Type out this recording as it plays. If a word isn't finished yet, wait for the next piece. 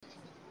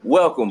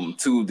Welcome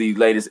to the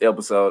latest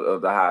episode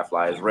of the High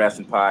Flyers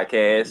Wrestling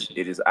Podcast.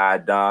 It is I,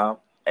 Dom,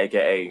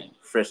 aka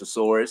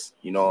Freshosaurus.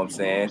 You know what I'm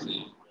saying?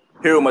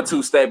 Here with my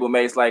two stable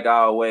mates, like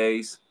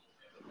always.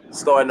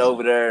 Starting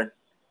over there.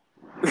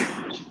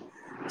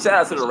 Shout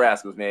out to the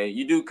Rascals, man.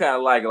 You do kind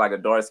of like a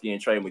dark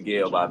skinned Trey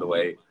Miguel, by the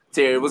way.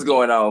 Terry, what's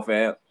going on,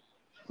 fam?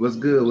 What's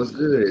good? What's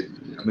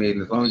good? I mean,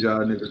 as long as y'all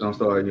niggas don't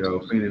start,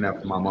 fiending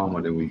after my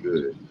mama, then we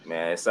good.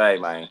 Man, say,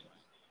 man.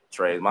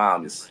 Trey's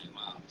mom is,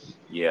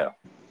 yeah,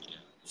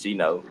 she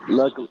know.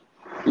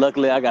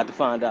 Luckily, I got to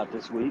find out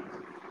this week. I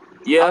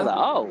was Yeah, like,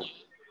 oh,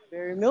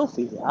 very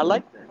milfy. I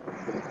like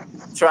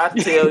that. try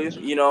to tell you,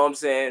 you know what I'm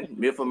saying?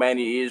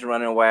 Mythomania is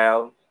running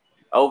wild.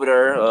 Over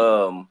there,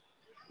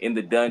 in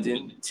the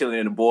dungeon, chilling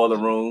in the boiler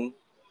room,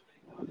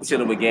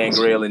 chilling with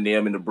Gangrel and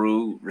them in the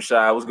brood.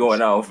 Rashad, what's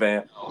going on,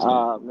 fam?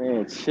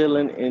 Man,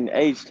 chilling in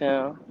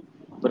H-Town,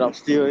 but I'm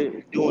still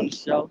doing the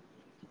show.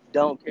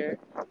 Don't care.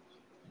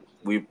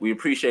 We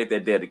appreciate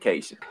that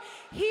dedication.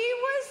 He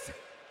was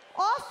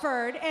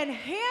offered and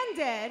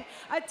handed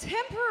a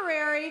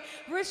temporary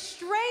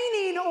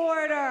restraining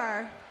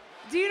order.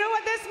 Do you know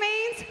what this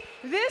means?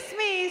 This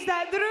means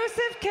that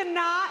Drusev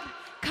cannot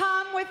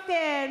come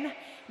within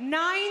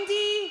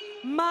 90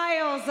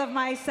 miles of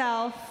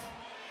myself.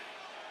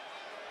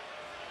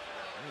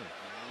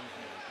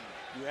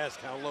 You ask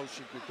how low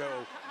she could go.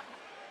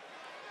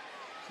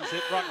 She's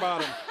hit rock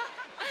bottom.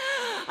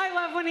 I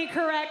love when he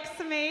corrects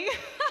me.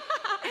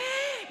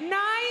 90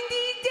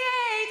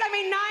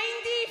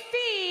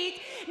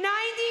 feet, 90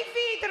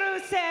 feet,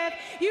 Rusev.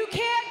 You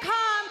can't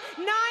come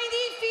 90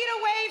 feet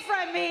away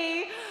from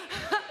me.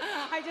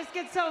 I just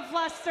get so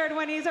flustered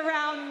when he's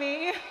around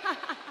me.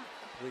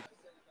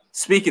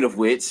 Speaking of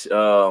which,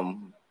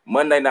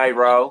 Monday Night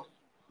Raw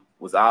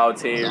was all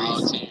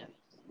Terry's.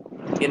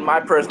 In my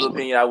personal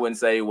opinion, I wouldn't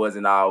say it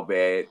wasn't all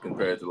bad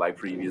compared to like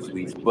previous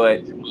weeks,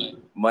 but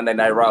Monday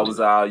Night Raw was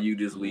all you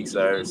this week,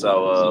 sir.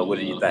 So, what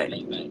do you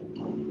think?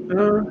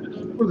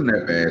 Wasn't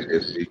that bad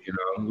this week,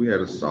 We had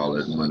a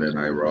solid Monday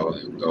Night Raw,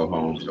 go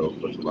home show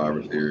for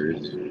Survivor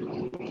Series.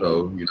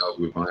 So,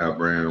 we're gonna have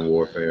brand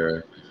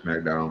warfare,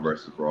 SmackDown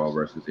versus Raw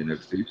versus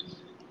NXT.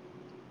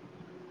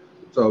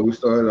 So we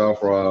started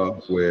off Raw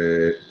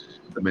with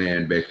the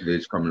man Becky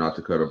Lynch coming out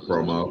to cut a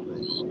promo.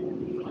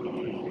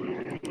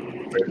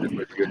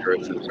 Basically, she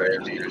addresses the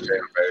fans,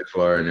 Shayna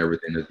Baszler, and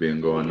everything that's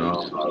been going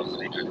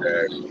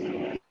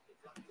on.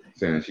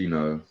 Saying she,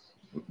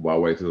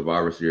 while waiting to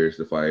Survivor Series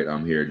to fight,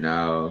 I'm here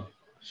now.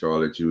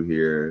 Charlotte, you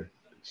here.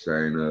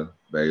 Shayna,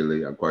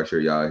 Bailey, I'm quite sure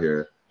y'all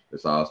here.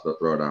 It's all stuff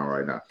throw down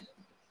right now.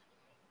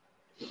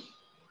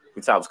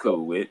 Which I was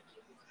cool with.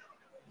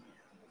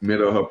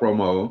 Middle of her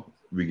promo,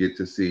 we get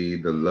to see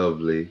the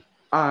lovely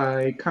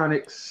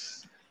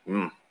Iconics.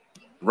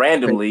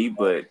 Randomly,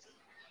 but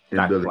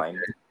not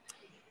complaining.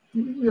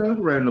 Yeah,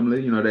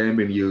 randomly. They ain't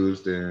been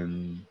used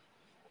in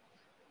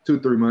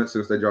 2-3 months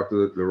since they dropped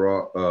the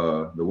Raw,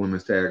 the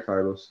women's tag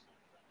titles.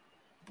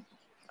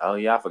 Oh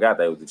yeah, I forgot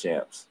they was the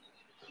champs.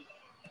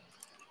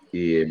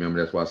 Yeah, remember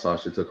that's why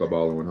Sasha took her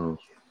ball and went home.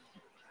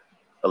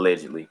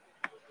 Allegedly.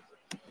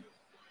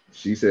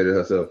 She said it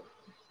herself.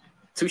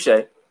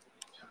 Touche.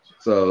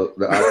 So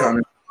the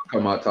Iconics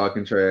come out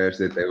talking trash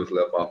that they was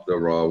left off the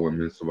Raw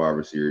Women's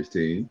Survivor Series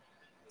team,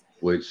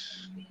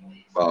 which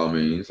by all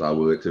means I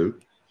would too.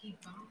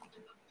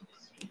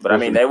 But I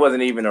mean, they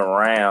wasn't even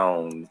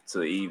around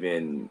to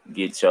even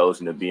get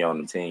chosen to be on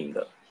the team,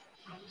 though.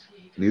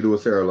 Neither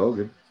was Sarah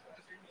Logan.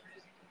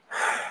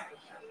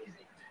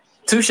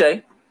 Touche.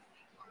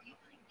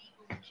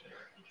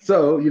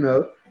 So,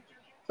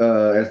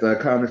 as the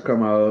Iconics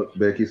come out,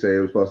 Becky said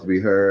it was supposed to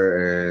be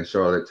her and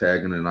Charlotte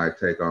tagging and I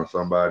take on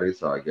somebody.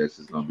 So I guess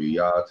it's going to be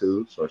y'all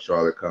two. So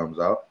Charlotte comes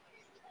out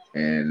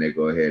and they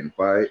go ahead and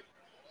fight.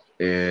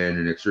 In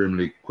an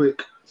extremely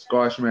quick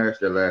squash match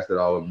that lasted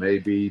all of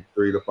maybe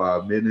 3 to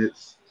 5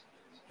 minutes.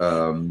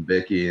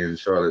 Becky and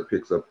Charlotte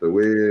picks up the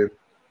win.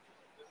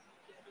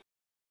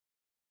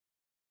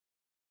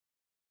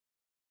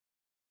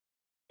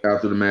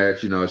 After the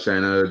match,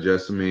 Shayna,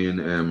 Jessamine,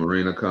 and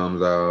Marina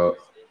comes out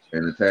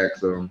and attacks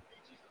them.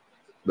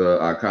 The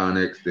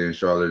Iconics, then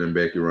Charlotte and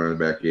Becky run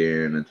back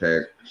in and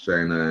attack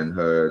Shayna and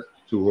her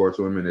 2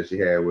 horsewomen that she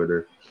had with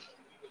her.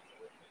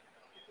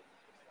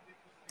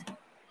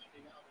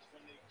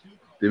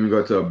 Then we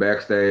go to a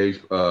backstage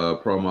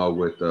promo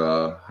with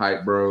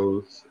Hype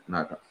Bros.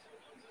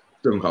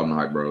 Don't call them the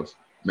Hype Bros.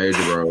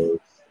 Major Bros,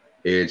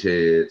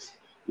 Edgeheads,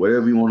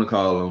 whatever you want to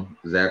call them.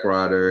 Zack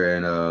Ryder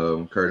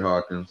and Kurt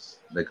Hawkins.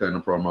 They cut in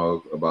a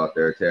promo about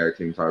their tag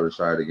team title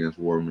shot against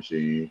War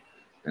Machine.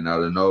 And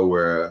out of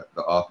nowhere,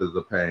 the Authors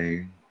of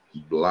Pain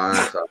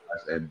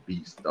blindsides and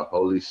beats the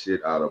holy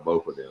shit out of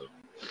both of them.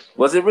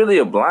 Was it really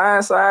a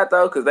blindside,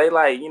 though? Because they,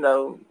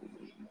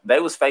 they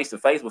was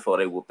face-to-face before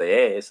they whooped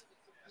their ass.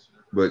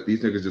 But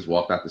these niggas just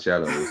walked out the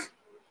shadows.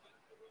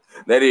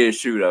 That is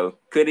true, though.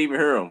 Couldn't even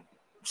hear them,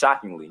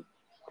 shockingly.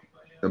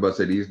 I'm about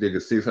to say, these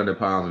niggas 600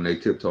 pounds and they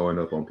tiptoeing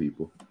up on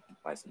people.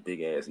 Like some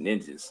big-ass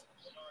ninjas.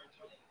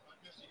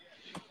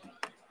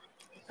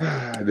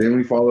 Then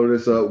we follow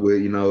this up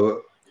with,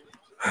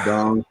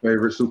 Dom's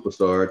favorite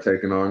superstar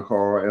taking on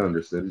Carl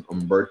Anderson,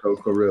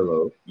 Humberto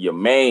Carrillo. Your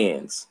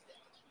mans.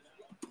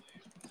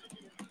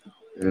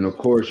 And of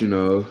course,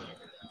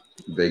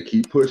 they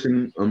keep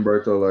pushing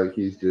Humberto like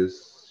he's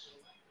just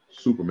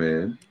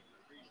Superman.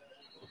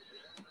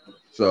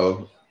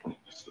 So,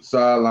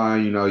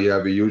 sideline, you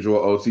have the usual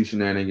OC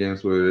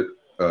shenanigans with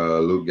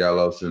Luke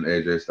Gallows and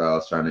AJ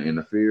Styles trying to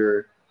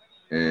interfere.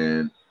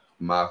 And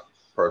my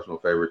personal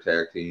favorite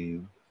tag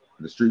team,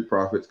 the Street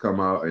Profits,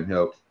 come out and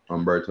help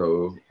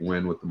Humberto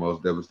win with the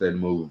most devastating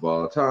move of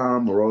all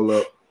time, a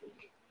roll-up.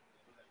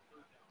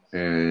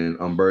 And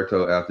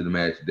Humberto, after the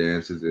match,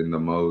 dances in the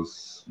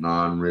most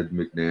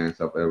non-rhythmic dance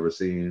I've ever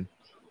seen.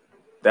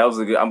 That was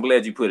a good. I'm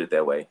glad you put it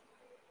that way.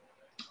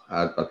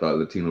 I thought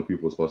Latino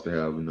people were supposed to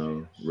have,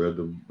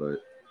 rhythm, but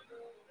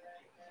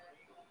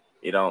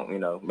You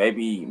don't,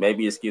 maybe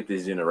it skipped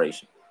this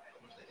generation.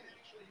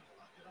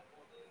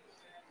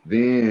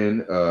 then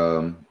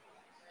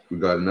we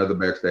got another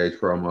backstage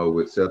promo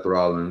with Seth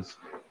Rollins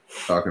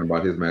talking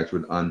about his match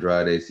with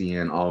Andrade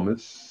Cien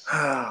Almas.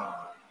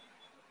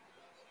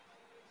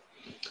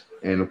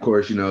 And of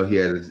course, he had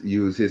to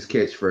use his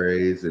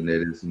catchphrase, and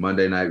that is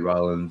Monday Night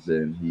Rollins,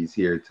 and he's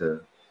here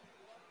to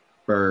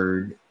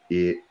burn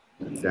it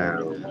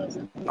down.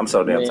 I'm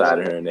so damn tired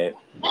of hearing that.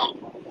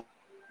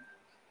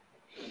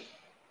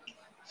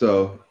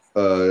 So,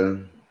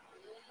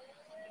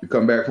 we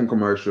come back from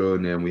commercial,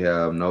 and then we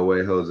have No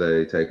Way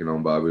Jose taking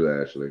on Bobby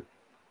Lashley.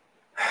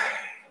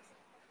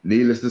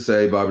 Needless to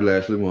say, Bobby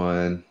Lashley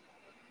won.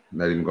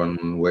 Not even going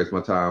to waste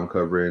my time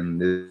covering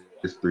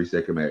this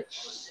 3-second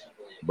match.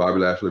 Bobby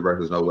Lashley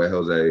versus No Way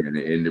Jose, and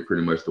it ended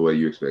pretty much the way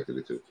you expected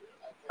it to.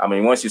 I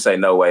mean, once you say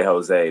No Way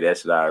Jose, that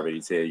should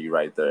already tell you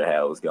right there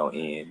how it's going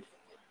to end.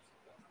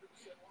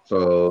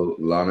 So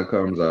Lana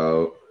comes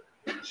out.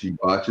 She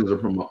botches a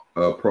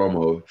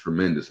promo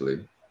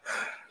tremendously.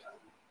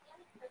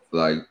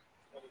 Like,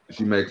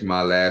 she makes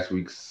my last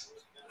week's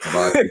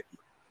botch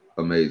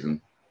amazing.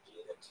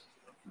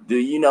 Do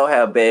you know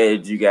how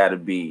bad you got to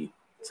be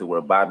to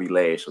where Bobby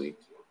Lashley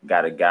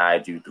got to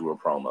guide you through a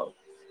promo?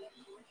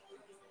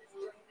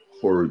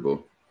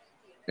 Horrible.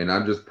 And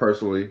I'm just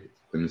personally,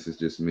 and this is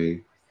just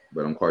me,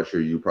 but I'm quite sure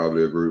you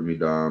probably agree with me,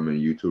 Dom,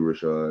 and you too,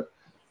 Rashad.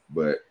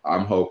 But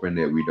I'm hoping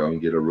that we don't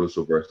get a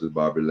Russo versus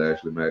Bobby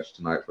Lashley match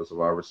tonight for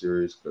Survivor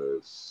Series,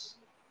 because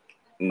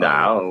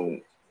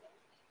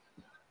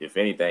if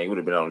anything, it would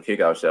have been on the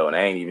kickoff show, and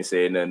I ain't even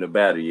said nothing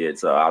about it yet,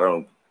 so I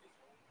don't.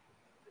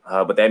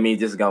 But that means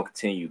this is gonna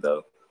continue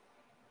though,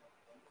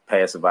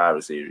 past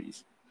Survivor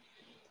Series.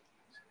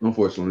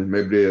 Unfortunately,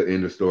 maybe they'll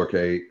end the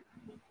storecade.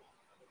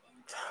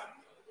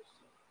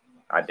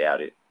 I doubt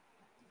it.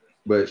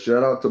 But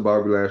shout out to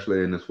Bobby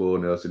Lashley and this full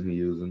Nelson he's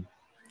using.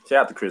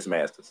 Shout out to Chris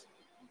Masters.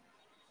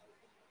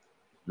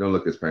 Don't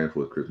look as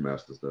painful as Chris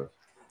Masters, though.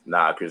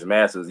 Nah, Chris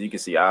Masters, you can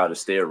see all the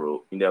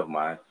steroid. You never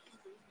mind.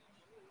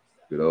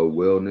 Good old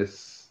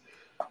wellness.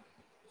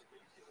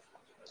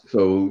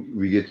 So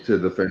we get to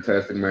the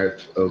fantastic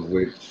match, of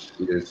which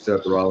is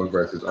Seth Rollins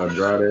versus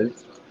Andrade.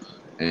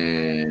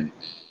 And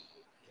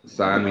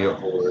sign me up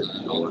for it.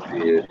 I want to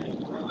see it.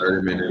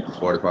 30 minutes,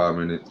 45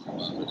 minutes,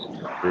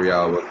 3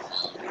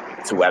 hours.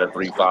 2 out of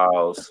 3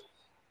 falls.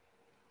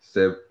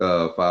 5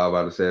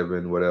 out of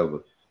 7,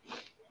 whatever.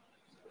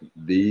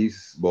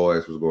 These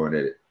boys was going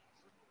at it.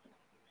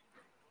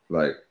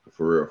 Like,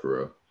 for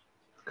real.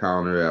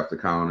 Counter after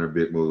counter,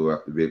 big move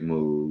after big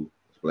move,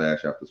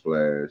 splash after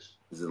splash.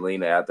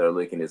 Zelina out there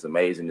looking as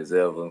amazing as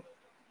ever.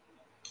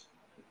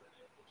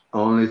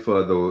 Only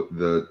for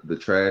the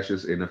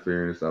trashiest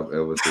interference I've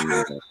ever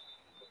seen.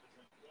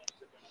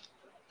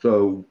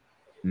 So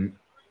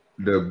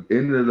the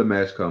end of the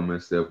match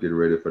comes, Steph getting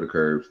ready for the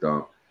curb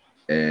stomp,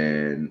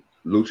 and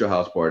Lucha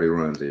House Party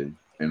runs in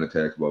and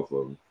attacks both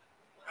of them.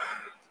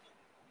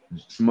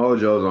 Samoa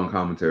Joe's on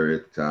commentary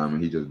at the time,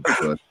 and he just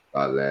busts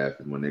out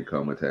laughing when they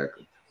come attack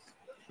him.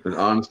 And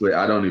honestly,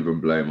 I don't even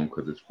blame him,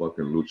 because it's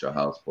fucking Lucha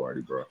House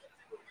Party, bro.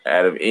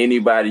 Out of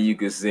anybody you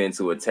could send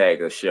to attack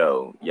a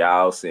show,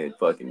 y'all sent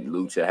fucking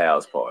Lucha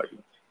House Party.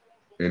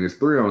 And it's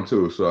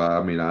 3-on-2, so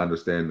I mean, I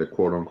understand the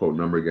quote-unquote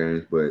number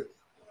games, but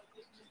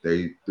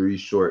they 3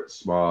 short,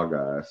 small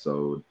guys,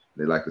 so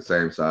they like the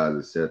same size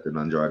as Seth and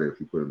Andrade if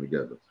you put them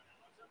together.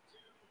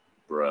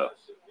 Bruh.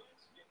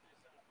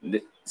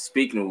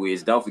 Speaking of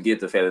which, don't forget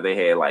the fact that they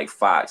had like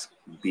Fox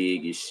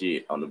big as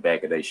shit on the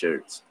back of their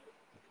shirts.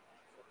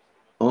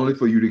 Only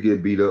for you to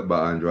get beat up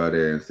by Andrade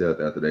and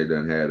Seth after they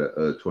done had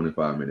a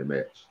 25-minute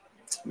match.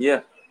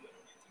 Yeah.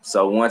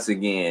 So once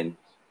again,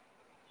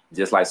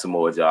 just like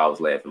Samoa Joe, I was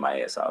laughing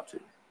my ass off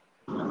too.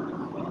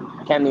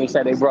 Can't even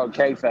say they broke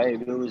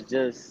kayfabe.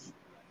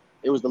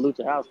 It was the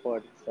Lucha House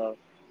Party. So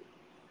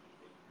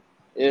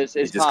it's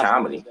just possible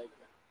comedy.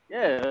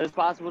 It's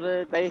possible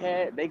that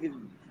they could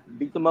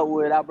beat them up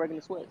without breaking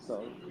the sweat.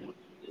 So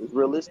it's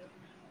realistic.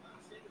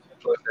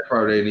 Plus, they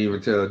probably didn't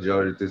even tell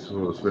Joe that this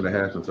was going to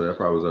happen, so that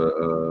probably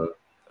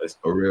was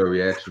a real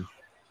reaction.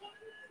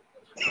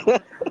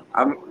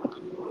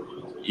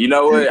 You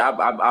know what?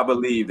 I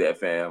believe that,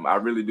 fam. I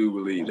really do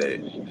believe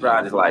that.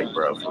 Probably just like,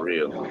 bro, for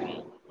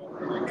real.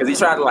 Because he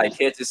tried to like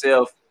catch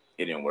himself.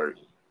 It didn't work.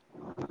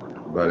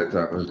 By the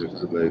time it was just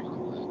too late.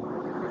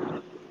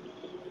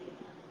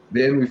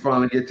 Then we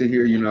finally get to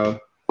hear,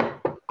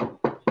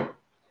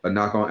 a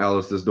knock on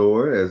Alistair's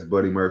door as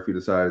Buddy Murphy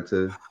decided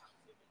to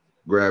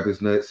grab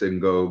his nuts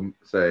and go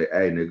say,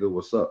 "Hey, nigga,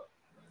 what's up?"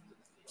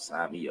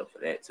 Sign me up for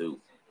that too.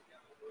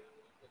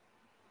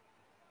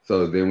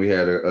 So then we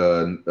had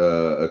a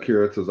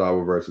Akira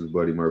Tozawa versus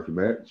Buddy Murphy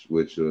match,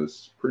 which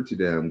was pretty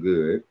damn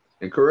good.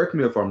 And correct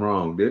me if I'm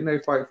wrong, didn't they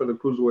fight for the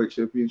Cruiserweight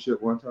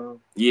Championship one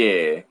time?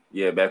 Yeah,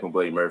 back when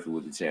Buddy Murphy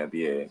was the champ,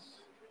 yeah.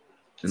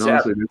 And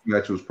honestly, this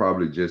match was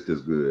probably just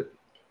as good.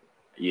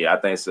 Yeah, I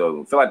think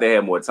so. I feel like they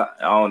had more time.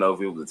 I don't know if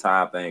it was a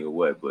time thing or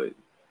what, but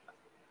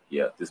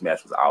yeah, this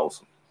match was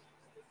awesome.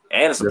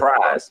 And a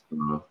surprise.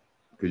 Because,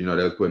 they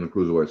was putting the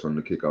Cruiserweights on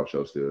the kickoff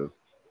show still.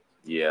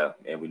 Yeah,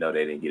 and we know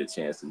they didn't get a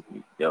chance to.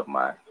 Never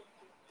mind.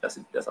 That's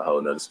a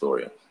whole nother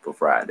story for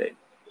Friday.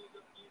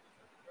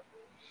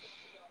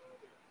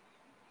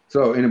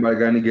 So, anybody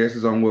got any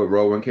guesses on what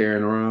Rowan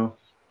carrying around?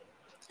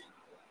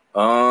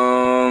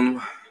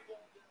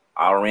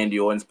 Our Randy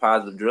Orton's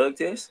positive drug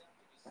test.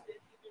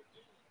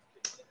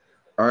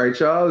 All right,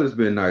 y'all. It's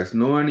been nice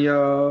knowing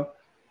y'all.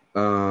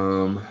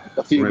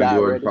 A few Randy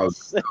Orton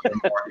diuretics.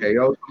 probably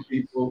KO some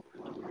people.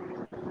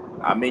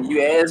 I mean,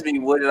 you asked me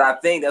what did I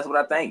think. That's what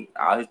I think.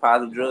 All his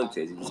positive drug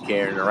tests, he's just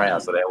carrying it around,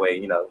 so that way,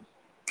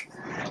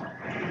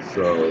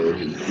 So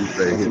you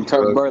say his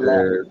drug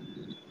test.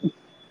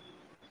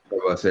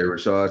 I say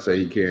Rashad say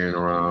he carrying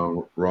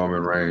around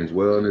Roman Reigns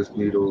wellness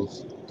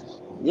needles.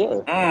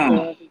 Yeah.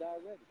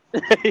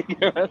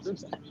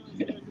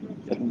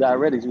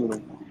 Diuretics with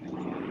him.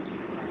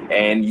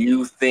 And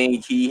you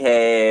think he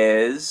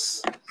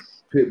has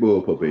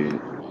Pitbull puppy?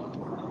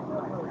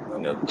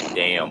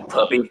 Damn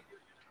puppy.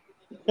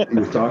 He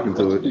was talking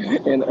to it.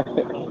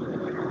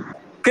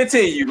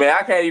 Continue, man.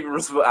 I can't even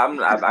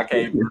respond. I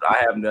can't. I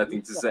have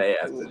nothing to say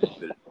after this.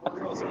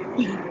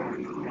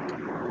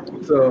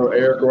 So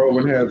Eric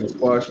Rowan has a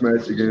squash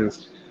match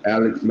against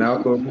Alex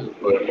Malcolm,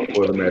 but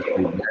before the match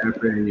even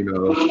happened,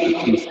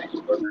 the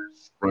two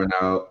brothers run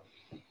out.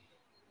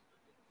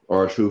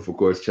 R-Truth, of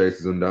course,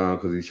 chases him down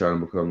because he's trying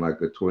to become like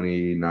a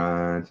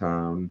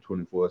 29-time,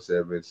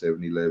 24/7,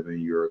 7-Eleven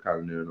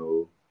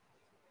Eurocontinental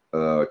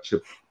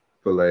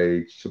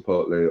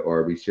Chipotle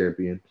Arby's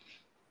champion.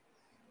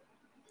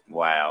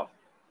 Wow.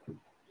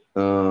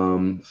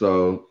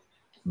 So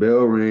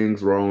bell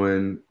rings.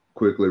 Rowan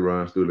quickly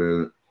runs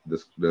through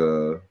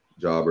the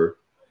jobber,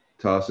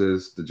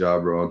 tosses the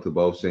jobber onto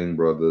both Singh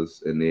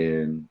brothers, and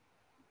then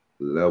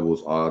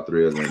levels all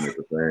three of them at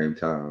the same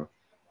time.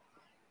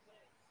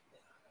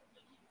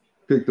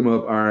 Picked them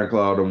up, iron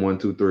clawed them 1,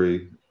 2,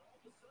 3.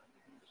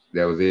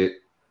 That was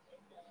it.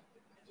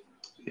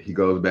 He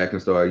goes back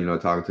and starts,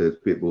 talking to his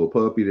pit bull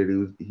puppy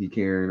that he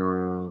carrying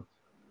around,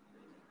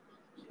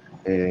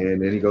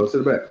 and then he goes to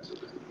the back.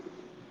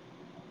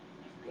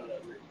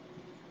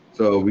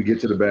 So we get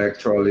to the back.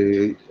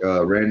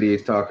 Randy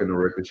is talking to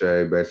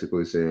Ricochet,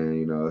 basically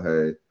saying,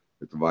 hey,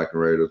 if the Viking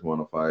Raiders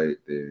want to fight,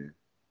 then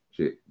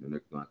shit, then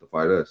they're going to have to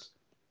fight us.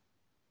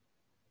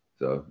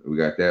 So we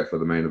got that for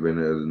the main event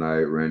of the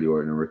night: Randy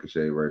Orton and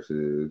Ricochet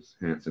versus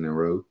Hanson and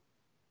Rowe.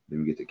 Then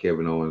we get to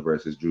Kevin Owens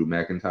versus Drew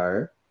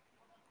McIntyre,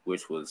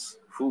 which was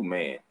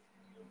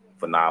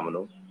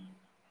phenomenal.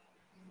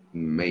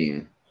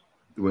 Man,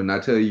 when I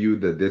tell you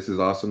that this is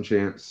awesome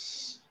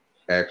chance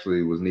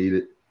actually was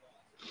needed,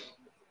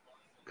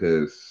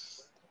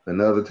 because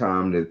another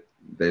time that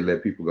they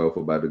let people go for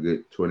about a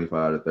good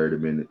 25 to 30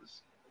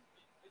 minutes,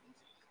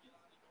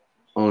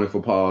 only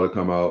for Paul to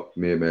come out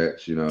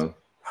mid-match,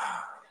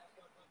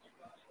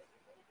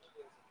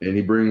 And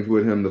he brings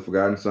with him the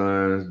Forgotten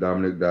Sons,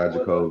 Dominic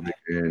Dijakovic,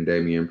 and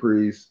Damian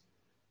Priest.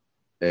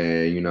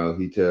 And, he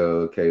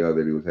tells KO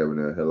that he was having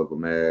a hell of a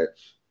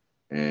match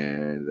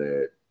and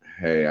that,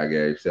 hey, I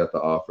gave Seth the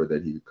offer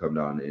that he could come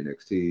down to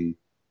NXT.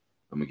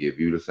 I'm going to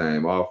give you the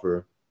same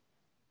offer.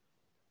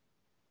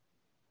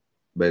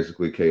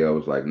 Basically, KO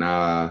was like,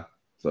 nah.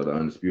 So the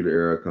Undisputed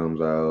Era comes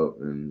out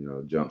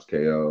and, jumps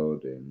KO.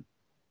 Then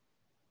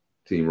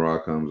Team Raw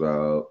comes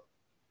out.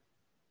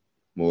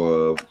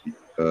 More of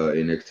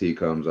NXT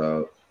comes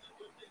out.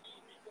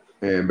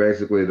 And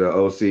basically the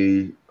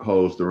OC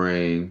holds the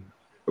ring,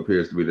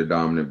 appears to be the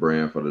dominant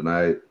brand for the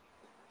night.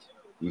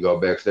 We go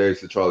backstage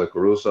to Charlie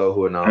Caruso,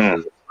 who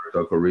announces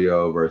Alberto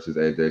Carrillo versus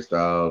AJ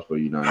Styles for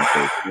United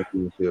States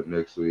Championship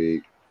next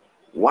week.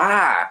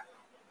 Why?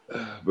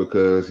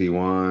 Because he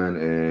won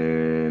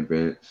and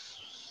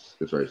Vince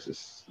is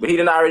racist. But he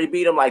didn't already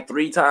beat him like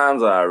 3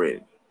 times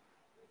already.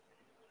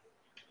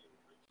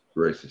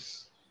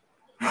 Racist.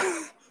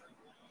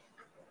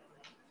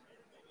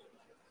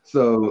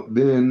 So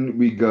then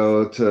we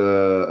go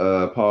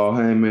to Paul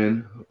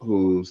Heyman,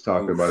 who's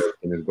talking about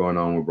everything that's going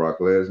on with Brock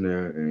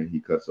Lesnar, and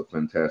he cuts a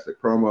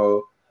fantastic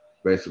promo,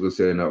 basically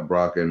setting up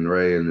Brock and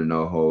Ray in the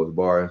no holds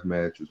bars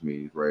match, which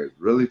means Ray's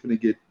really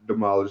finna get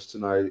demolished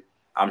tonight.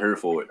 I'm here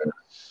for it.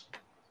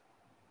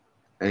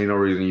 Ain't no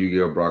reason you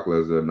give Brock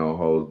Lesnar a no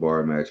holds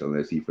bar match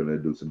unless he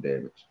finna do some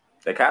damage.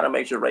 That kind of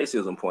makes your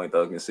racism point,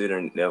 though,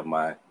 considering, never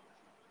mind.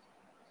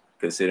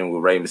 Considering what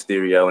Rey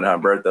Mysterio and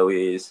Humberto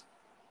is.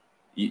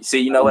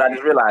 You know what? I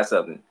just realized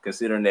something.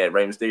 Considering that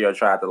Rey Mysterio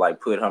tried to like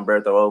put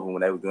Humberto over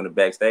when they were doing the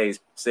backstage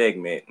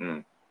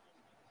segment.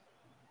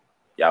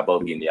 Y'all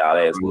both getting y'all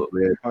ass whooped.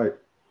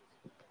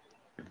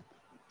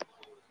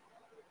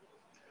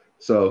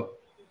 So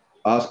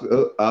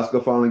Oscar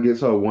finally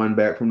gets her one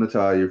back from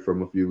Natalya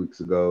from a few weeks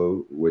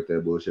ago with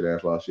that bullshit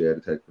ass loss she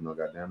had to take for no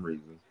goddamn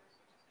reason.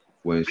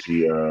 When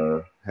she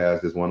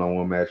has this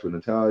one-on-one match with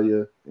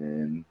Natalya,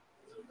 and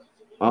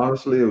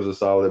honestly, it was a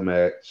solid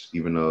match,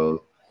 even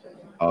though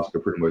Oscar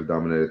pretty much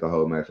dominated the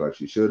whole match like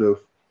she should have.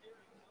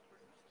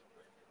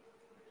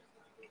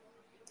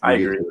 I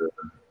agree.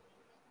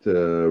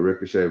 To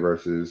Ricochet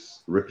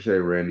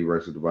Randy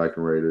versus the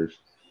Viking Raiders.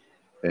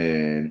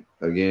 And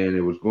again, it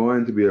was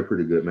going to be a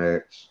pretty good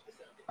match.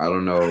 I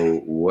don't know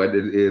what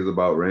it is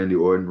about Randy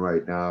Orton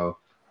right now,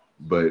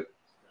 but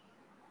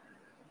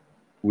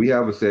we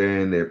have a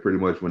saying that pretty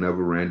much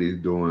whenever Randy's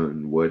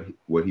doing what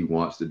he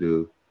wants to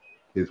do,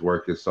 his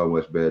work is so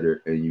much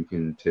better, and you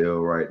can tell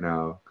right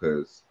now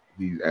because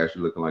he's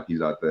actually looking like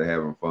he's out there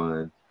having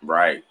fun.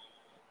 Right.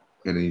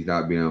 And he's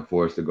not being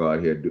forced to go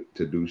out here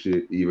to do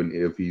shit, even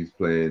if he's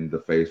playing the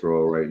face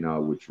role right now,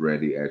 which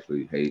Randy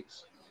actually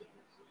hates.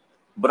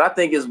 But I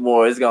think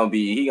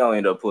he gonna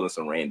end up pulling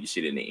some Randy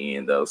shit in the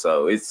end, though.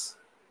 So it's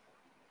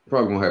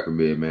probably gonna happen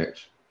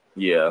mid-match.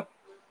 Yeah.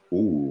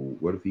 Ooh,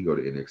 what if he go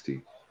to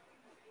NXT?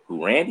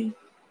 Who, Randy?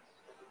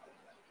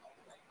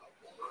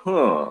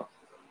 I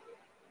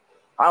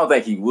don't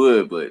think he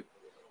would, but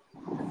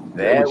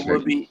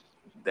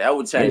that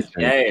would change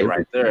the game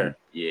right there.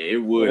 Yeah,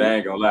 it would. I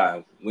ain't gonna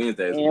lie.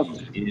 Wednesdays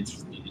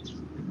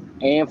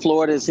and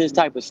Florida is his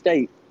type of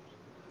state.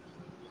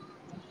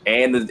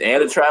 And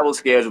the travel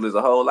schedule is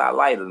a whole lot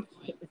lighter.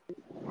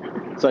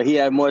 So he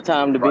had more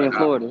time to be in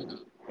Florida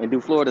and do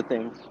Florida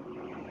things.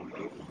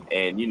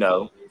 And,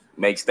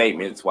 make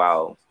statements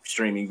while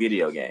streaming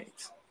video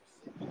games.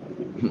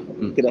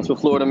 That's what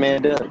Florida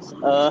man does.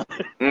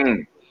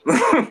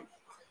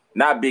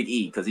 Not Big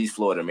E, because he's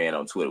Florida man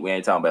on Twitter. We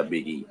ain't talking about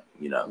Big E,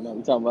 No,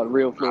 we're talking about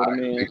real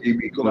Florida man. He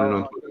be going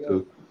on Twitter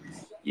too.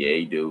 Yeah,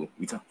 he do.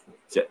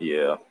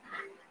 Yeah.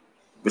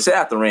 But shout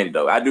out to Randy,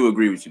 though. I do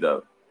agree with you,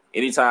 though.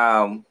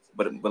 Anytime,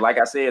 but like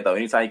I said, though,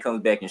 anytime he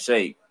comes back in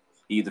shape,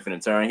 he either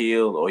finna turn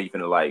heel or he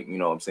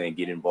finna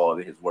get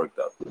involved in his work,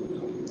 though.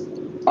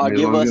 Or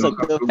give us a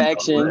good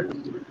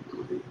faction.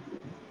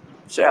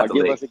 Shout out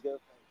to Lex.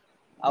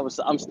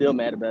 I'm still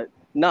mad about it.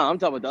 No, I'm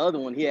talking about the other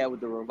one he had with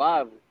the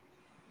Revival.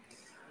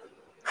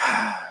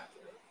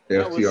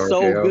 That was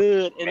so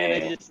good, and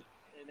then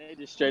they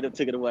just straight up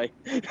took it away.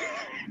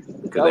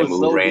 Because they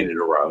moved Randy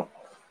to Raw.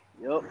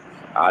 Yep.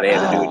 All they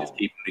had to do is just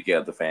keep them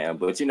together, fam.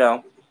 But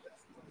because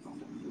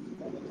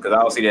I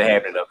don't see that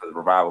happening though, because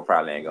Revival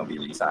probably ain't gonna be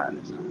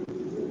re-signed.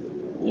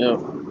 Yep.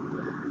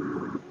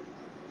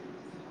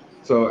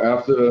 So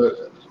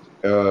after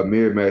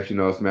mid-match,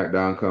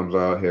 SmackDown comes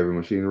out, Heavy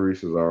Machinery,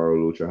 Cesaro,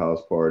 Lucha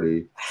House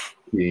Party,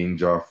 King,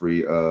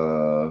 Joffrey,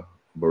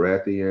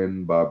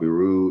 Baratheon, Bobby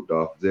Roode,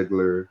 Dolph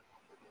Ziggler,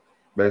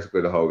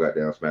 basically the whole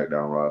goddamn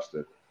SmackDown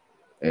roster.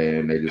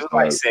 And they just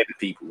like 7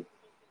 people.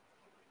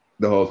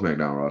 The whole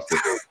SmackDown roster.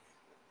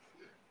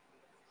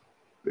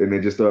 And they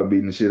just start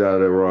beating the shit out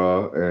of the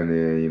Raw. And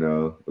then,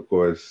 of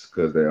course,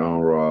 because they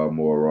own Raw,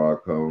 more Raw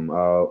come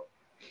out.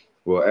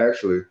 Well,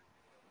 actually,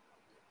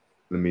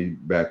 let me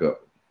back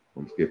up.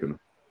 I'm skipping them.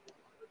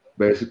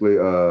 Basically,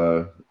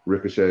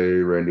 Ricochet,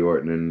 Randy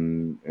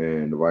Orton,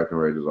 and the Viking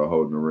Raiders are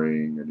holding the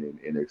ring. And then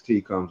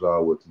NXT comes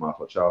out with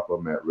Tommaso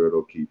Ciampa, Matt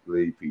Riddle, Keith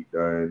Lee, Pete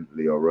Dunne,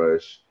 Leo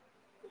Rush,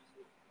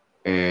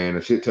 and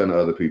a shit ton of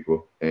other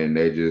people. And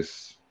they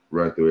just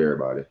run through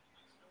everybody.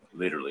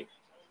 Literally.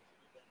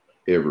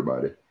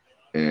 Everybody.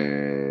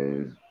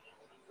 And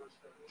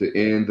to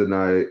end the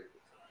night,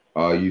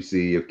 all you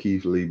see of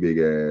Keith Lee, big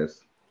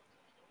ass.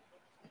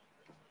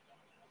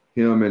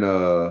 Him and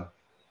of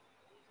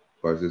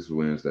course, this is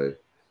Wednesday.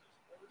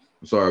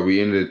 I'm sorry,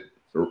 we ended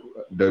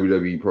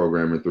WWE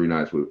program in 3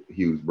 nights with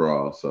huge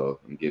brawl, so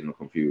I'm getting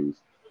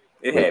confused.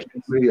 It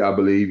happens. I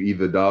believe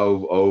either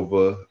dove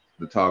over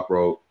the top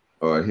rope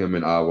or him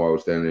and Ivar were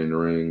standing in the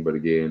ring. But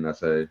again, I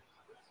say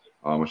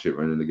all my shit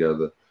running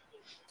together.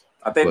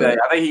 I think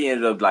he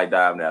ended up like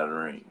diving out of the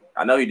ring.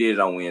 I know he did it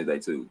on Wednesday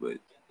too, but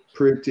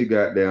pretty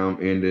goddamn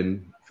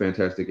ending,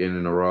 fantastic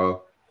ending of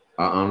Raw.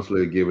 I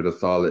honestly give it a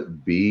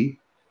solid B.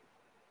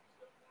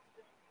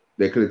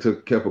 They could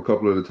have kept a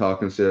couple of the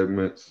talking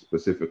segments,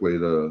 specifically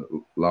the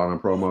Lana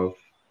promo,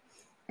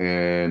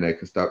 and they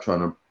could stop trying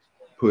to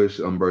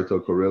push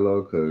Humberto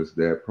Carrillo because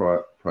that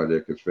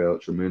project has failed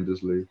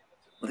tremendously.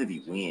 What if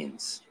he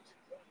wins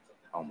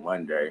on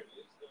Monday?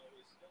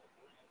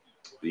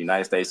 The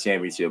United States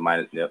Championship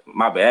my bad,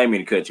 I didn't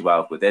mean to cut you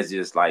off, but that's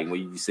just like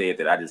when you said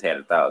that, I just had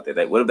a thought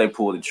that what if they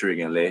pull the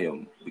trigger and let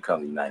him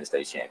become the United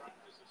States champion?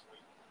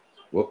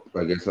 Well,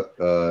 I guess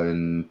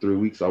in 3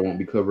 weeks I won't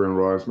be covering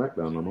Raw and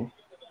SmackDown no more.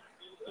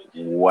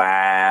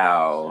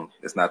 Wow.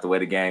 That's not the way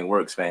the game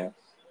works, fam.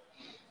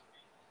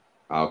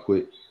 I'll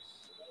quit.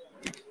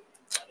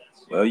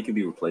 Well, you can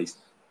be replaced.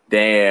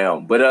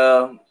 Damn,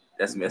 but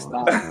that's messed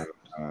up.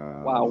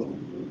 Wow.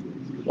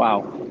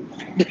 Wow.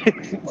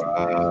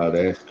 Wow,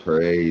 that's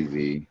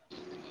crazy.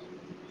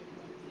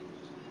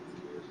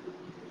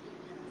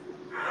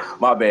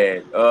 My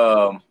bad.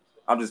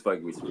 I'm just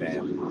fucking with you,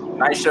 fam.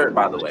 Nice shirt,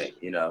 by the way.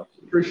 You know.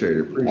 Appreciate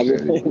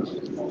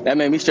it. That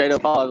made me straight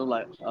up pause. I'm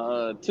like,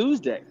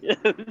 Tuesday.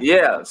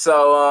 Yeah.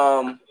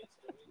 So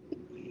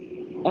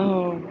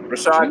Rashad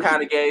Tuesday.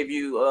 kind of gave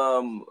you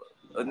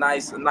a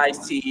nice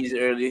tease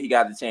earlier. He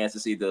got the chance to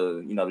see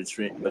the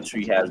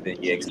tree has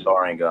been yet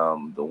starring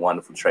the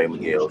wonderful Trey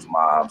Miguel's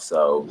mom.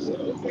 So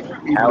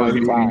Even how though was he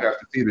you? didn't even have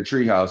to see the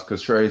treehouse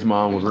because Trey's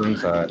mom was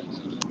ringside.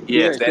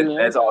 Yes, Yeah, she was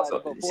that's inside also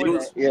before she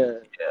was. that. Yeah.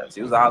 Yeah,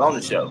 she was out on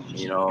the show.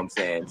 You know what I'm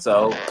saying?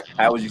 So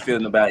how was you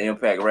feeling about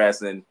Impact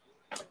Wrestling?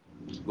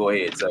 Go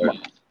ahead, sir.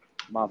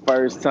 My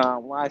first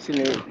time watching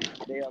it.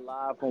 They are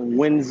live from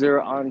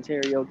Windsor,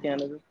 Ontario,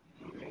 Canada.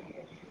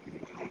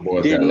 Boys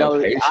got Didn't know.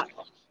 location.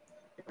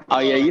 Oh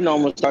yeah, you know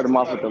I'm gonna start them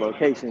off with the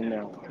location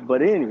now.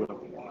 But anyway,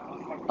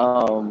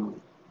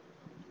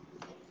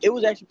 it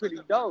was actually pretty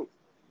dope.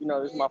 You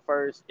know, this is my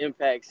first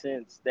Impact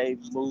since they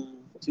moved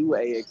to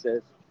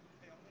AXS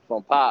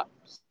from Pop.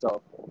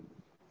 So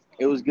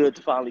it was good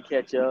to finally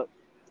catch up.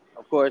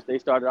 Of course, they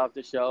started off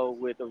the show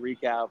with a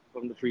recap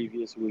from the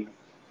previous week.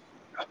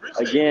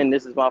 Again,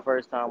 this is my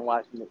first time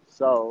watching it,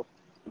 so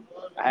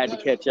I had to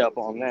catch up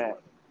on that.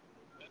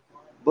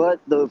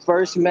 But the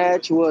first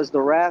match was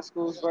the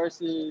Rascals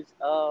versus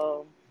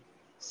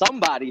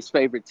somebody's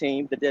favorite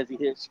team, the Desi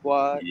Hit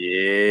Squad,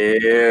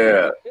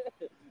 Yeah.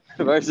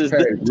 versus Hey,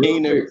 the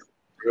Keeners.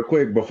 real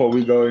quick, before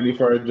we go any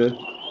further,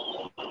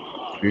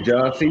 did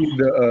y'all see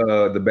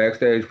the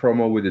backstage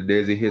promo with the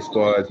Desi Hit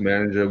Squad's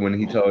manager when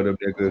he told them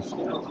niggas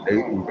they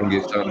were gonna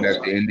get something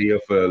back to India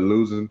for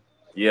losing?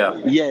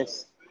 Yeah.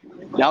 Yes.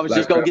 I was Like,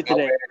 just gonna get to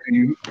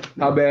that.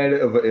 how bad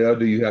of an L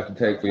do you have to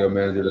take for your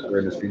manager to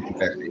threaten to send you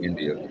back to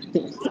India?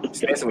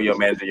 Especially when your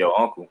manager, your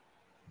uncle.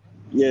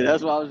 Yeah,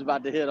 that's what I was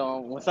about to hit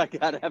on once I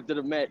got after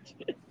the match.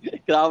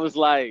 Cause I was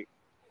like,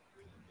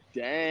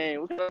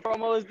 dang, what kind of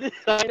promo is this?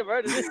 I ain't never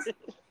heard of this.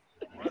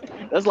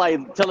 That's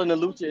like telling the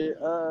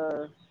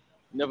Lucha,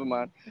 never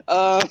mind.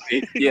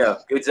 Yeah,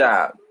 good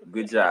job.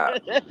 Good job.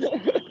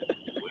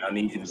 We don't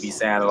need you to be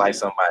sounding like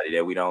somebody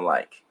that we don't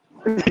like.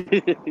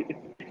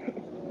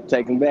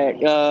 Take him back.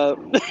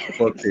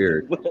 Fuck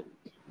Derek.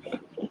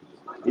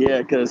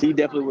 Yeah, because he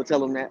definitely would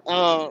tell him that.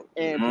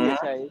 And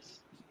PSAs.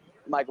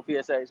 Michael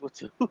PSAs would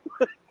too.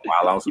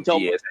 While on some He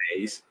told-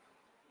 PSAs.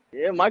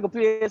 Yeah, Michael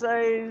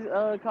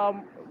PSAs called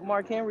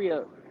Mark Henry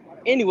up.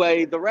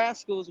 Anyway, the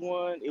Rascals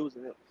won. It was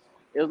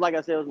like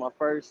I said, it was my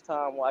first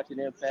time watching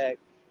Impact.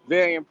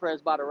 Very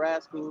impressed by the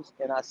Rascals,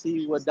 and I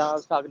see what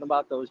Don's talking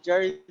about, those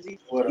jerseys.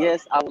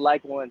 Yes, I would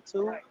like one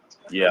too.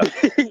 Yeah.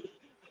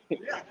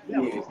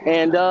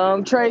 And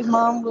Trey's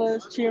mom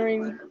was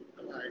cheering,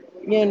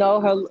 you know,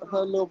 her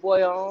little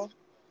boy on.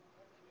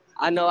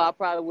 I know I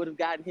probably would have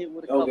gotten hit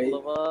with a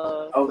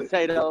couple of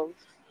potatoes.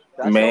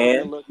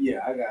 Man. Yeah,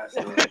 I got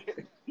some.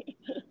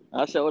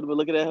 I sure would have been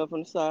looking at her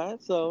from the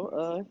side.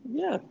 So,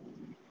 yeah.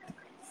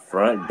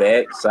 Front,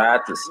 back,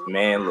 side to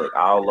man, look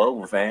all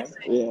over, fam.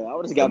 Yeah, I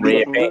would have got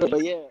The beat red up for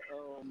real.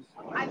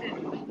 But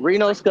yeah,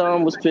 Reno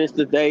Scum was pissed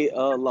that they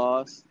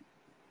lost.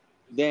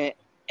 Then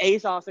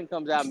Ace Austin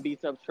comes out and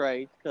beats up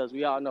Trey because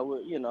we all know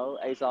what, you know,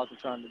 Ace Austin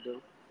trying to do.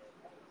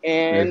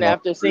 And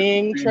after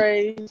seeing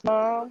Trey's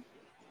mom,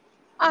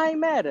 I ain't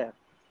mad at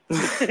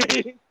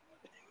her.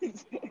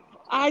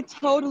 I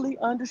totally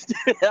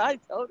understand.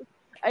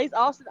 Ace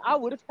Austin, I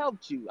would have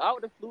helped you. I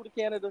would have flew to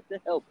Canada to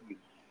help you.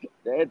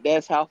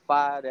 That's how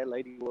fire that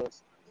lady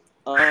was.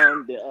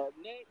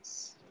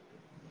 Next,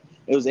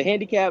 it was a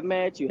handicap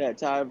match. You had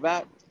Ty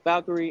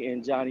Valkyrie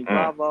and Johnny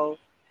Bravo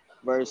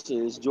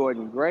versus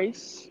Jordan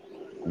Grace.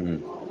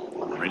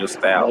 Real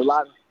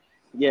style.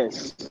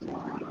 Yes,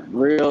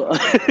 real.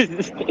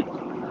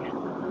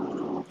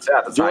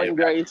 Jordan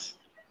Grace.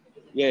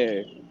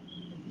 Yeah,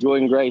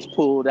 Jordan Grace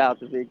pulled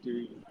out the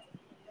victory.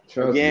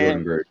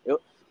 Again,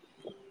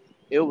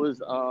 it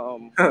was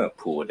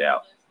pulled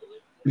out.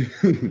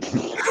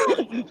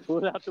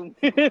 pulled out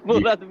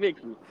the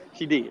victory.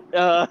 She did.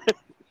 But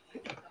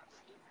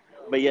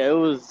yeah, it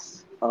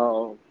was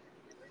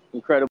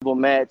incredible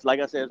match. Like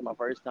I said, it's my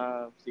first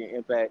time seeing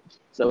Impact,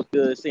 so it's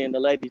good seeing the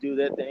ladies do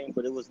their thing.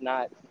 But it was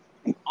not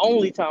the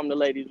only time the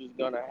ladies was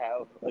gonna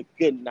have a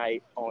good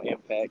night on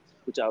Impact,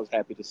 which I was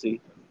happy to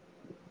see.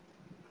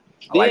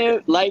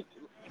 Then, like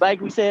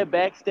we said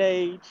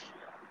backstage,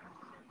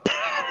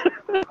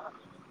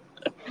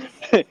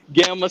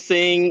 Gamma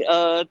Singh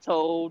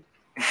told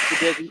the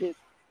Desi Hit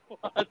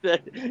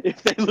that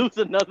if they lose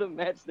another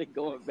match, they're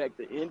going back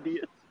to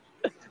India.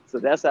 So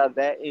that's how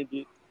that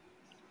ended.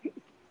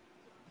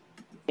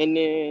 And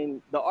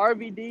then the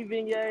RVD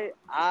vignette,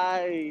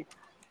 I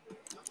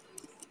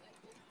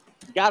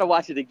gotta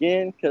watch it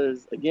again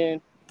because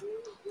again,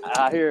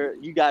 I hear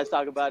you guys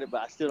talk about it,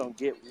 but I still don't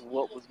get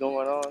what was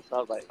going on. So I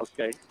was like,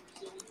 okay.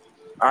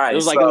 All right, it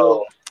was like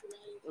so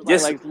a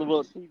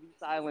little TV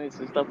silence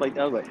and stuff like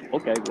that. I was like,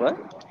 okay,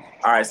 what?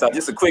 All right, so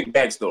just a quick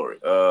backstory.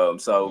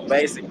 So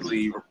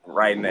basically,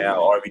 right now,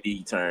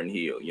 RVD turned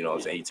heel. You know what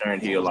I'm saying? He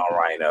turned heel on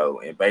Rhino,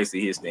 and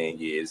basically his thing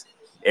is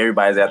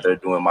everybody's out there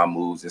doing my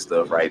moves and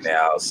stuff right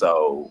now.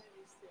 So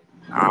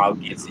I'll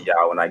get to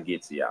y'all when I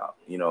get to y'all.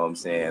 You know what I'm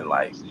saying?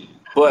 Like,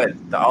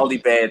 but the only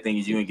bad thing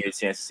is you didn't get a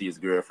chance to see his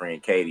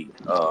girlfriend, Katie.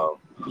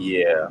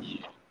 Yeah.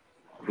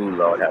 Ooh,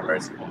 Lord have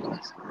mercy.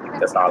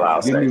 That's all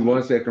I'll Give say. me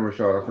 1 second,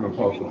 Rashad. I'm gonna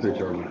post a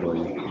picture of it for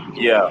you.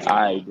 Yeah. All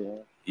right, then.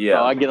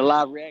 Yeah. Oh, I get a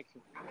live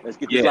reaction. Let's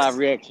get this live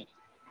reaction.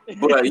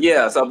 But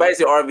yeah, so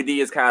basically RVD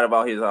is kind of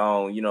on his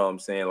own, you know what I'm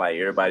saying? Like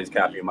everybody's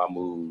copying my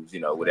moves,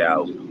 you know,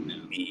 without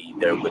me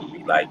there with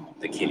me, like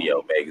the Kenny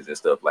Omegas and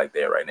stuff like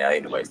that right now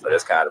anyway. So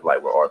that's kind of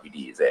like where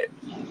RVD is at.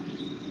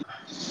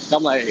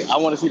 I'm like, I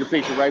want to see the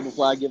picture right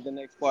before I give the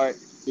next part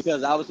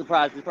because I was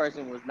surprised this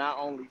person was not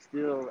only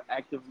still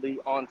actively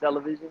on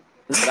television,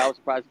 but I was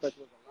surprised this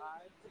person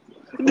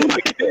was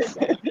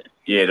alive.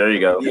 Yeah, there you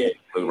go. Yeah.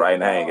 Look right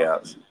in the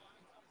hangouts.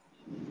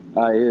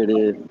 All right, here it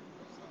is.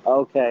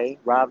 Okay,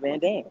 Rob Van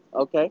Dam.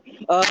 Okay.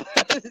 And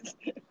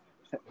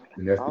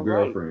that's the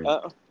girlfriend.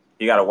 Right.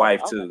 He got a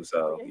wife too,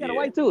 so he got a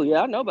wife too.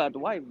 Yeah, I know about the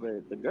wife,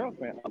 but the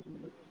girlfriend.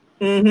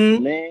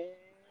 Mm-hmm. Man,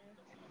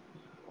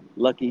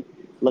 lucky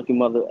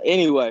mother.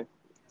 Anyway,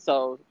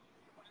 so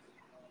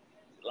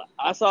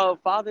I saw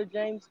Father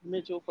James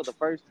Mitchell for the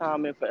first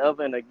time in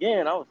forever, and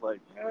again, I was like,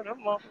 man, that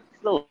motherfucker's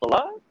still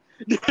alive.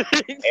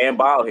 And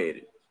bald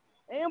headed.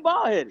 And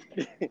bald headed.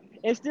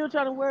 And still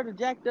trying to wear the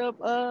jacked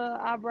up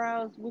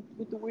eyebrows with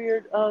the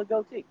weird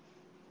goatee.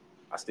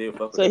 I still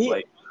fuck with that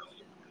plate.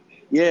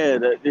 Yeah,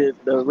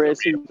 the red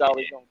suit's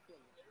always gonna kill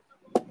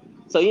him.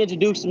 So he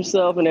introduced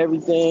himself and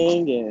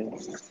everything,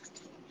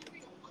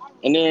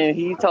 and then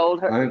he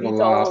told her. I ain't gonna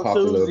lie, I popped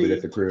a little bit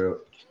at the crib.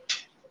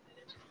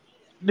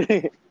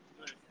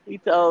 He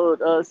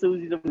told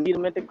Susie to meet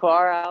him at the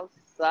car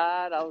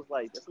outside. I was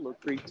like, that's a little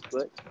creepy,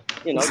 but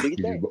you know, do your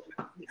thing.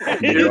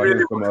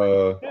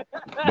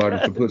 Bought him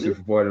some pussy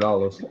for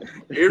 $40.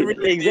 It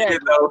really exactly.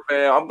 Did though,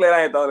 fam. I'm glad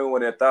I ain't the only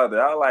one that thought that.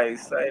 I was like,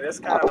 say that's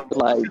kind of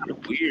like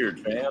weird,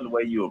 fam, the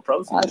way you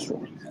approach it.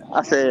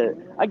 I said,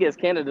 I guess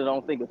Canada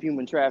don't think of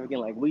human trafficking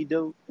like we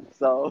do,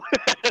 so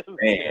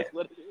man. That's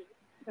what it is.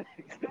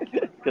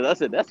 Because I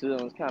said that's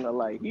was kind of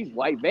like he's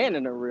white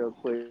banding her real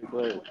quick,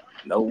 but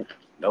no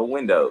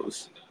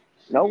windows.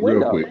 No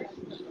windows. Real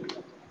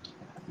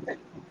quick.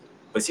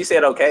 But she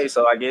said okay,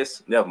 so I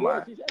guess never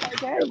mind. Yeah, she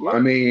said, okay, yeah. I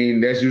mean,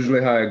 that's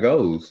usually how it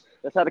goes.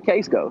 That's how the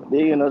case goes.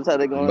 You know, that's how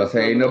they go. But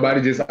hey, ain't nobody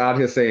just out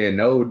here saying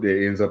no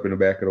that ends up in the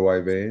back of the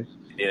white van.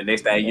 And the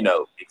next thing you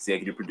know,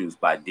 executive produced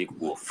by Dick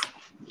Wolf.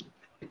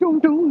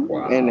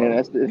 Wow. And then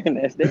that's that.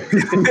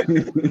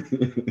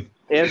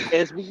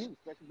 SVU,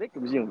 Special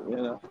Victims Unit. You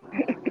know,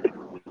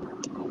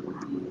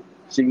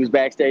 she was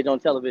backstage on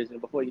television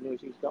before you knew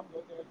she was gone.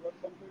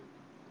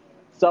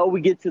 So we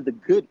get to the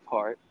good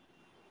part,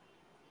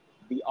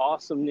 the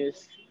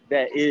awesomeness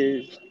that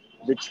is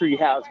the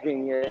Treehouse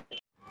vignette.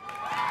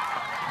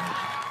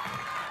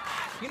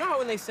 You know how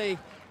when they say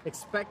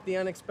expect the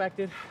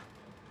unexpected?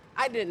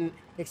 I didn't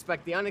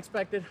expect the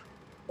unexpected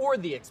or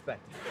the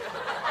expected.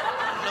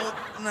 Nope,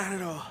 not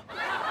at all.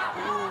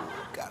 Ooh,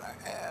 got our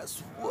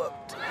ass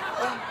whooped.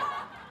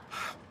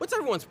 What's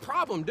everyone's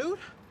problem, dude?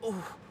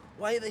 Ooh,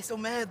 why are they so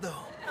mad,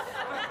 though?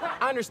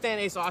 I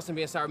understand Ace Austin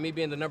being sour, me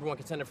being the #1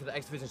 contender for the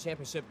X Division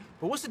Championship,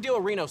 but what's the deal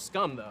with Reno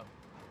scum, though?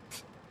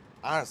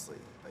 Honestly,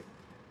 like,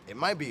 it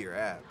might be your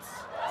abs.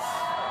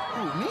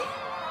 Who, me?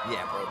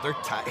 Yeah, bro, they're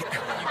tight.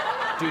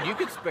 Dude, you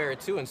could spare it,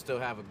 too, and still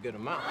have a good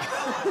amount.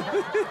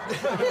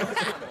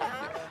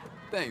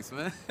 Thanks,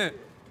 man.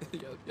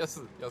 Y'all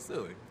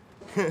silly.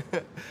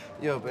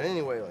 Yo, but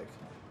anyway, like,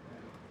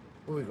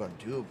 what are we gonna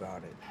do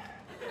about it?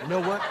 You know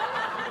what?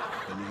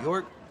 In New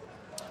York,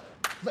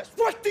 let's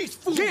fight these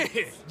fools!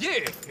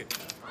 Yeah!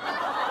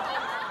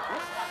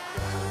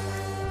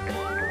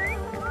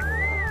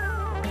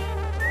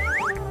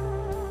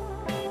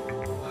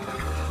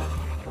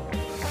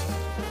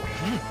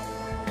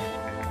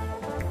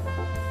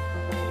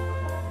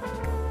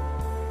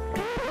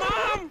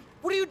 Mom!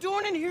 What are you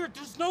doing in here?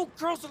 There's no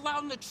girls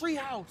allowed in the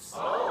treehouse.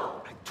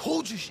 I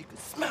told you she could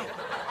smell it.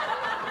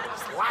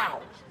 It's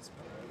loud.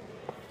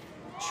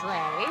 Trey,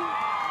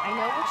 I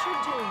know what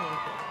you're doing in here.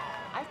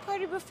 I've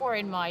partied before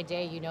in my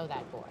day, you know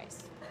that,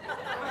 boys.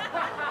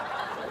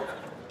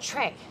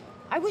 Trey,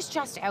 I was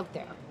just out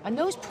there, and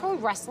those pro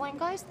wrestling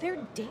guys, they're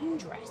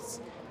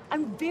dangerous.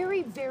 I'm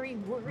very, very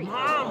worried.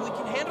 Mom, we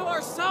can handle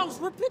ourselves.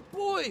 We're big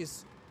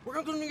boys. We're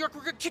gonna go to New York.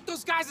 We're gonna kick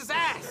those guys'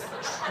 ass.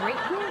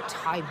 Trayton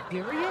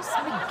Tiberius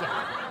Miguel.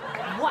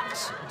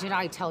 What did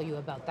I tell you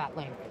about that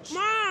language?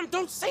 Mom,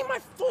 don't say my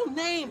full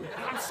name.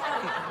 I'm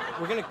sorry.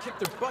 We're gonna kick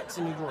their butts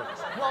in New York.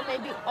 Well,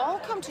 maybe I'll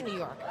come to New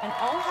York, and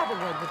I'll have a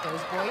word with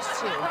those boys,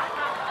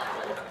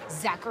 too.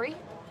 Zachary,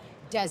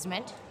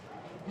 Desmond,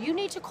 you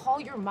need to call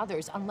your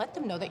mothers and let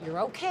them know that you're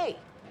okay.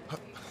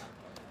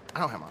 I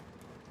don't have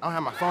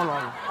my phone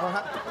on.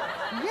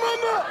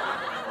 Mama!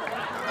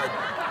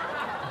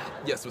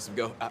 Yes, Mr.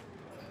 Go.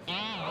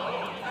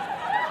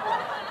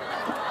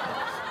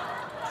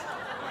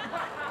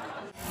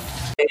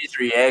 His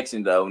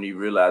reaction though when he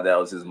realized that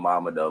was his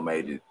mama though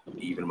made it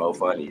even more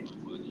funny.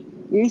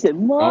 He said,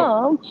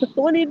 "Mom,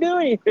 what are you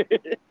doing?"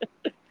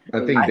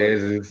 I think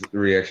Dez's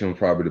reaction was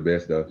probably the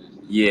best though.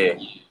 Yeah,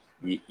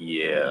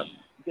 yeah.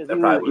 Because That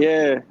probably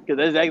because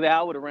that's exactly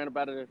how I would have ran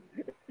about it.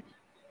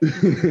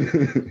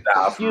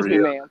 nah, Excuse me,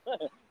 ma'am.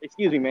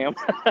 Excuse me, ma'am.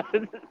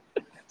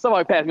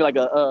 Somebody passed me like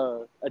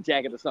a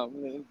jacket or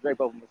something.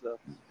 Drape over myself.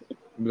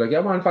 Be like,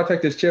 y'all mind if I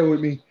take this chair with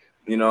me?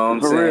 You know what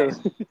I'm For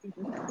saying?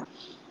 real.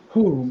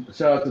 Whew,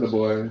 shout out to the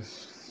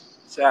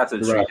boys. Shout out to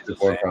the Right Trees,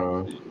 before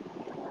man. time.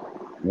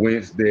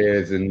 Wentz,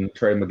 Dez, and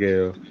Trey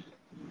Miguel.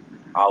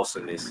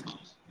 Awesomeness.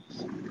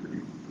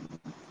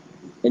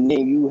 And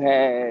then you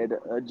had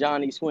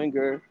Johnny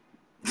Swinger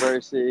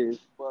versus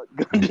Buck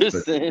Such a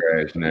Gunderson.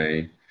 trash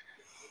name.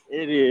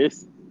 It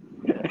is.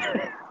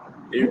 The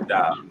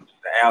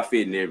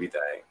outfit and everything.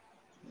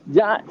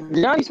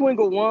 Johnny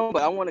Swinger won,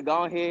 but I want to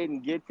go ahead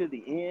and get to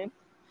the end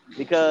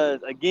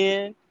because,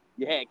 again,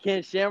 you had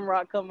Ken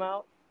Shamrock come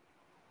out.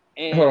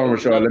 And Hold on,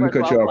 Rashad. Let me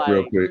cut you off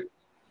real quick.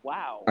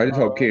 Wow. I just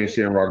hope Ken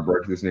Shamrock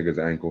breaks this nigga's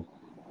ankle.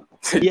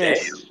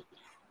 Yes.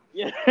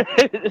 Yeah.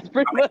 It's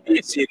pretty much. He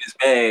had shit in his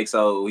bag,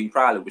 so he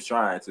probably was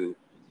trying to.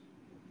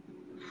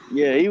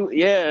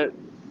 Yeah.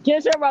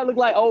 Ken Shamrock looked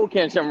like old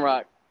Ken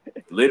Shamrock.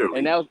 Literally.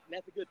 And that's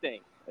a good thing.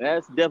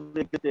 That's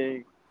definitely a good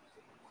thing.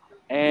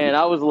 And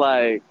I was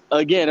like,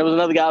 again, there was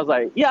another guy. I was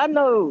like, yeah, I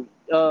know.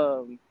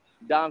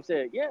 Dom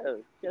said, yeah,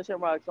 Ken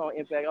Shamrock's on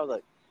Impact. I was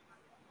like,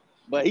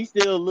 but he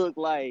still looked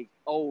like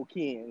old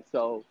Ken.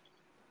 So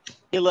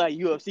he looked like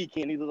UFC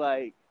Ken. He looked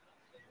like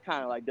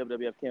kind of like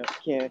WWF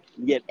Ken.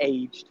 Get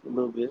aged a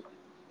little bit.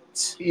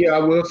 Yeah, I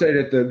will say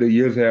that the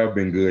years have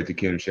been good to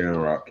Ken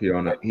Shamrock. He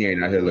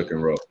ain't out here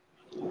looking rough.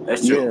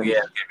 That's true.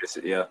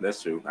 Yeah,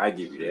 that's true. I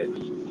give you that.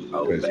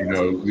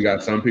 Because we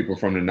got some people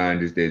from the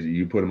 '90s that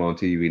you put them on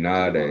TV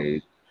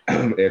nowadays.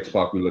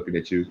 X-Pac, we looking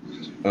at you.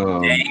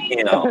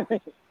 Damn.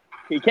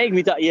 He can't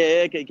be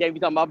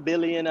talking about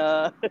Billy and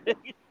and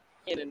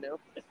them.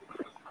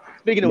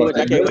 Speaking of which,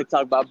 I can't wait to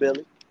talk about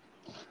Billy.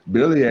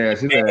 Billy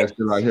his ass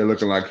still out here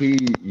looking like he,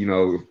 in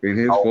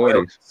his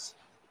 40s.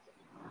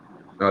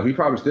 No, he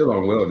probably still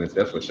on wellness,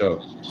 that's for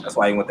sure. That's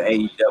why he went to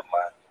AEW,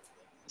 man.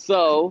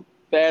 So,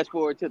 fast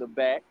forward to the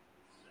back.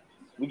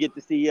 We get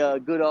to see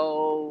good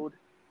old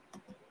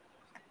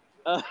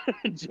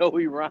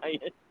Joey Ryan.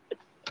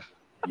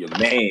 Your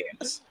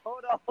mans.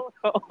 Hold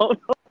on.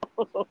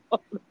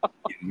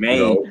 Your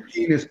man.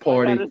 Penis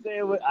party.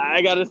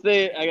 I gotta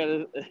say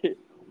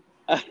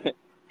it.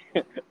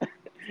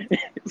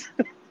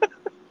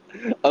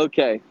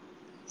 Okay.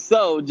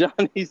 So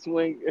Johnny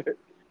Swinger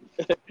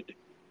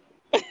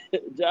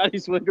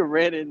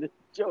ran into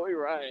Joey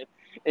Ryan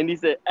and he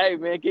said, "Hey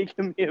man, can you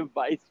give me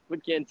advice for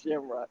Ken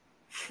Shamrock?"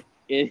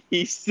 And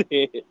he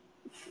said,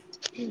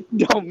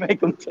 "Don't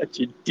make him touch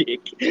your dick."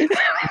 I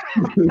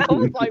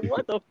was like,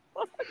 what the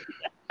fuck?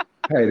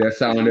 Hey, that's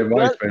sound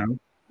advice, fam.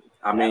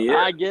 I mean, yeah.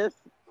 I guess.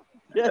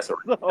 Yes,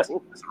 that's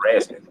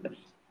harassment.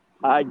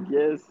 I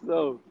guess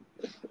so.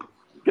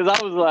 Because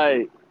I was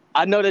like,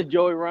 I know that's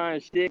Joey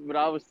Ryan's shit, but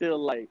I was still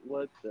like,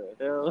 what the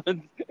hell?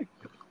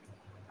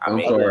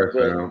 I'm sorry,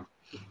 fam.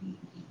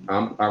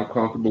 I'm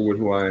comfortable with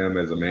who I am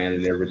as a man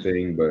and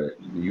everything, but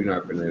you're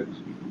not gonna.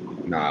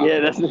 Nah.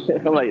 Yeah,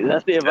 I'm like,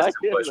 that's the advice.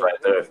 That's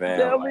right there, fam.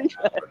 Tell me.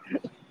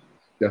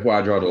 That's why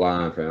I draw the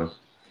line, fam.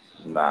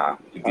 Nah,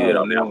 you get it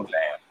on that one,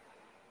 fam.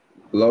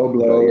 Low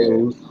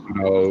blows,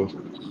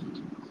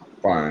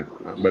 fine,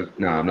 but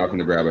nah, I'm not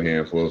gonna grab a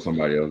handful of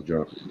somebody else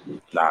drunk.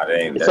 Nah,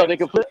 they ain't. So they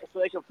can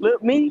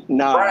flip me?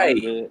 Nah.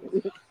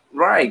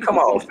 Right. Come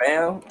on,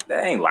 fam.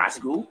 That ain't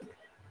logical.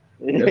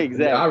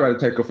 Exactly. I'd rather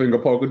take a finger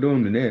poke of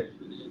doom than that.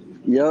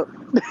 Yep.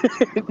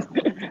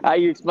 How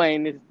you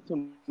explain this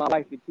to my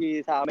wife and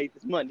kids? How I make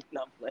this money?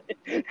 No, I'm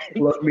playing.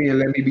 Plug me and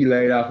let me be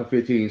laid out for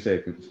 15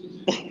 seconds.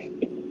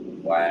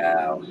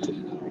 Wow.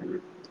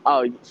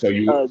 Oh, so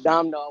you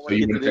Dom, so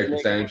you want to take the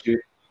same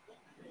shit?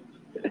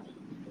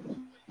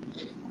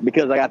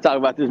 Because I got to talk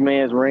about this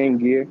man's ring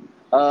gear.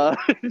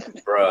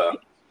 Bruh.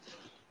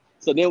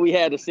 So then we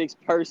had a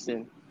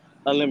 6-person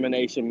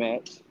elimination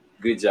match.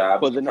 Good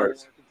job. For the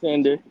next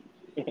contender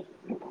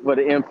for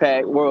the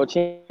Impact World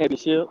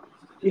Championship.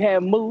 You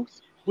had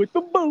Moose with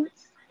the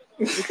boots.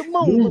 With the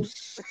moon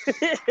boots.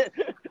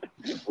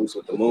 Moose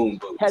with the moon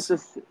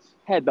boots.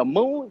 Had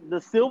the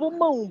silver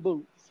moon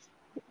boots.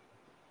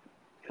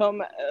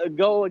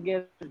 Go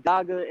against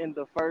Daga in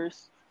the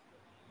first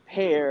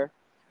pair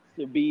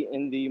to be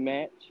in the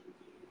match.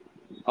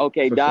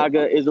 Okay,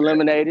 Daga is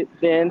eliminated.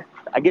 Then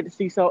I got to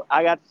see somebody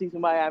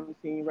I haven't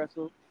seen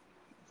wrestle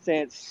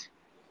since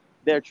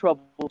their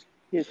troubled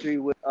history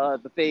with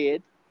the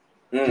Fed.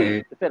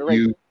 The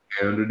Federation. You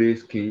handle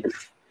this,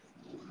 Keith.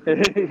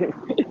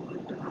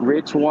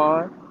 Rich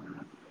Swann.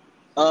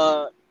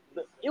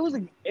 It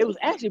was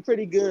actually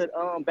pretty good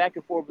back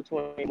and forth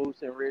between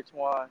Moose and Rich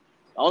Swann.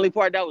 The only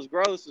part that was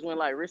gross is when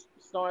like Rich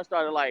Swann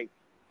started like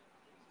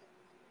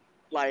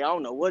I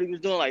don't know what he was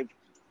doing, like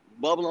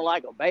bubbling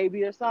like a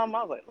baby or something.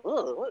 I was like,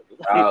 ugh.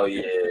 Oh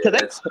yeah.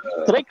 Cause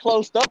they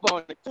closed up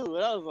on it too,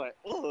 and I was like,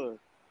 ugh.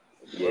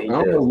 Yeah, I he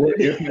don't know does. what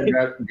if they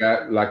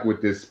got like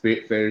with this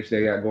spit fetish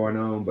they got going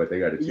on, but they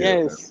got to chill.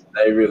 Yes.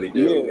 They really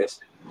do. Yeah.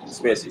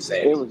 Especially It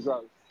Sammy. was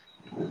gross.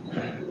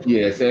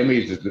 Yeah,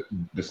 Sammy's just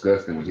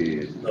disgusting with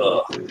his.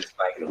 Just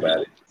thinking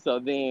about it. So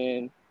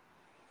then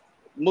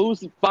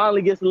Moose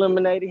finally gets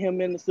eliminated.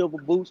 Him in the silver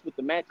boots with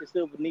the matching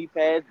silver knee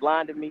pads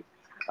blinded me.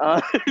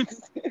 So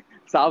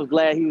I was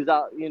glad he was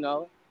out, you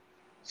know.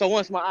 So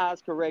once my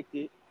eyes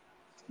corrected,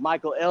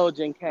 Michael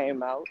Elgin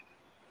came out,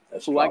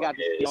 who I got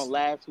to see on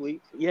last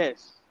week.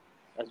 Yes,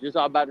 that's just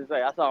what I was about to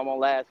say. I saw him on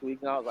last week,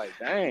 and I was like,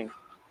 dang.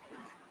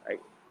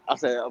 Like, I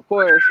said, of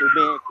course, it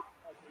being a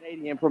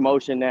Canadian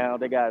promotion now,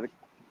 they got a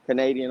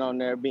Canadian on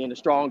there being the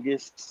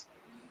strongest,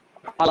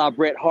 a la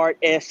Bret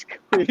Hart-esque.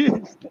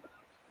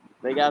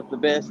 They got the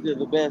best of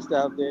the best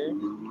out there.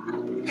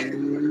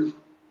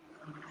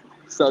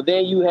 So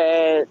then you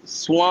had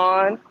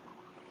Swan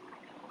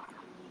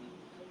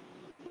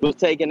was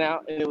taken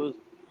out, and it was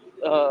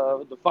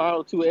the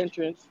final two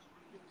entrants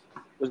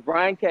was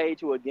Brian Cage,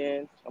 who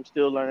again I'm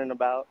still learning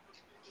about,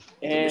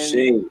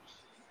 and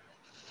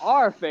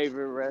our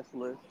favorite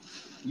wrestler,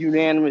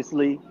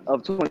 unanimously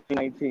of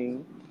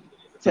 2019,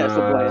 Tessa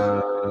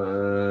Blanchard.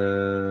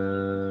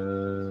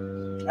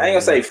 I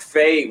ain't gonna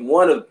say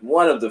one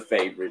of the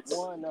favorites.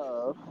 One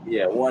of.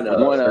 Yeah, one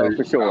of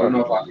for sure. I don't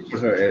know if I can put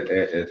her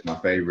as my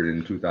favorite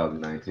in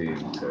 2019.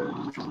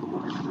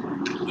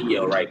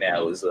 EO right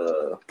now is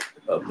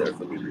up there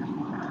for me.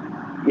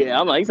 Yeah,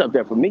 I'm like, he's up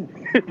there for me.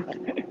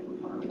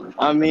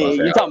 I mean,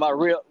 you're talking about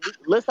real.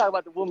 Let's talk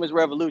about the women's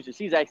revolution.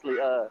 She's actually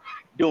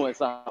doing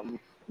something.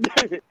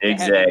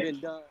 Exactly. Been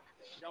done.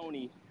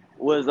 Joni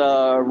was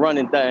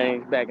running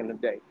things back in the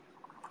day.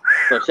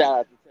 So shout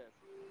out to Tessa.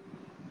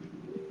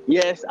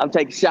 Yes, I'm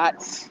taking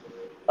shots.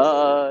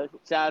 Shout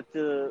out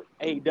to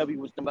AEW,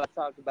 which I'm about to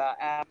talk about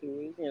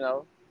afterwards. You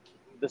know,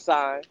 the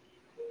sign.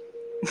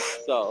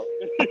 So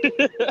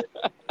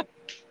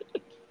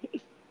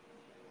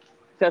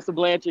Tessa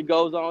Blanchard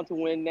goes on to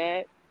win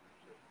that.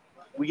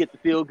 We get the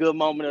feel-good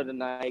moment of the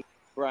night.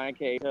 Brian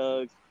Cage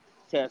hugs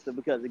Tessa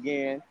because,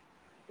 again,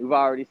 we've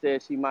already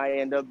said she might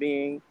end up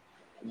being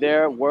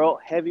their world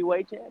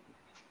heavyweight champion.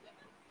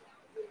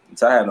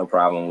 Which I have no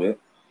problem with.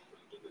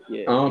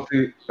 Yeah. I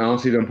don't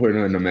see them putting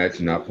her in the match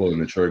and not pulling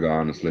the trigger,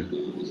 honestly.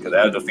 Because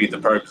that would defeat the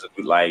purpose of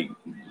like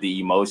the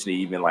emotion,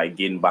 even like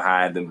getting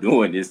behind them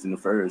doing this in the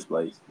first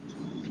place.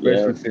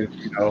 Especially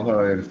since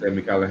her and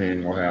Sami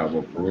Callihan gonna have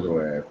a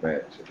brutal ass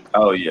match.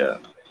 Oh yeah,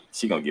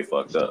 she gonna get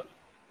fucked up.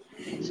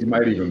 She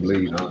might even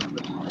bleed,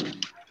 honestly.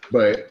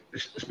 But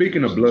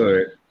speaking of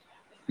blood,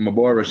 my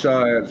boy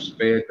Rashad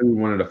sped through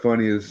one of the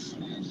funniest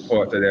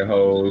parts of that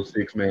whole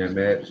 6-man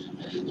match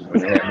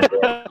when they had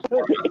my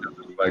boy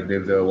like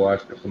Denzel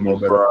Washington for more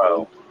better.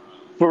 Bro.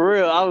 For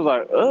real, I was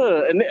like,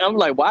 and I'm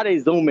like, why they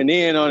zooming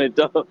in on it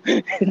though?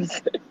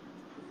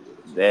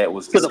 That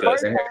was disgusting. The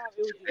first time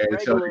it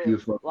was just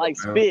regular, like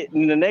spit,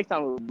 and the next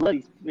time it was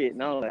bloody spit,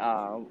 and I was like,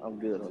 I'm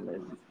good on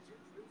this.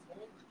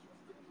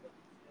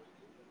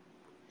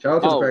 Shout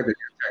out to the fact that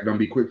you're gonna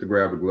be quick to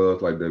grab the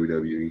gloves like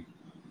WWE.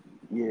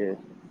 Yeah.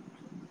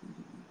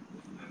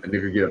 And they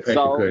could get a pay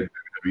cut.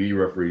 WWE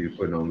referees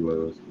putting on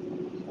gloves.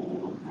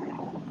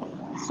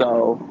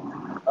 So,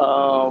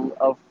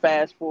 a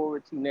fast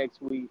forward to next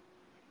week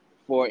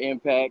for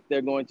Impact,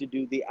 they're going to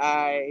do the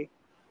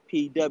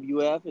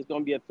IPWF. It's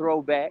going to be a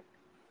throwdown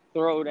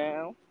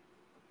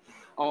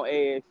on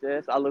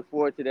AXS. I look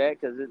forward to that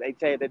because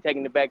they're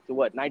taking it back to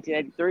what,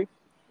 1983?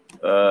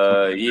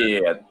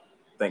 Yeah, I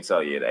think so.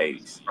 Yeah, the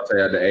 80s. I'll say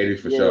the 80s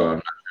for sure. I'm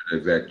not sure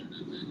the exact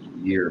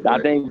year. I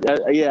think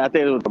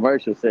it was the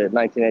commercial said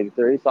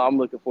 1983, so I'm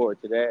looking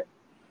forward to that.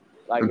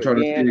 Like, I'm trying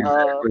to see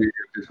exactly if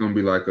it's going to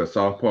be like a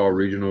Southpaw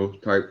regional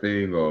type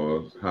thing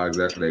or how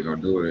exactly they're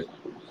going to do it.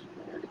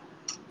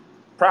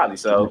 Probably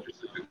so.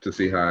 To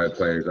see how it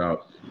plays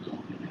out.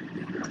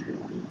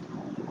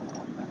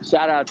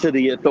 Shout out to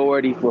the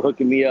Authority for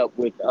hooking me up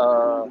with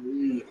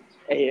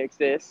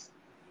AXS.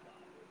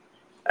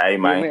 Hey,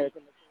 man.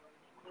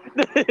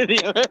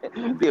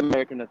 The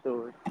American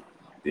Authority.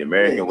 The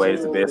American way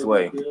is the best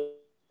way.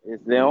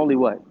 It's the only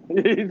way.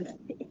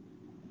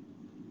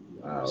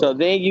 Wow. So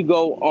then you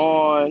go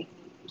on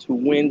to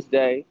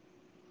Wednesday,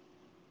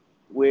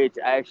 which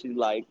I actually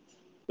liked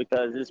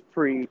because it's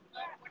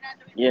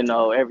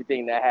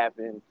everything that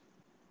happened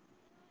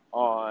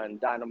on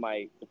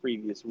Dynamite the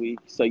previous week.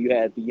 So you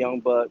had the Young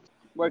Bucks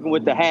working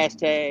with the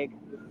hashtag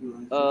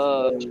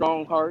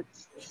Strong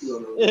Hearts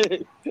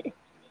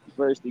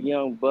versus the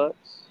Young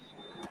Bucks,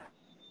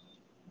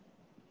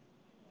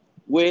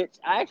 which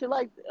I actually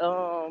liked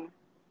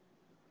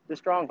the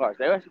Strong Hearts.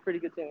 They're actually a pretty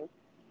good team.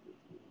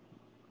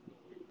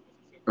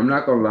 I'm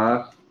not gonna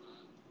lie.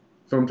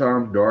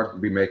 Sometimes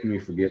Dark be making me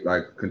forget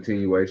like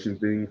continuation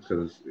things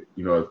because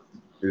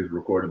it's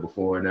recorded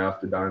before and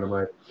after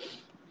Dynamite.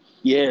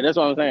 Yeah, that's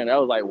what I'm saying. That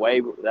was like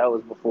that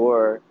was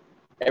before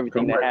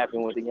everything that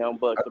happened with the Young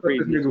Bucks the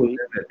previous week.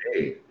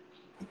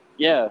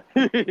 Yeah.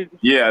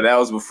 Yeah, that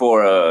was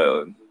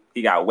before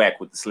he got whacked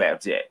with the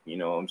slapjack. You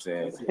know what I'm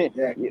saying?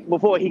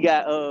 Before he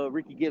got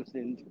Ricky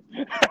Gibson.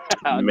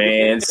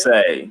 Man,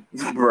 say,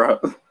 bro.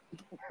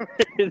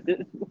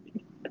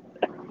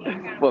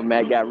 But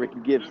Matt got Ricky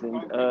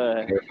Gibson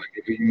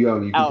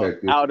young, out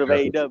of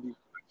AEW.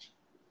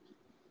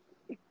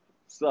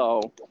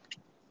 So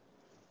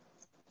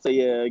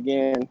yeah,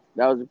 again,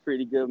 that was a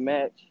pretty good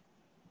match.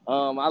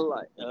 I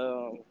like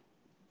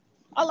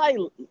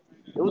it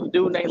was a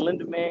dude named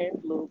Linda Man,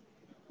 little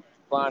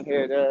blonde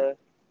haired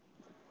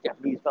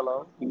Japanese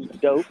fellow. He was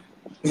dope.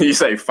 You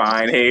say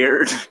fine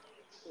haired.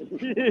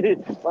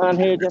 Blonde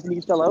haired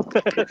Japanese fellow.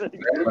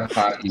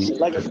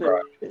 Like I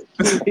said.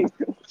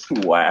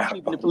 Wow.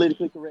 Keeping it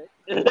politically correct.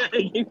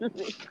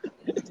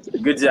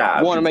 Good job.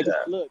 I wanted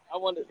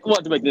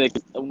to make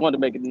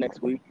it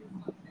next week.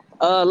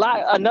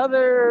 Like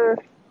another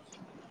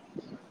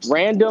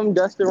random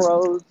Dustin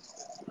Rhodes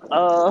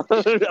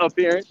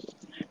appearance.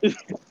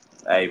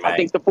 Hey, man. I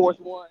think the fourth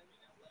one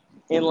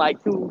in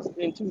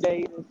 2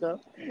 days and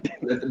stuff.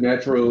 Let the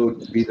natural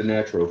be the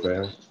natural,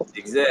 fam.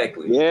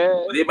 Exactly.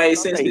 Yeah. But it made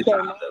sense this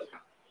time, though.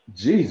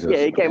 Jesus.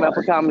 Yeah, he came out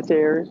for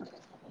commentary.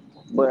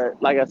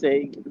 But like I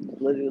say,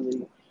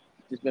 literally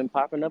just been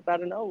popping up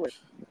out of nowhere.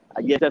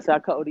 I guess that's how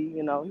Cody,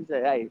 he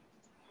said, hey,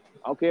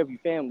 I don't care if you're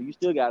family, you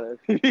still gotta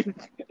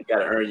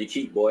gotta earn your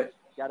keep, boy.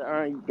 Gotta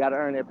earn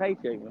that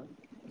paycheck, man.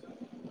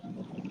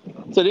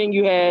 So then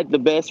you had the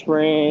best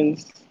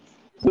friends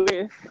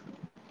with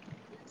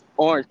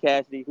Orange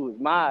Cassidy, who is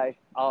my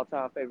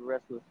all-time favorite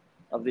wrestler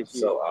of this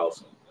year. So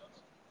awesome.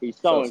 He's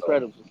so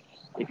incredible.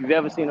 If you've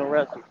ever seen him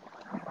wrestle,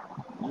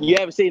 you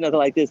haven't seen nothing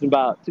like this in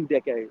about 2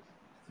 decades.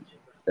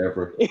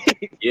 Ever.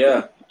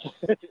 Yeah.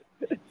 To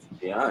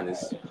be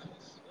honest.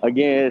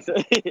 Against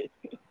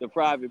the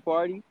Private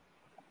Party.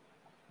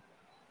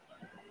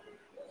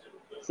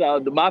 So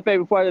my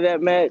favorite part of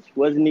that match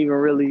wasn't even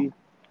really.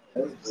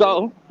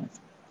 So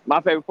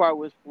my favorite part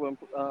was when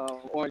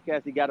Orange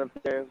Cassidy got up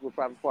there with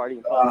Private Party.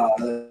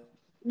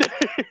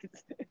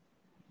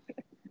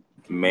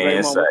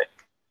 Man, say.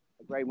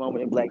 A great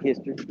moment in Black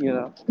history,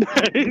 A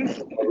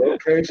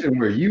location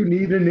where you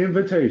need an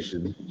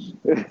invitation.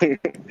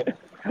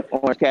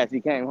 Orange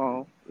Cassidy came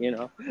home,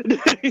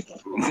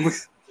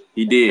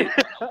 He did.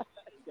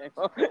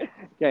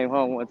 Came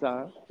home one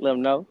time. Let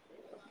him know.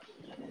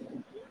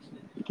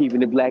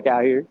 Keeping it black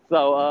out here.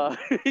 So,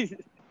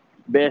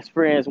 best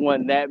friends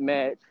won that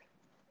match.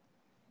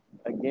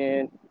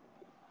 Again.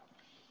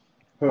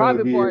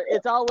 Private Party.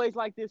 It's always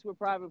like this with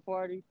Private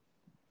Party.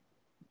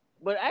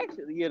 But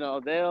actually,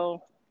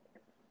 they'll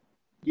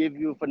give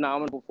you a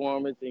phenomenal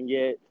performance and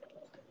yet,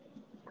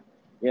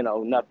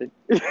 nothing.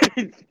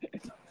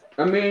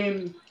 I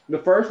mean, the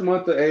first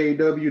month of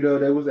AEW, though,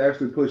 they was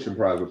actually pushing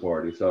Private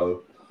Party.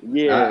 So,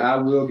 yeah, I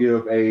will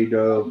give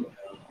AEW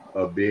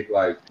a big,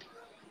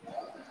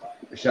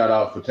 shout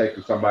out for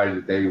taking somebody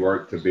that they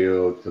worked to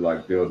build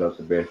build up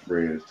the best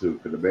friends, too.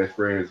 Because the best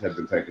friends have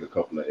been taking a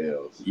couple of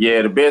L's.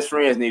 Yeah, the best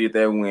friends needed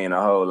that win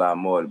a whole lot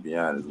more, to be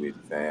honest with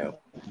you, fam.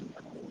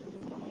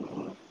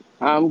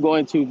 I'm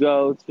going to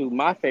go to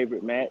my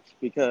favorite match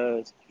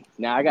because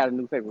now I got a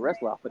new favorite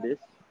wrestler off of this.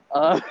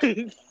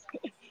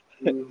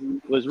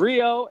 Was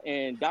Rio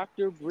and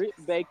Dr. Britt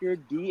Baker,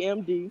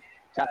 DMD,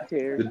 Chop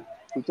Terry,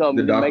 who told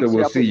me the doctor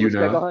will see you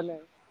now. On her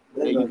name.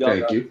 There you go.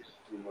 Thank you.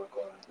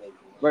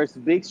 Versus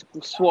Big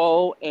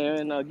Swole,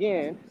 and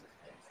again,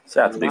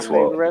 shout out to Big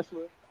Swole. Favorite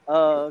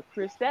wrestler,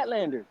 Chris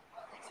Statlander.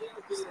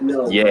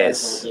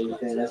 Yes.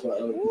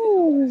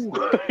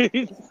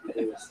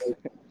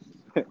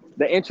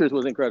 The entrance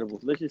was incredible.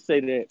 Let's just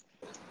say that.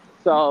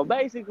 So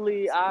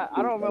basically, I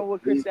don't remember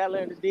what Chris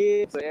Statlander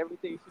did, but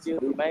everything she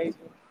did was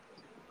amazing.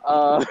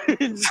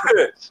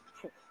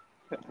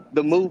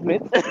 The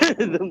movement,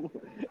 the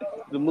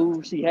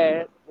moves she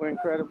had were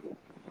incredible.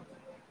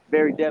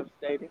 Very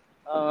devastating.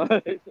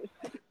 And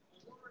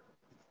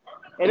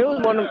it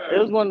was one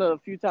of the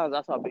few times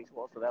I saw Big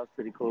Swole, so that was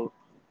pretty cool.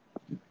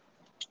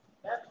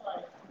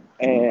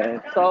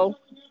 And so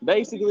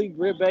basically,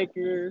 Britt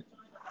Baker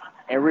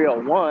and Rio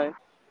won.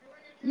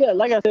 Yeah,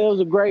 like I said, it was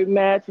a great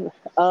match.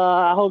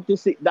 I hope to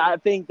see. I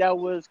think that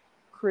was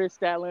Chris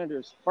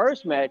Statlander's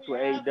first match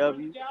with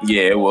AEW.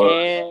 Yeah, it was.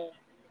 And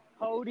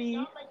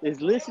Cody is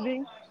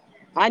listening.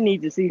 I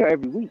need to see her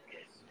every week.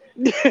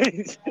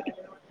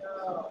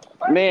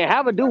 Man,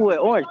 have her do what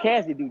Orange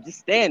Cassidy do. Just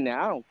stand there.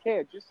 I don't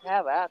care. Just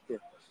have her out there.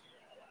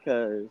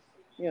 Because,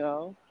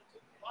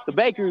 the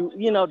bakery,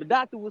 the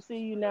doctor will see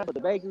you now, but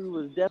the bakery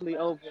was definitely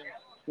open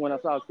when I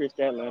saw Chris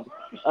Statlander.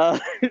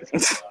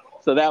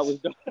 So that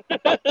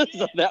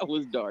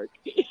was dark.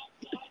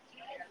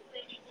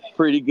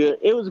 Pretty good.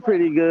 It was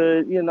pretty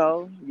good,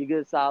 your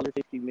good solid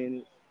 50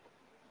 minutes.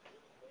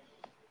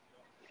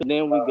 So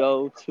then we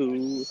go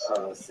to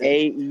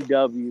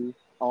AEW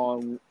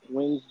on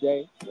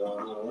Wednesday,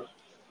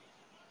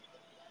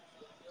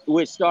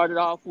 which started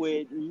off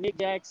with Nick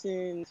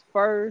Jackson's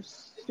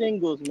first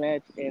singles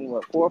match in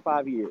 4 or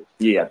 5 years.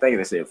 Yeah, I think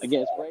they said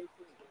against Ray.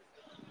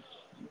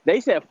 They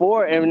said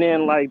 4, and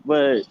then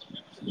but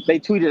they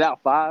tweeted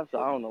out 5, so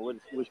I don't know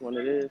which one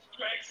it is.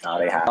 Oh,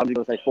 they have. I'm just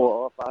gonna say 4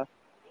 or 5.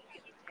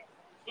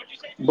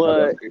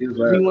 But he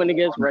went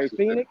against Ray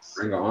Phoenix.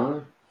 Ring of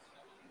Honor?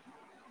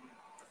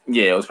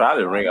 Yeah, it was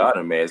probably a Ring of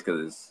Honor match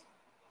because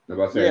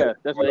Yeah,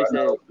 that's what they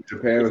said.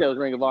 Japan They said it was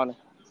Ring of Honor.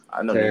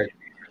 I know tag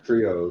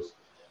trios.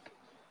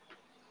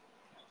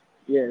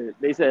 Yeah,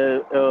 they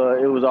said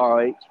it was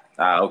ROH.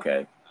 Ah,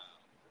 okay.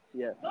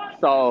 Yeah.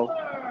 So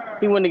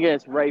he went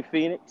against Ray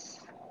Phoenix.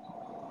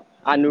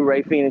 I knew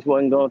Ray Phoenix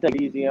wasn't going to take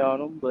it easy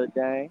on him, but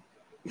dang.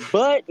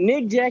 But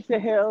Nick Jackson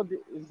held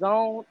his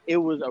own. It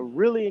was a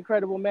really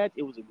incredible match.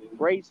 It was a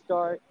great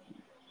start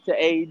to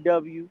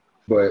AEW.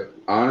 But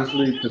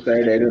honestly, to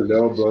say they the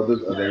little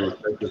brothers of their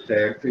respective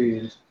tag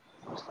teams,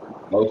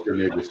 most of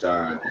them niggas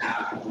shine.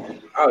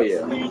 Oh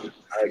yeah,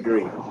 I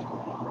agree.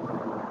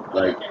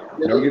 Like,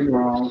 don't get me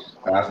wrong,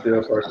 I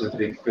still personally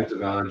think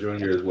Pentagon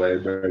Jr. is way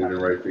better than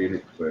Ray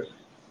Phoenix, but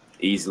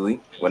Easily,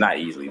 well, not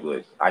easily,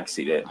 but I can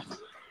see that.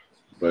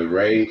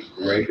 Ray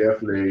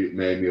definitely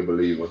made me a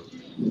believer.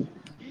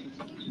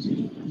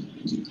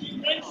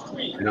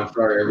 And I'm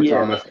sorry, every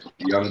time I see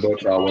the Young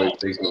Bucks, I always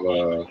think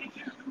of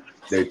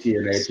their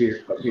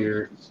TNA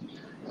appearance.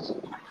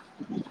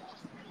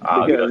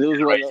 Because it was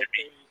one of those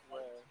things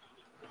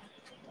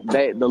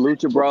where the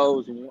Lucha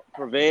Bros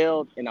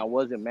prevailed, and I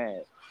wasn't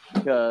mad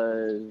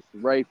because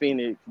Ray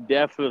Phoenix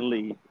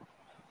definitely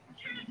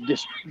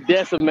just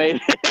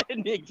decimated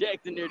Nick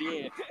Jackson near the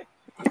end.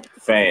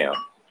 Fam.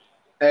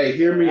 Hey,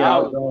 hear me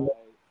out, though.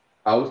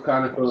 I was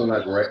kind of feeling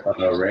like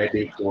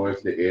Randy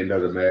towards the end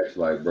of the match,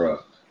 like, bro,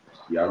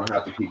 y'all don't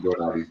have to keep doing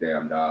all these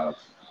damn dives.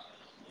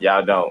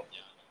 Y'all don't.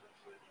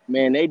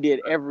 Man, they did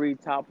every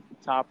top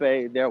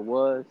A there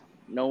was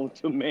known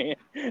to man.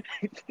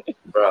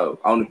 Bro,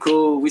 on the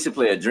cool, we should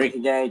play a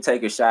drinking game.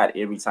 Take a shot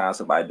every time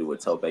somebody do a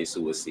tope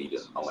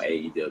suicida on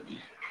AEW.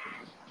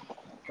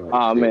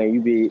 Oh man,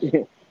 you be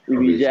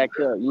jacked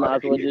up. You might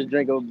as well just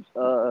drink you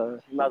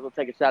might as well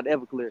take a shot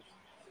of Everclear.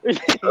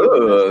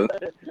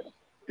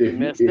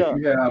 If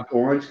you have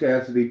Orange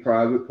Cassidy,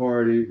 Private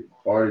Party,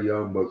 or the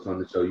Young Bucks on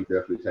the show, you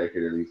definitely take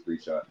it at least 3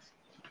 shots.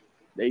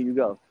 There you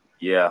go.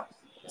 Yeah,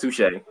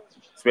 touche.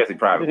 Especially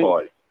Private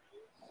Party.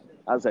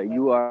 I was like,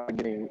 you are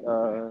getting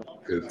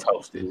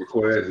toasted.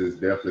 Quez is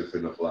definitely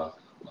finna fly.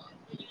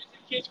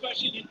 Kid's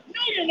question is,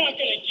 no, you're not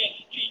gonna get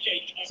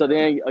PJ. So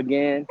then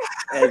again,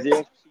 as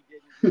if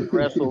she didn't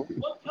wrestle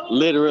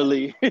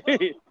literally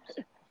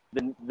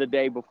the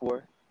day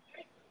before,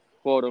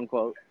 quote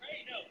unquote.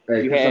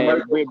 Hey, you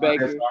had Britt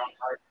Baker.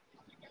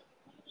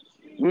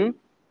 That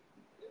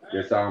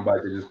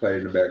soundbite that just played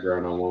in the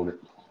background, I want it.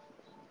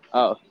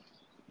 Oh.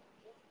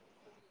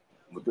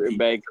 Britt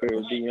Baker,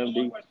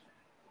 DMD.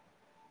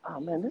 Oh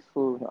man, this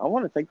fool. I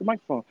want to take the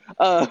microphone.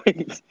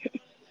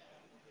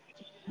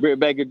 Britt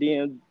Baker,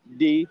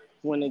 DMD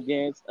went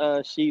against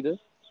Sheeta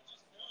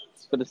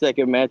for the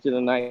second match of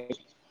the night.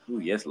 Ooh,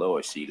 yes,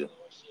 Lord, Sheeta.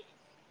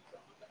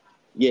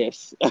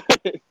 Yes.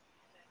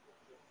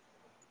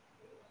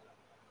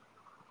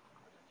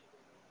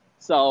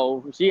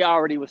 So she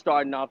already was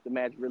starting off the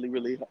match really,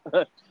 really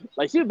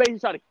like she was basically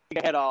trying to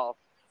kick her head off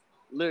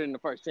literally in the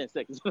first 10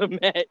 seconds of the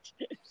match.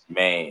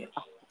 Man.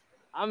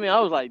 I mean,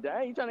 I was like,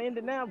 dang, you trying to end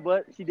it now?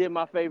 But she did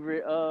my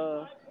favorite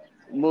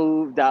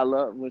move, dial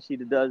up, when she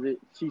does it.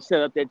 She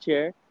set up that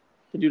chair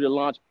to do the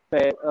launch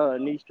pad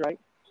knee strike.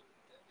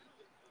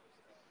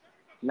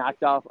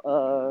 Knocked off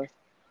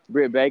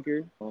Britt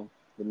Baker. Oh,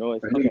 the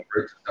noise. I need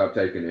Britt to stop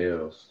taking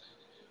L's.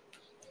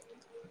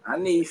 I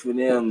need for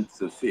them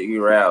to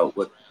figure out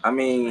what I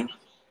mean.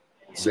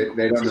 They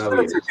don't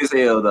know yet. Took this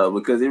L though,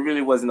 because it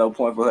really wasn't no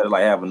point for her to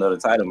like have another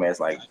title match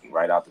like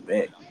right off the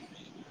bat.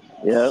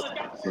 Yep.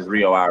 Since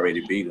Rio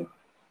already beat him.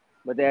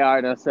 But they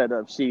already done set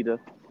up Sheeta.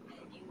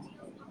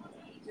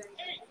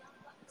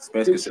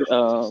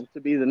 To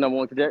be the number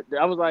one contender.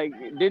 I was like,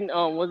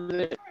 wasn't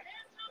it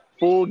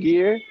Full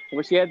Gear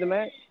where she had the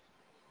match?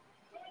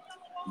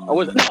 Or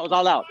was it? I was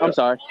All Out. I'm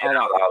sorry. Yeah,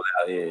 all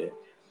out, yeah.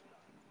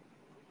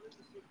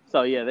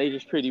 So yeah, they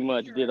just pretty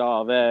much did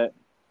all that.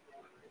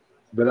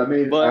 But I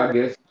mean, I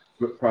guess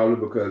probably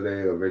because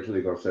they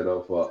eventually gonna set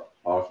up for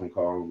Awesome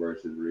Kong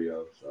versus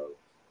Rio. So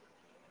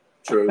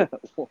true.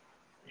 So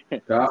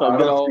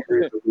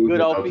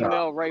good old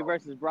female Ray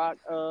versus Brock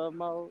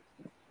mode.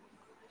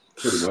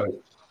 Pretty much.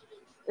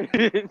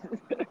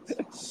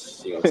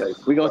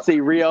 We gonna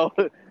see Rio.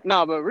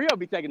 No, but Rio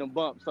be taking them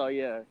bumps, so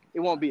yeah, it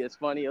won't be as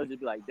funny. It'll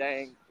just be like,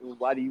 dang,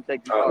 why do you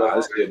take these bumps? No,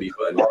 it's gonna be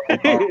funny.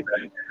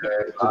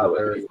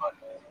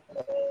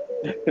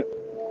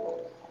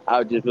 I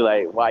would just be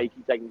like, why you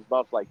keep taking these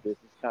bumps like this?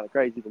 It's kind of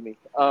crazy to me.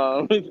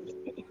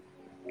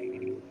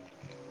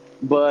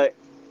 But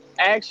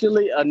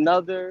actually, I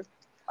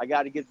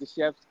got to give the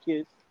chef's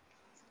kiss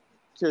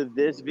to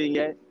this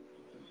vignette.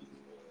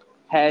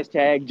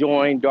 #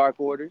 join Dark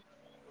Order.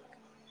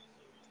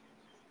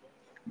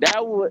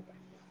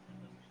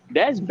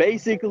 That's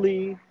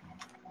basically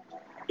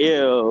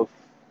if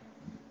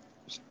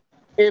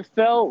it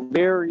felt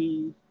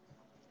very,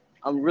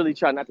 I'm really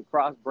trying not to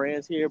cross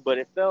brands here, but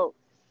it felt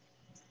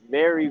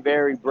very,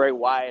 very Bray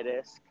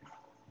Wyatt-esque.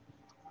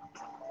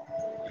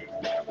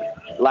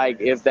 Like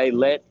if they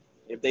let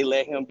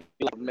him be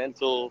like a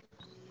mental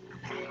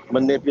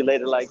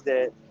manipulated like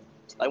that.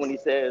 Like when he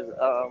says,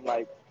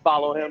 like,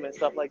 follow him and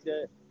stuff like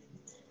that.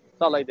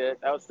 Stuff like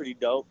that. That was pretty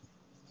dope.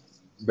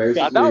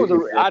 Basically, I thought it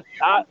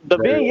was the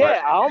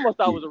vignette. I almost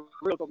thought it was a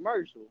real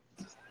commercial.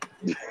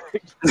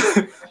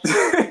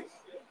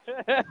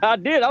 I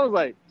did. I was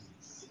like,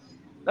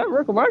 that's a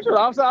real commercial.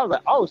 I was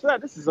like, oh,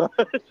 snap, this is a.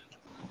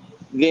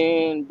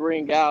 Then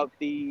bring out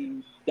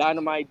the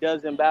Dynamite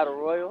Dozen Battle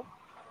Royal.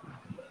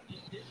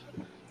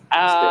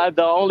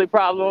 The only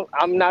problem,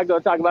 I'm not going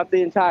to talk about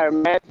the entire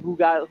match, who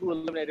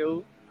eliminated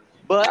who.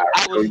 But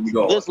I was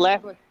just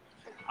laughing.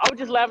 I was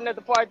just laughing at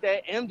the part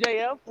that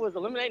MJF was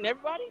eliminating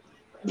everybody.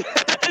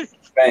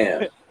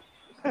 Bam.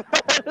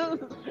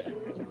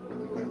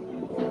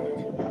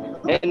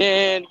 And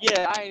then,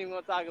 I ain't even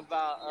going to talk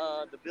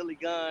about the Billy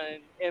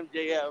Gunn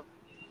MJF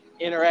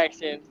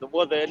interaction.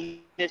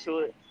 The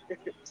initial,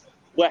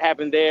 what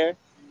happened there.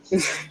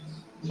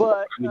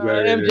 But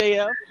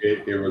MJF.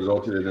 It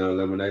resulted in an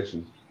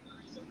elimination.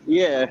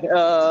 Yeah,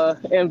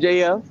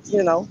 MJF,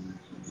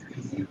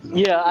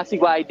 Yeah, I see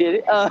why he did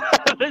it.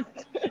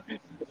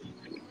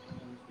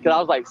 Because I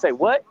was like, say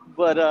what?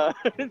 But,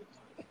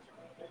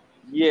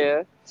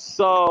 yeah.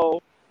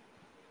 So,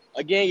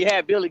 again, you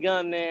had Billy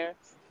Gunn there,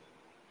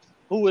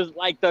 who was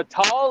like the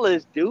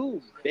tallest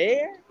dude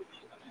there.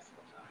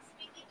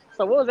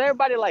 So, what was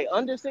everybody like,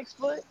 under 6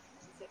 foot?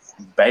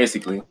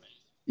 Basically.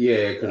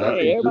 Yeah, because I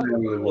think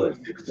everybody was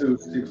 6'2",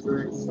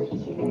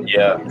 6'3".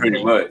 Yeah,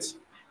 pretty much.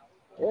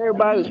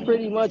 Everybody was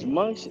pretty much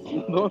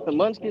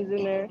munchkins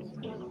in there.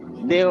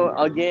 Then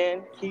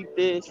again, keep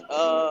this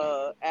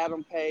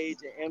Adam Page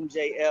and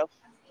MJF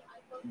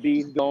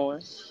beef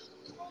going.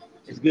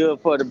 It's good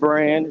for the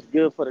brand. It's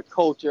good for the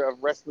culture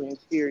of wrestling,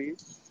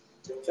 period.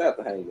 Shout out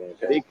to Hangman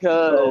Page.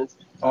 Because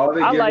I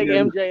like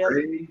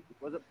MJF.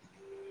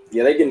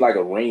 Yeah, they getting like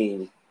a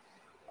ring.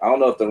 I don't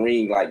know if the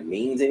ring like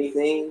means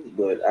anything,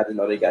 but I just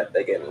know they got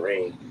a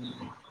ring.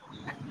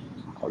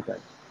 Okay.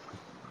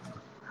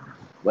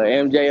 But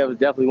MJF is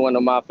definitely one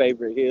of my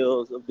favorite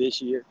heels of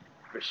this year,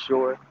 for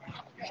sure.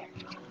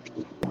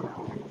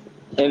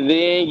 And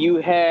then you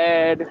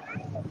had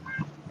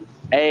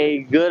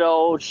a good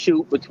old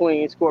shoot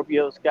between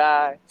Scorpio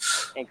Sky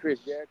and Chris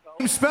Jericho.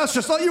 Special,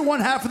 just like you're one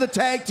half of the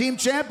tag team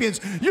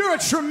champions. You're a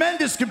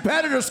tremendous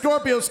competitor,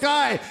 Scorpio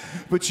Sky,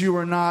 but you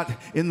are not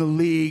in the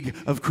league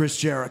of Chris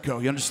Jericho.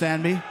 You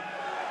understand me?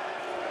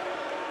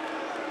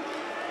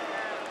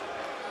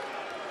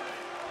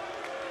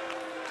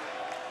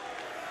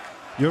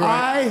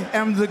 I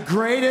am the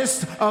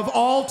greatest of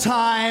all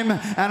time,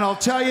 and I'll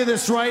tell you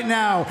this right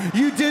now.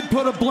 You did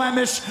put a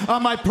blemish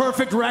on my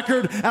perfect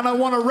record, and I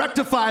want to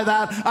rectify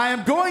that. I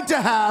am going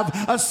to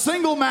have a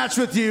single match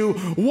with you,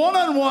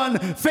 one-on-one,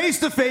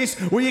 face-to-face,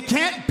 where you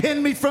can't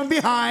pin me from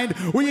behind,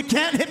 where you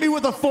can't hit me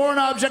with a foreign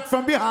object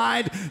from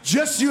behind,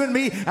 just you and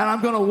me, and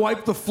I'm going to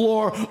wipe the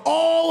floor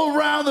all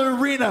around the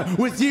arena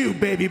with you,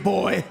 baby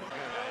boy.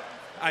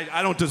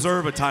 I don't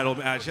deserve a title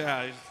match.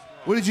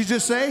 What did you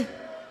just say?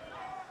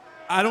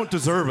 I don't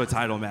deserve a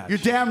title match. You're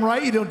damn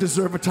right you don't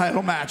deserve a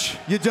title match.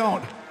 You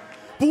don't.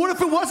 But what if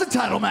it was a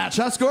title match,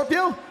 huh,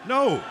 Scorpio?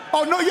 No.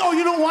 Oh, no,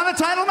 you don't want a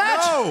title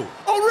match? No.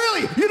 Oh,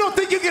 really? You don't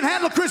think you can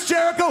handle Chris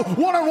Jericho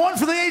one-on-one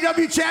for the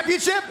AEW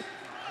Championship?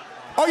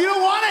 Oh, you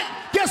don't want it?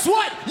 Guess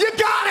what? You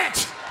got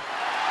it!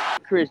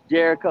 Chris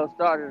Jericho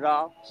started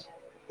off.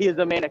 He is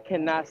a man that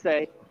cannot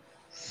say,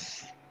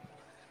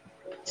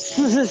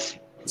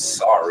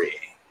 sorry.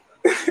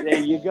 There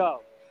you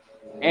go.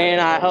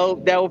 And I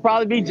hope that will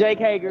probably be Jake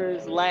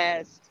Hager's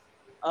last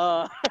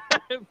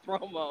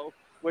promo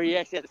where he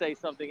actually had to say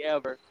something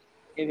ever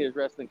in his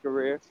wrestling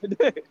career.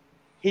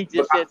 He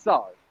just said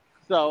sorry.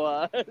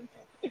 So, but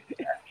I ain't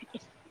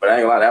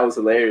gonna lie, that was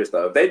hilarious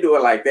though. If they do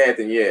it like that,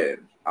 then yeah,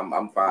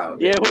 I'm fine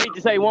with it. Yeah, we need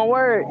to say one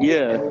word.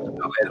 Yeah.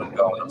 I'll let him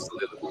go.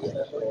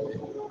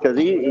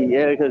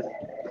 Because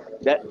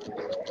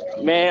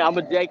that man, I'm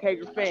a Jake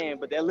Hager fan,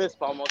 but that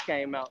lisp almost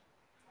came out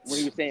when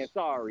he was saying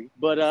sorry.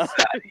 But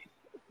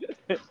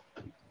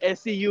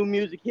SCU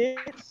music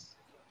hits.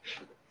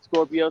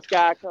 Scorpio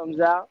Sky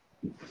comes out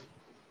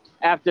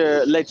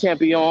after Le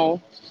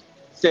Champion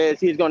says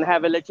he's going to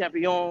have a Le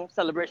Champion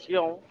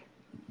celebration,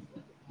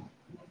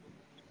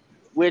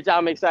 which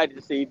I'm excited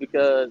to see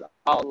because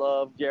all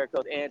of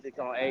Jericho's antics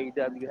on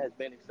AEW has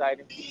been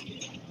exciting.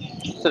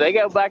 So they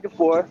go back and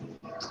forth.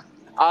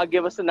 I'll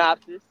give a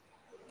synopsis.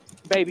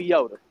 Baby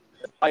Yoda.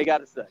 That's all you got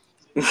to say.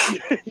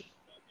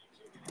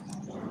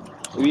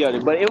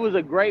 But it was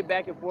a great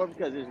back and forth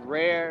because it's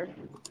rare.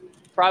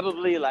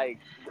 Probably like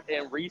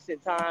in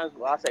recent times,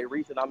 well, I say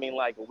recent, I mean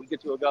like a week or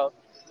two ago,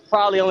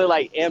 probably only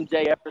like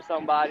MJF or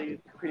somebody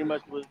pretty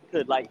much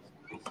could like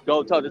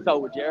go toe to toe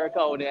with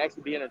Jericho and it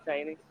actually be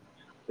entertaining.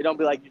 It don't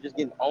be like you're just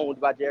getting owned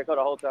by Jericho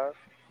the whole time.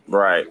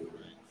 Right.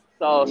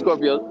 So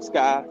Scorpio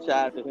Sky, shout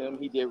out to him.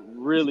 He did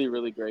really,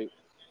 really great.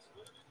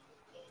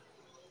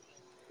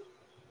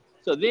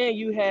 So then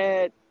you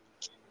had,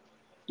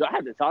 do I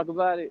have to talk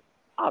about it?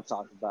 I'll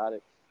talk about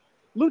it.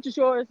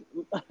 Luchasaurus,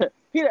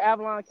 Peter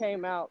Avalon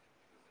came out.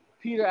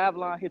 Peter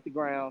Avalon hit the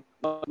ground.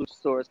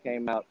 Luchasaurus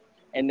came out.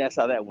 And that's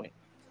how that went.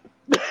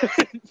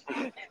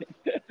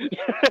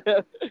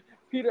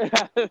 Peter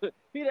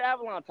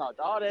Avalon talked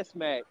all that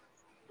smack,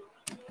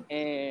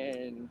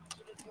 and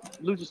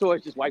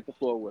Luchasaurus just wiped the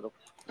floor with him.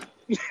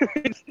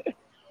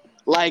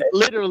 Like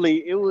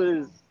literally, it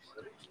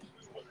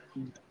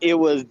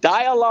was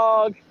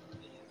dialogue,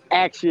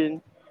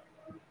 action,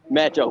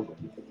 match over.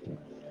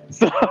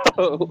 So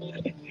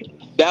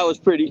that was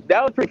pretty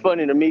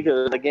funny to me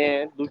because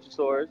again,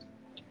 Luchasaurus,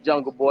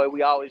 Jungle Boy,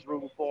 we always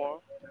rooting for him.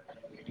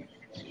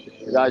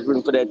 We always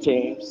rooting for that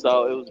team.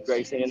 So it was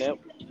great seeing them.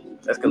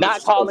 That's because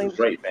Not calling. was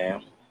great,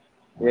 fam.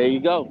 There you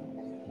go.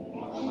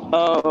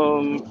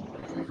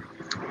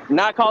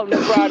 Not calling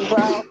them Pride and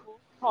Proud,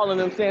 calling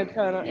them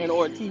Santana and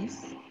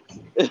Ortiz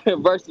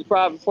versus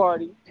Private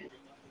Party.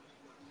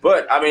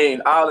 But I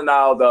mean, all in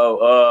all,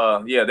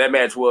 though, yeah, that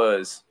match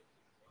was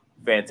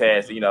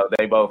fantastic. You know,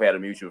 they both had a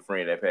mutual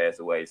friend that passed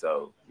away,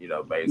 so you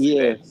know, basically,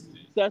 yeah,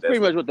 that's pretty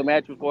much what the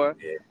match was for.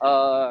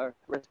 Yeah.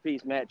 Rest in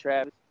peace, Matt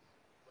Travis.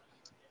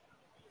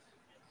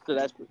 So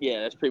that's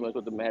pretty much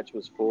what the match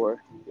was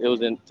for. It was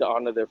to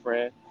honor their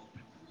friend.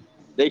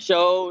 They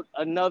showed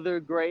another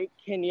great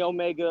Kenny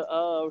Omega,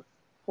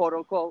 quote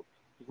unquote,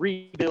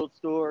 rebuild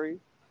story.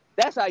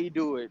 That's how you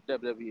do it,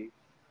 WWE.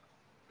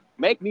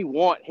 Make me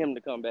want him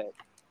to come back.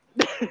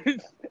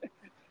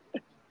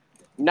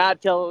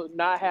 Not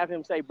have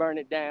him say burn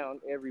it down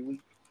every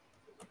week.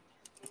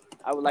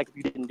 I would like if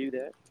you didn't do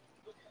that.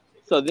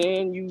 So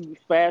then you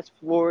fast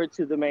forward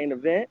to the main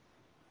event.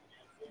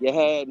 You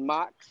had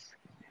Mox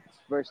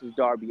versus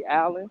Darby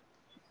Allin.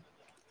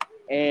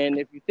 And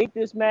if you think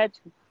this match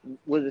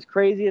was as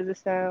crazy as it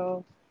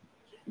sounds,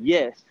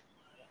 yes.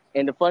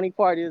 And the funny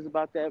part is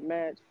about that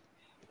match,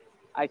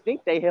 I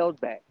think they held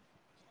back.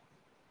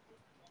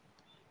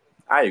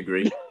 I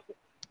agree.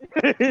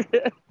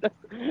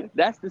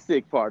 That's the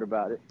sick part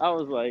about it. I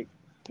was like,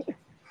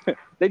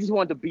 they just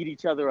wanted to beat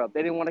each other up.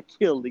 They didn't want to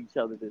kill each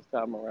other this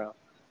time around.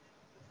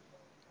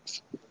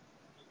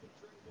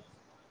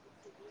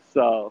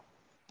 So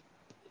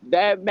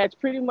that match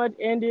pretty much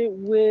ended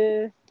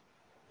with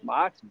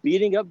Mox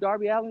beating up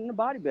Darby Allin in the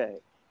body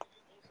bag.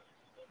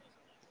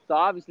 So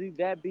obviously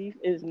that beef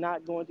is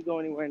not going to go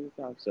anywhere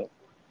anytime soon.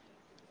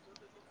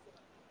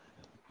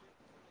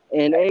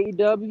 And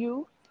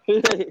AEW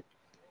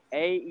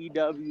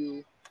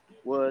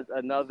was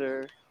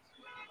another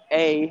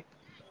A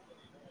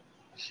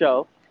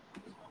show.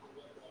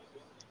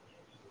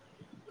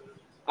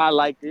 I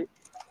liked it.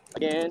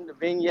 Again, the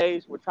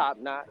vignettes were top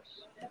notch.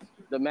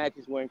 The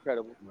matches were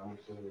incredible.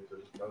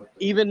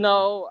 Even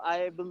though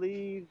I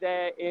believe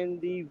that in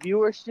the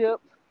viewership,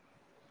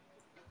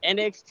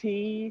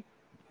 NXT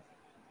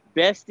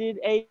bested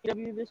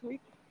AEW this week.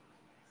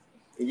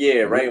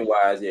 Yeah, rating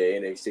wise, yeah,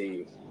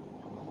 NXT.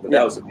 But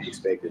that was to be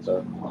expected,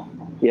 though.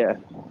 Yeah.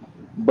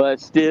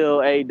 But still,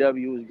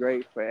 AEW was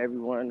great for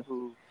everyone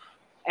who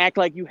act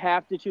like you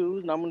have to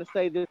choose. And I'm going to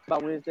say this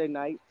about Wednesday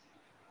nights.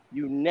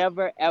 You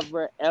never,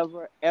 ever,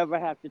 ever, ever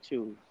have to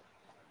choose.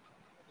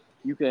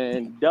 You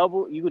can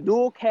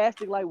dual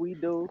cast it like we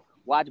do.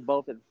 Watch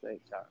both at the same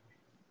time.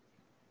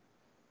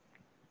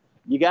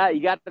 You got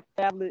the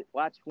tablet.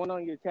 Watch one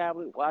on your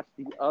tablet. Watch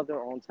the other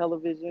on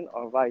television,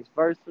 or vice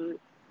versa.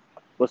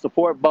 But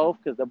support both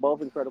because they're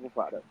both incredible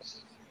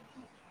products.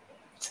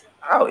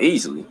 I'll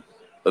easily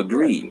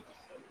agree.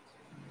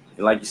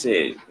 And like you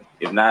said,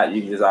 if not,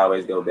 you can just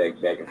always go back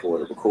and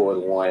forth. Record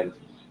one,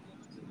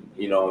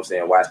 you know what I'm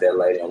saying? Watch that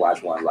later and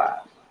watch one live.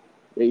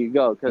 There you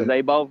go, because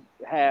they both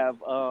have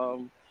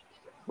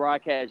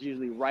broadcasts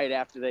usually right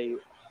after they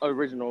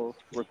original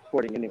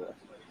recording anyway.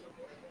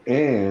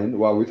 And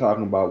while we're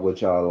talking about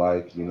what y'all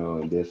like, you know,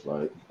 and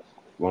dislike,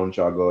 why don't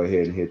y'all go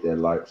ahead and hit that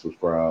like,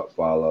 subscribe,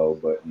 follow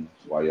button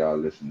while y'all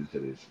listening to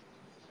this.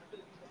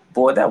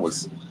 Boy, that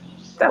was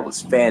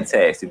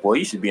fantastic. Boy,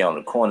 you should be on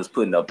the corners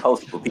putting up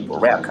posters for people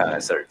rap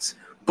concerts.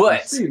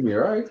 But see me,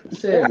 right?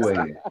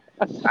 Segue.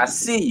 I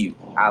see you.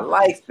 I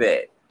like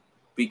that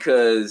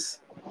because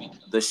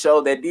the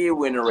show that did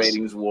win the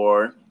ratings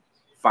war,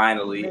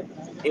 finally,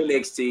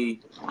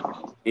 NXT,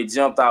 it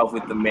jumped off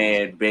with the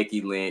man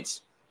Becky Lynch.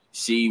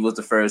 She was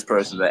the first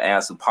person to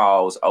answer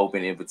Paul's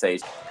open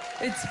invitation.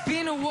 It's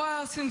been a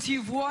while since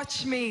you've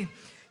watched me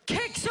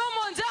kick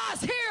someone's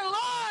ass here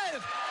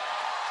live.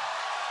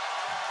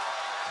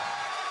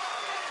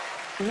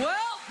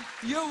 Well,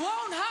 you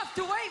won't have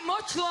to wait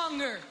much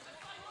longer.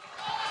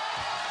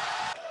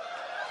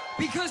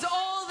 Because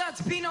all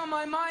that's been on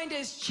my mind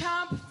is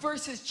champ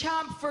versus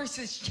champ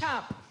versus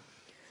champ.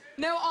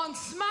 Now on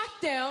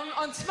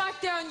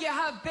SmackDown you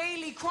have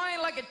Bayley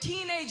crying like a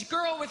teenage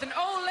girl with an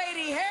old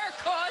lady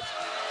haircut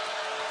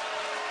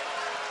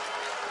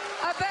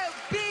about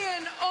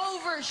being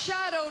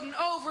overshadowed and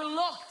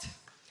overlooked.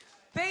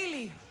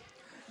 Bayley,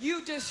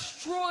 you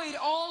destroyed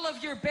all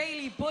of your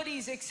Bayley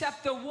buddies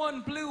except the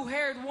one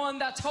blue-haired one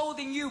that's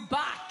holding you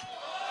back.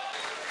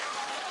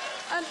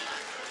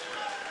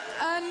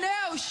 And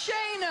now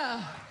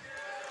Shayna,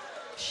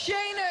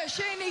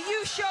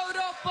 you showed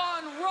up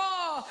on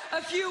Raw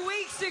a few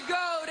weeks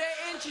ago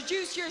to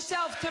introduce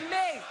yourself to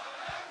me.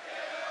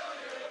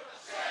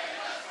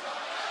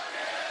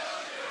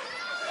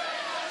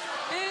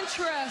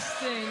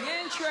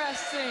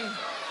 Interesting.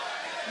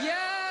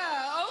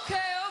 Yeah,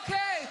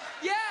 okay.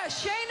 Yeah,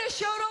 Shayna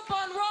showed up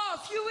on Raw a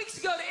few weeks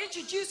ago to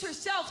introduce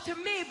herself to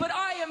me, but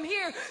I am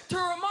here to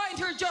remind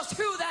her just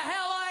who the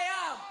hell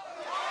I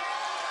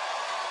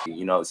am.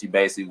 You know, she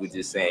basically was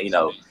just saying, you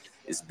know,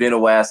 it's been a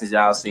while since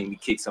y'all seen me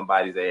kick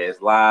somebody's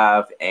ass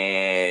live,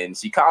 and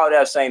she called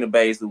out Shayna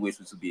Baszler, which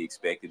was to be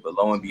expected. But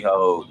lo and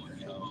behold,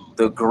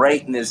 the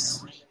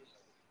greatness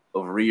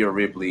of Rhea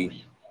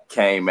Ripley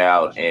came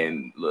out,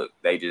 and look,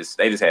 they just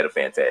had a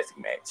fantastic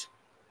match.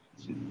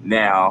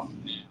 Now,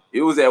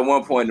 it was at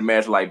one point in the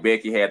match like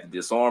Becky had to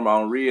disarm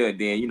on Rhea, and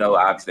then, you know,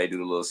 obviously they do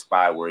the little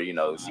spot where, you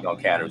know, she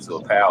gonna counter to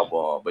a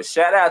powerbomb. But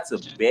shout out to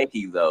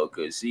Becky though,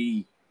 because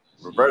she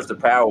reversed the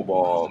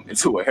powerbomb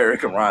into a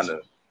Hurricane Rana,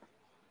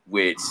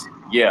 which,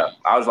 yeah,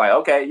 I was like,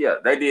 okay, yeah,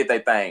 they did their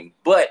thing.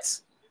 But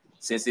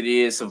since it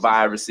is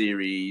Survivor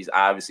Series,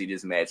 obviously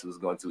this match was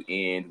going to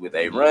end with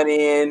a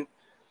run-in,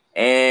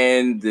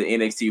 and the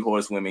NXT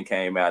Horsewomen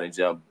came out and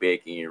jumped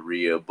Becky and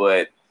Rhea,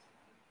 but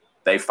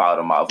they fought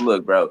them off.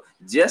 Look, bro,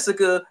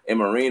 Jessica and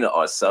Marina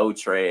are so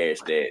trash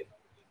that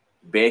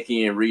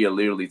Becky and Rhea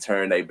literally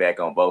turned their back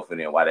on both of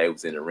them while they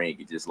was in the ring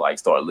and just like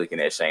start looking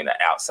at Shayna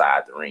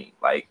outside the ring.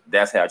 Like,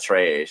 that's how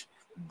trash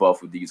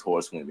both of these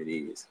horsewomen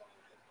is.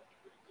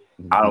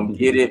 I don't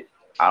get it.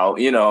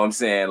 You know what I'm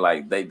saying?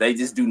 Like, they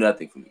just do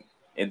nothing for me.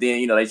 And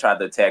then, you know, they tried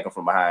to attack them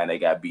from behind. They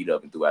got beat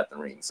up and threw out the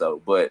ring. So,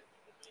 but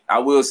I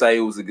will say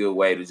it was a good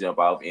way to jump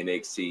off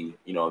NXT,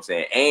 you know what I'm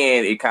saying?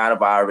 And it kind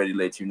of already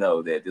let you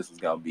know that this was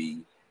going to be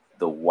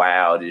the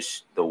wild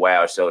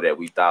show that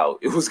we thought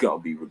it was going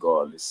to be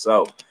regardless.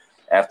 So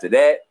after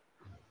that,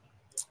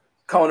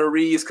 Kona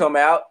Reeves come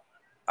out.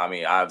 I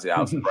mean, obviously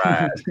I was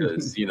surprised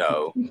because, you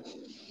know,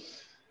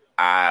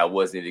 I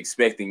wasn't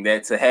expecting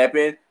that to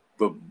happen.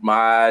 But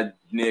my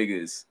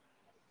niggas,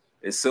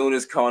 as soon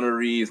as Kona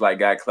Reeves like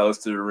got close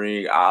to the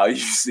ring, all you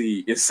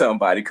see is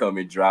somebody come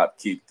and drop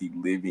kick the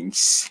living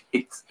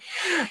shit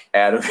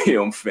out of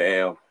him,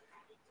 fam.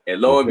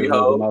 And lo and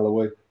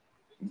behold,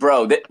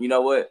 bro, that, you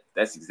know what?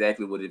 That's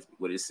exactly what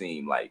it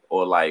seemed like.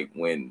 Or like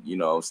when, you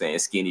know what I'm saying,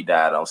 Skinny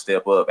died on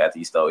Step Up after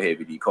he stole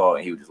Heavy D car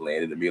and he was just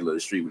laying in the middle of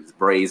the street with his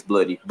braids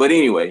bloody. But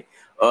anyway,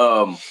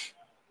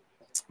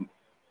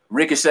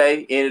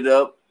 Ricochet ended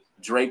up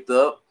draped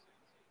up,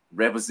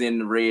 representing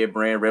the red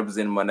brand,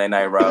 representing Monday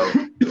Night Raw.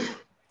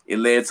 It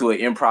led to an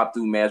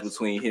impromptu match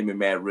between him and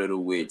Matt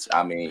Riddle, which,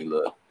 I mean,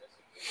 look,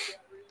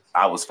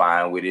 I was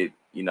fine with it.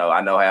 You know,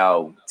 I know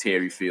how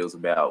Terry feels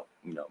about,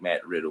 you know,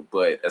 Matt Riddle.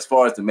 But as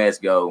far as the match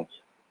go,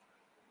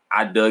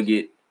 I dug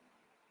it.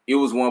 It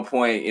was one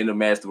point in the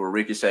match where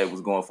Ricochet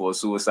was going for a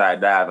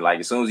suicide dive. And,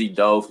 like, as soon as he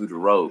dove through the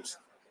ropes,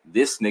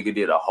 this nigga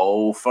did a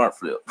whole front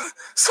flip.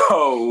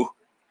 So,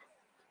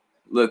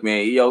 look,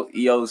 man,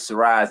 Io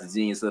Shirai's the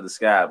genius of the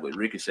sky, but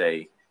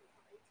Ricochet,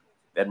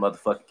 that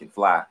motherfucker can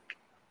fly.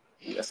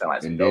 That sound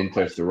like and didn't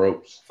touch the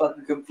ropes.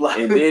 Fucking can fly.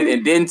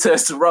 And didn't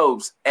touch the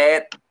ropes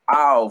at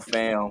all,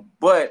 fam.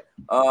 But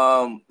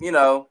you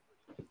know,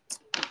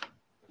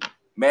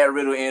 Matt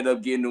Riddle ended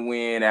up getting the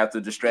win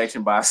after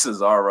distraction by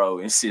Cesaro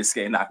and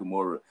Shinsuke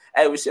Nakamura.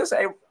 Hey, was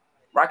Shinsuke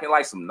rocking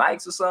like some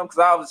Nikes or something? Because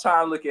I was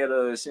trying to look at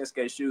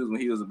Shinsuke's shoes when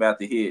he was about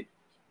to hit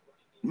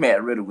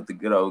Matt Riddle with the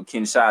good old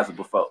Kinshasa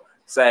before.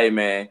 Say,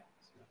 man,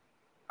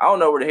 I don't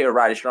know where the hell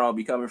Roddy Strong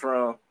be coming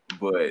from,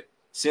 but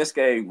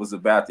Shinsuke was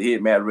about to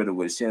hit Matt Riddle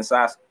with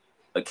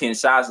a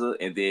Kinshasa,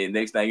 and then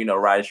next thing you know,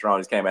 Roddy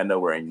Strong just came out of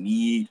nowhere and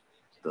need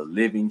the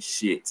living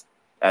shit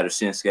out of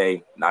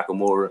Shinsuke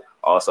Nakamura.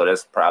 Also,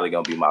 that's probably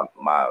gonna be my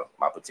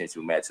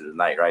potential match of the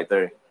night right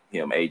there.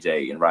 Him,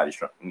 AJ, and Roddy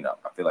Strong. You know,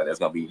 I feel like that's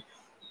gonna be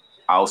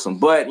awesome.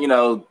 But you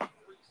know,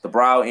 the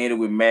brawl ended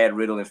with Matt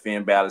Riddle and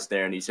Finn Balor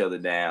staring each other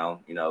down.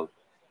 You know,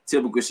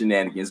 typical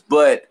shenanigans.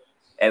 But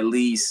at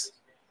least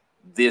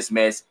this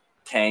match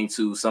came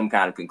to some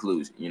kind of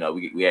conclusion. You know,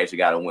 we actually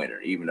got a winner,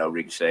 even though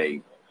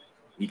Ricochet,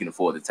 he can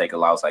afford to take a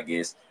loss, I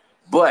guess.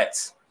 But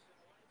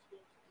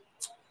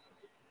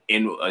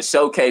in a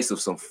showcase of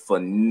some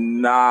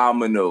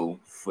phenomenal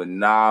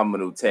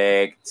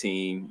tag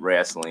team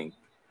wrestling,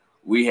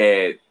 we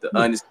had the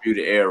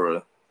Undisputed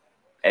Era,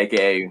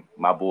 aka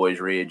my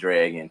boys Red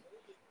Dragon,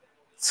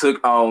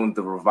 took on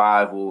the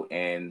Revival.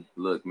 And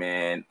look,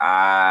 man,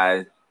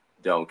 I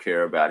don't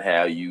care about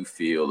how you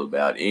feel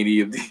about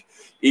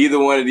either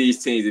one of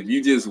these teams. If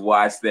you just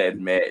watch that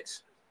match,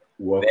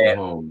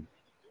 welcome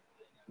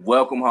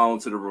home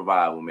to the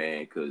Revival,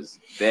 man, because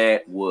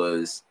that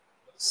was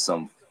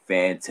some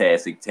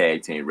fantastic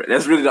tag team.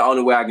 That's really the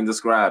only way I can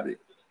describe it.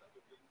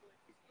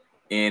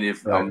 And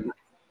if now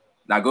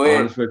go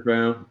ahead. Honestly,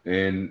 fam,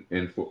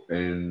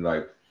 and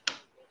like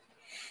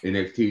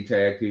NXT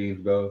tag teams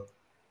go,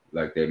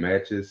 like their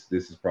matches,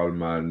 this is probably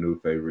my new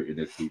favorite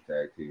NXT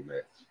tag team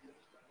match.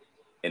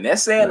 And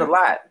that's saying a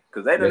lot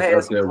because they done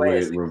had some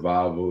classics.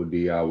 Revival,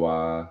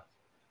 DIY.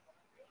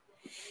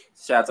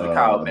 Shout out to the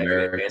callback.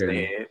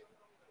 American,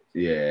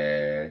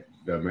 yeah,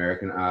 the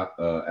American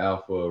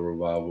Alpha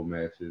Revival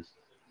matches.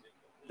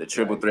 The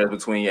triple threat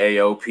between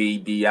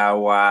AOP,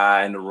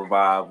 DIY, and the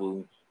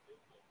Revival.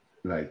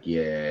 Like,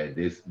 yeah,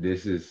 this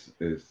is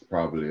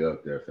probably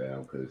up there,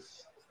 fam,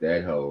 because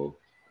that hoe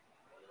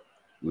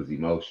was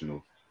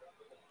emotional.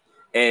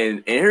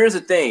 And here's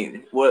the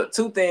thing. Well,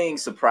 two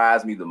things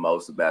surprised me the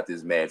most about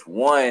this match.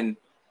 One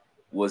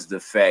was the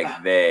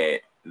fact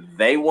that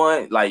they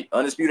won, like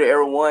Undisputed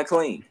Era won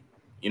clean.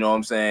 You know what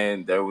I'm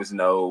saying? There was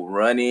no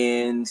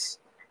run-ins.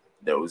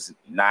 There was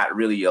not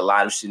really a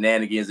lot of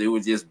shenanigans. It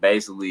was just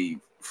basically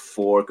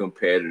four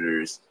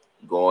competitors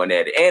going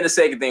at it. And the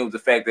second thing was the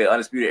fact that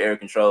Undisputed Era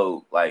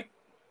controlled like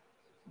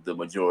the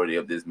majority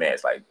of this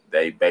match. Like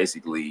they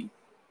basically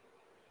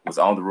was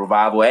on the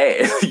Revival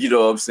ass. You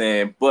know what I'm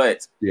saying?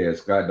 But yeah,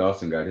 Scott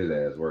Dawson got his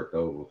ass worked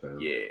over, fam.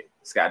 Yeah,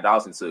 Scott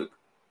Dawson took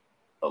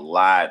a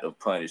lot of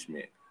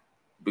punishment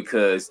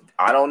because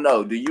I don't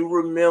know. Do you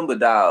remember,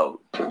 dog,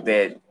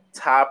 that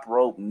top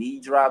rope knee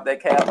drop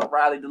that Kyle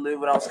O'Reilly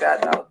delivered on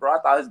Scott Dawson? Bro, I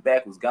thought his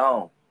back was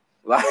gone.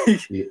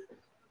 Like, yeah.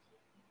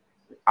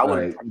 I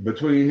would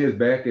between his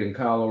back and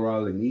Kyle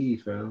O'Reilly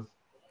knees, fam.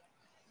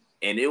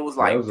 And it was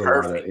like that was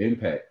perfect. A lot of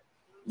impact.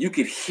 You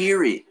could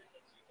hear it.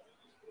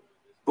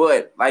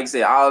 But like I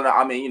said,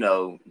 I mean, you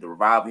know, the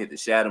Revival hit the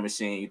Shadow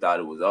Machine. You thought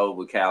it was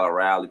over. Kyle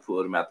O'Reilly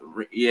pulled him out the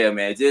ring. Yeah,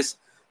 man, just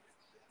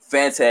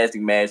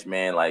fantastic match,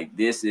 man. Like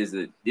this is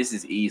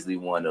easily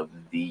one of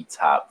the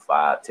top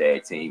 5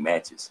 tag team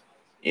matches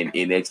in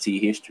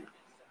NXT history.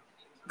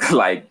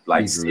 like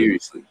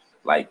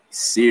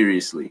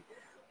seriously,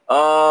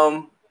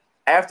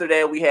 After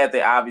that, we had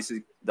the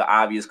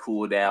obvious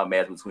cool down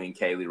match between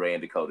Kaylee Ray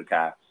and Dakota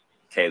Kai.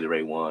 Kaylee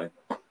Ray won.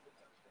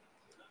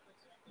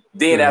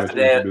 Then after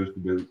that,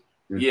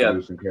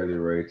 introducing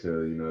Kaylee Ray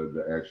to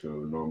the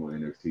actual normal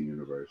NXT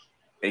universe.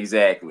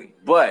 Exactly,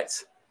 but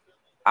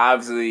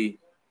obviously,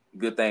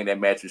 good thing that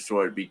match was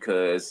short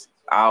because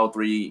all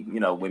 3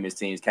 women's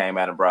teams came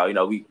out and brought.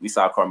 We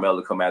saw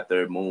Carmella come out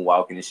there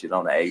moonwalking and shit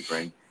on the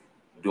apron,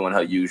 doing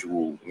her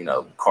usual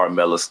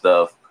Carmella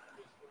stuff.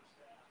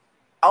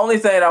 Only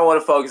thing I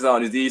want to focus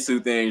on is these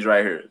 2 things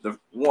right here. The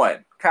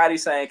one, Kairi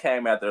Sane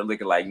came out there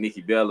looking like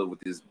Nikki Bella with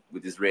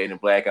this red and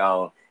black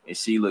on. And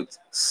she looked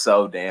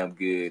so damn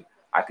good.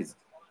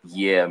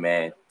 Yeah,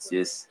 man.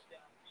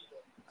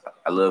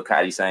 I love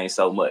Kairi Sane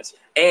so much.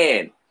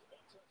 And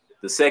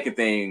the second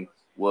thing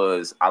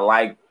was I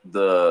like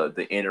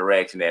the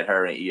interaction that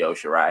her and Io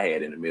Shirai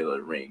had in the middle of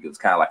the ring. It was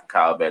kind of like a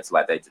callback to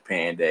like that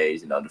Japan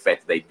days. The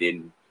fact that they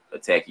didn't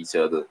attack each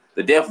other.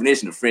 The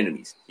definition of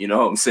frenemies. You know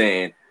what I'm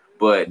saying?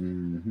 But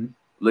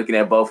looking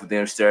at both of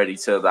them stare at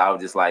each other, I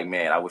was just like,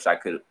 man, I wish I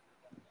could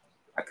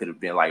have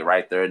been like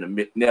right there in the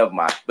mid. Never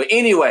mind. But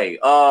anyway,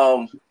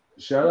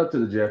 shout out to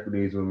the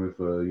Japanese women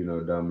for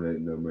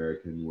dominating the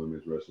American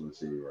women's wrestling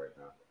scene right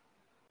now.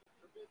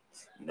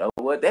 You know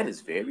what? That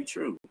is very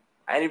true.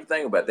 I didn't even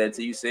think about that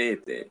till you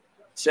said that.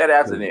 Shout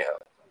out to them.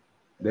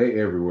 They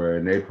everywhere,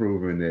 and they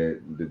proving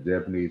that the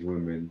Japanese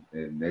women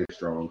and their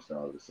strong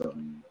style is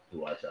something to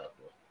watch out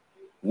for.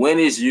 When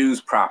it's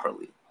used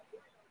properly.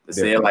 Let's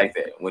say it like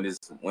that. When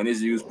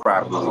it's used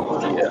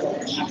properly, yeah.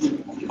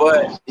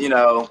 But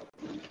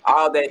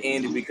all that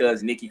ended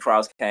because Nikki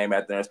Cross came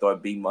out there and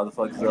started beating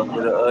motherfuckers up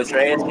with a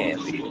trash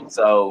can lid.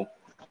 So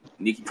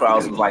Nikki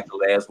Cross was like the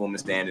last woman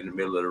standing in the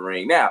middle of the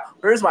ring. Now,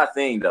 here's my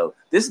thing though.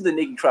 This is the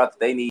Nikki Cross that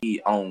they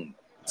need on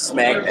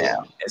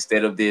SmackDown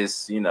instead of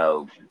this,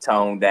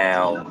 toned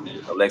down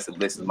Alexa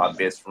Bliss is my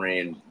best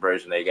friend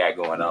version they got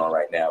going on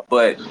right now.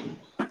 But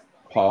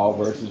Paul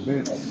versus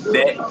Vince.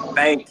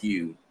 Thank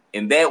you.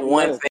 And that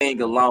one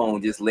thing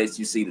alone just lets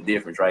you see the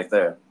difference right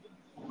there.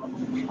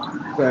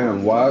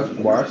 Sam, why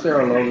is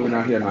Sarah Logan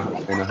out here in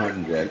a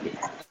hunting jacket?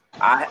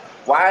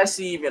 Why is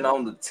she even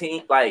on the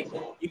team? Like,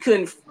 you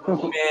couldn't,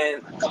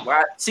 man.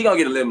 Why she gonna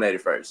get eliminated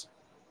first?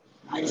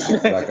 Like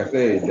I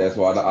said, that's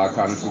why the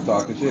Iconics are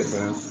talking shit,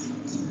 man.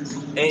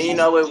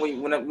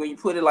 And when you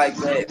put it like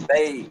that,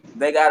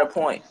 they got a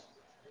point.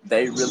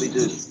 They really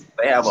do.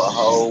 They have a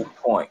whole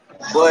point.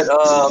 But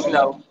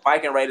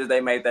Viking Raiders, they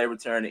made their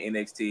return to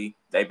NXT.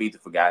 They beat the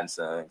Forgotten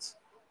Sons.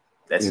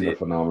 That's in a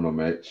phenomenal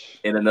match.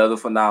 In another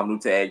phenomenal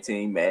tag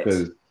team match.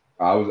 Because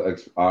I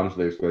was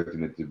honestly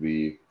expecting it to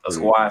be a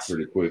squash.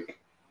 Pretty quick.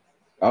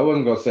 I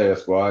wasn't gonna say a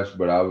squash,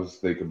 but I was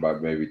thinking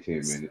about maybe 10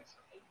 minutes.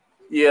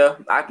 Yeah,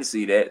 I can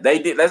see that. They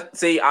did. Let's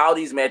see. All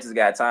these matches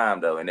got time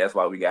though, and that's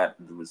why we got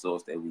the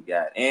results that we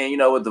got. And you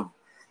know what,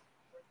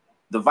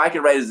 the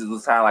Viking Raiders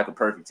was kind of like a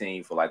perfect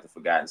team for like the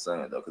Forgotten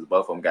Sons though, because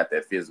both of them got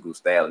that physical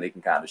style and they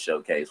can kind of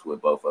showcase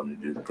what both of them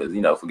do.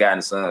 Because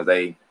Forgotten Sons,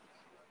 they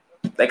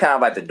kind of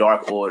like the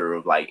Dark Order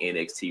of like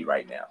NXT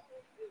right now.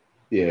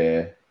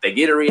 Yeah, they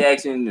get a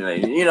reaction,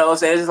 and what I'm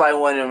saying, it's just like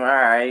one of them. All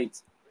right,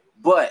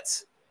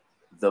 but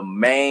the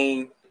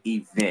main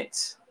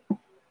event.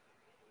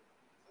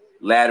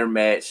 Ladder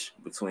match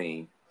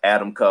between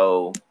Adam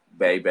Cole,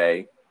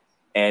 Bebe,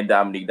 and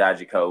Dominique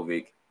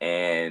Dijakovic,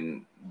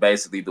 and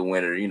basically the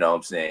winner,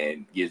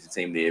 gives the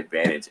team the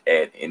advantage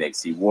at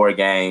NXT War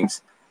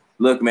Games.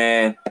 Look,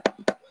 man,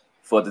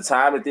 for the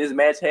time that this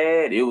match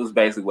had, it was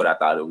basically what I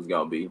thought it was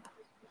going to be.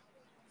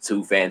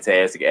 2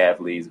 fantastic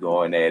athletes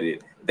going at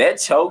it. That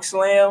choke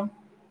slam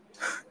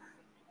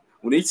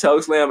when he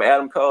chokeslammed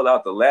Adam Cole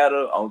out the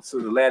ladder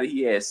onto the ladder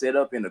he had set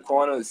up in the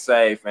corner,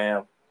 say,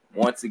 fam,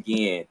 once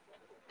again,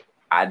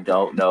 I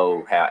don't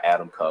know how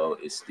Adam Cole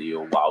is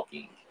still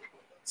walking,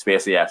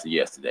 especially after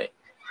yesterday.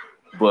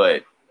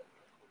 But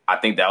I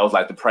think that was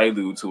like the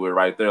prelude to it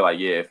right there. Like,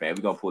 yeah, fam,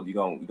 we're gonna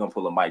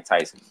pull a Mike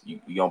Tyson. You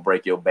gonna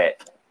break your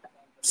back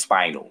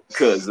spinal.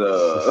 Cause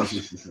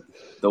the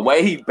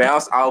way he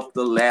bounced off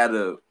the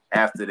ladder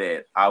after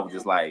that, I was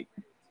just like,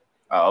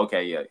 oh,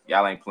 okay, yeah,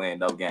 y'all ain't playing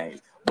no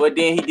games. But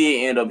then he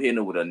did end up hitting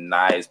it with a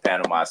nice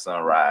Panama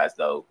Sunrise,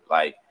 though.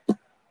 Like,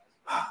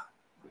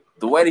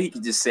 the way that he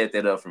could just set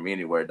that up from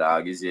anywhere,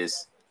 dog, is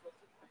just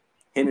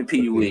him and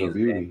Pee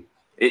Wee.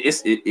 It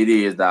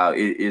is, dog.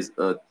 It is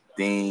a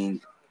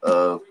thing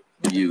of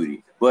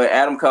beauty. But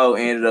Adam Cole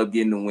ended up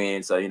getting the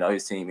win, so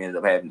his team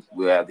ended up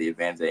will have the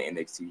advantage at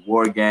NXT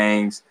War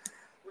Games.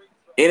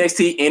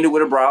 NXT ended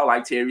with a brawl,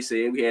 like Terry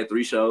said. We had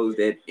 3 shows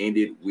that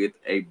ended with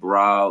a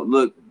brawl.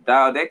 Look,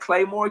 dog, that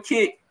Claymore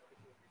kick,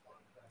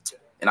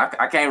 and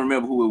I can't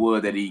remember who it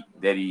was that he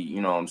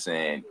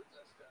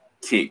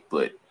kicked,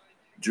 but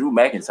Drew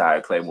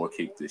McIntyre Claymore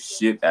kicked the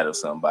shit out of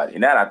somebody.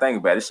 And now that I think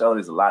about it, showed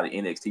there's a lot of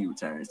NXT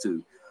returns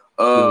too.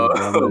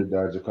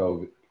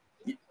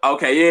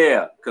 Okay,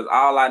 yeah, because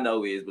all I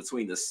know is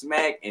between the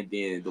smack and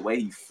then the way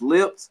he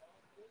flipped,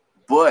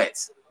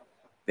 but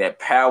that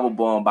power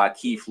bomb by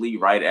Keith Lee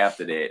right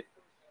after that,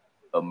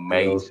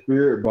 amazing.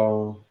 Spirit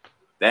bomb.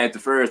 That ain't the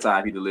first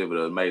time he delivered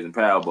an amazing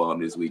power bomb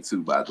this week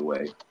too, by the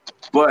way.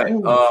 But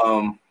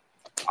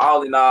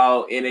all in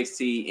all,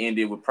 NXT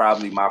ended with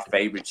probably my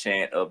favorite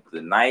chant of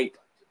the night.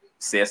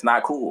 Seth's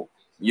not cool.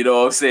 You know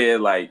what I'm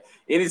saying? Like,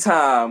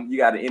 anytime you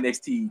got an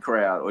NXT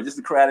crowd or just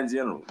the crowd in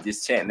general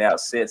just chanting out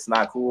Seth's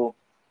not cool,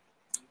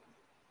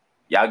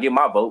 y'all get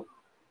my vote.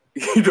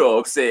 You know what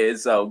I'm saying?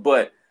 So,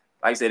 but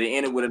like I said, it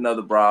ended with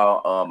another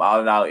brawl.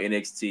 All in all,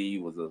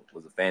 NXT was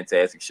a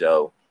fantastic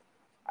show.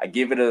 I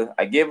give it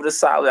a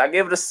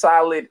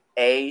solid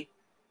A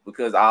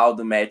because all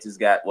the matches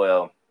got,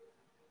 well,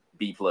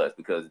 B plus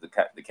because the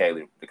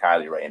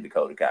Kylie Ray and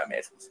Dakota Kai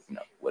match was,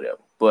 whatever.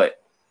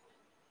 But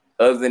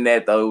other than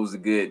that, though, it was a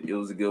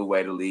good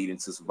way to lead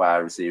into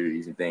Survivor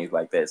Series and things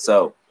like that.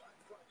 So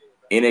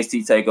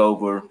NXT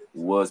TakeOver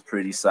was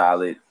pretty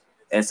solid.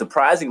 And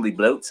surprisingly,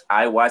 Bloats,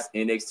 I watched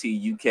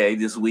NXT UK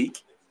this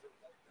week.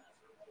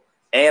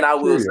 And I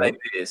will say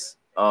this,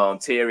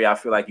 Terry, I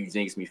feel like you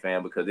jinxed me,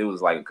 fam, because it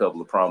was like a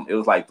couple of it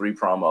was like 3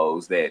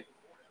 promos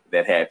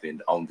that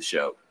happened on the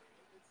show.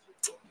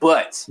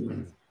 But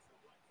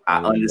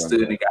I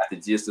understood and got the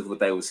gist of what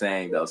they were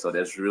saying, though. So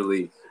that's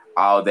really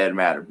all that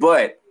mattered.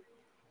 But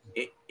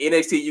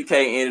NXT UK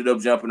ended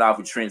up jumping off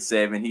with Trent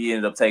Seven. He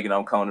ended up taking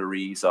on Conor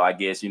Reeves. So I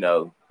guess,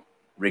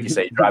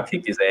 Ricochet drop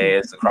kicked his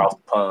ass across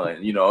the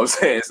pond. You know what I'm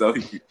saying? So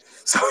he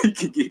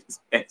could get his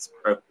ass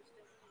broke.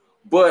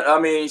 But I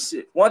mean,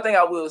 shit. One thing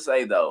I will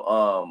say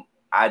though,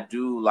 I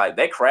do like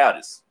that crowd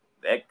is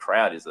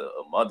a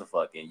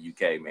motherfucker in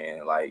UK,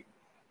 man. Like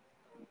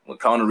when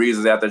Conor Reeves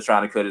was out there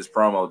trying to cut his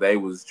promo, they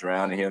was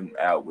drowning him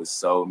out with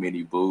so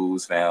many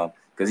boos, fam.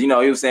 Because he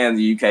was saying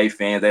the UK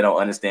fans, they don't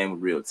understand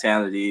what real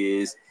talent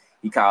is.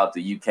 He called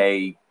the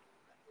UK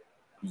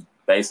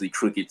basically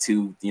crooked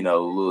tooth,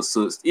 little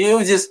soots. It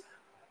was just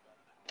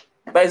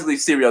basically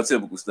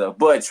stereotypical stuff.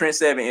 But Trent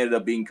Seven ended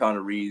up beating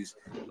Conor Reeves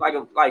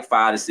like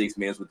 5 to 6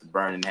 minutes with the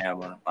burning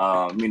hammer.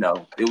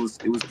 It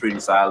was pretty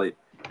solid.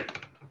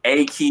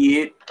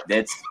 A-Kid,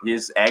 that's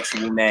his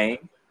actual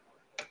name.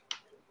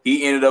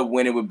 He ended up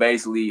winning with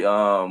basically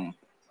a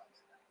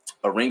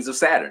Rings of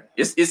Saturn.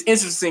 It's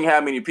interesting how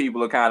many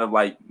people are kind of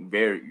like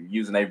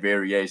using a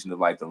variation of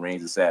like the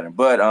Rings of Saturn.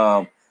 But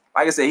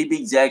like I said, he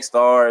beat Jack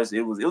Stars.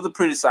 It was a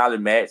pretty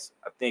solid match.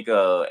 I think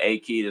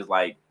A-Kid is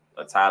like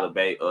a Tyler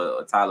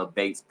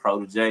Bates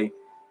protege.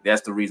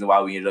 That's the reason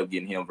why we ended up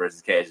getting him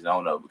versus Cassius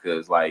Ono,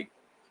 because like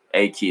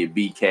A-Kid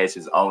beat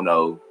Cassius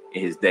Ono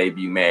in his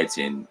debut match,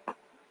 and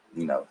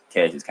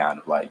Cassius kind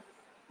of like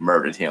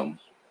murdered him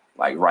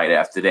like right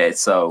after that.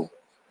 So,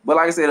 but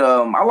like I said,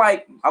 I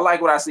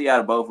like what I see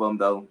out of both of them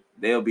though.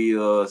 They'll be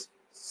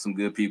some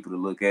good people to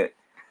look at.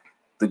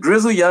 The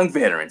Grizzled Young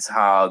Veterans,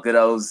 good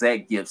old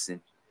Zach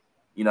Gibson.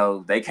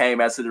 They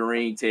came out to the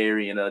ring,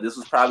 Terry, and this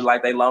was probably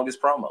like their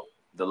longest promo.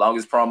 The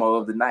longest promo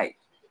of the night.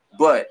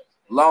 But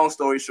long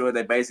story short,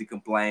 they basically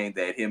complained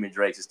that him and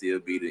Drake should still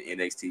be the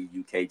NXT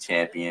UK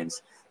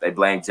champions. They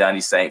blamed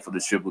Johnny Saint for the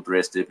triple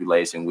threat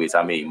stipulation, which,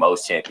 I mean,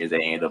 most champions,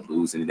 they end up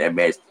losing in that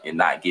match and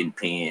not getting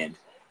pinned.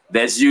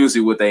 That's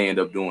usually what they end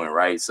up doing,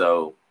 right?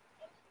 So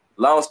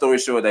long story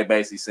short, they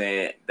basically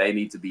saying they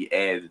need to be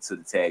added to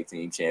the tag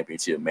team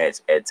championship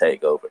match at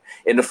TakeOver.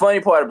 And the funny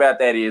part about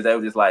that is they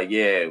were just like,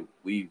 yeah,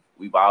 we've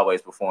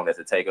always performed at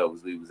the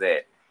TakeOvers we was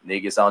at.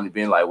 Nigga, it's only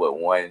been like, what,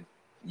 one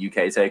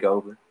UK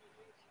TakeOver?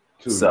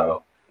 2.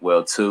 So,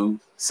 well, 2.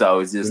 So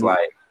it's just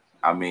like,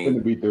 I mean. It's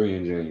going to be 3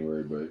 in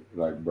January, but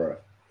like, bro.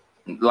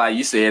 Like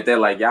you said, that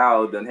like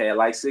y'all done had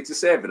like 6 or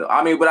 7.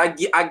 I mean, but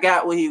I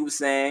got what he was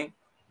saying.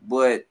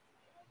 But,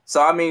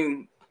 so I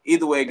mean,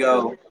 either way it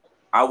go,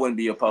 I wouldn't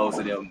be opposed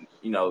to them,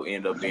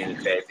 end up being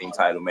a tag team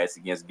title match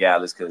against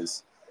Gallus,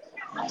 because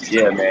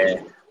Yeah,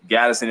 man.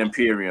 Gallus and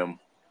Imperium.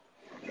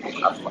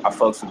 I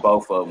fucks with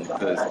both of them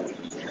because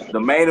the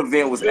main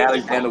event was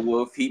Alexander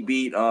Wolf. He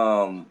beat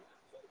I'm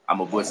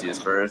gonna butcher his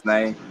first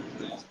name,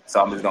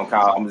 so I'm just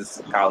call him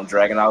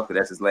Dragunov because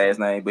that's his last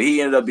name. But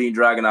he ended up being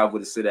Dragunov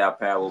with a sit out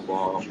power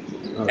bomb.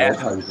 Oh, that's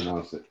how you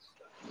pronounce it.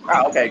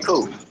 Oh, okay,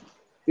 cool.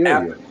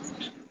 Ilya.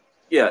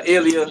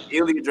 Ilya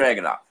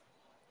Dragunov.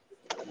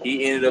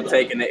 He ended up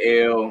taking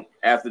the L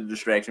after the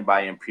distraction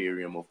by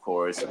Imperium, of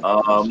course.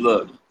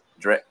 Look,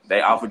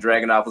 they offered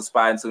Dragunov a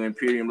spot into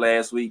Imperium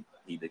last week.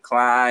 He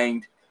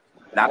declined.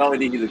 Not only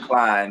did he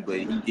decline, but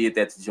he did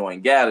that to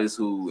join Gallus,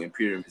 who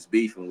Imperium is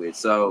beefing with.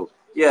 So,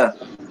 yeah,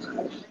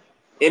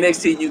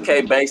 NXT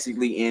UK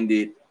basically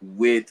ended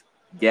with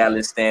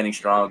Gallus standing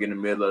strong in the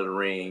middle of the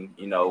ring.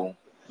 You know,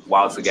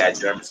 Walter got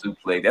German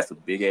suplex. That's a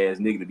big ass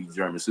nigga to be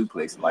German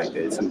suplexing like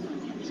that too.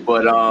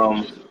 But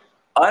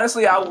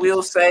honestly, I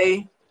will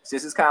say,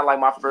 since it's kind of like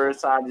my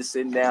first time just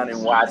sitting down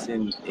and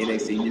watching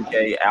NXT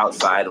UK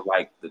outside of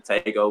like the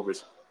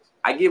takeovers,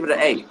 I give it an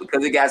 8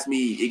 because it got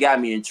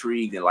me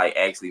intrigued and like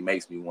actually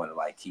makes me want to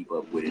like keep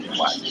up with it and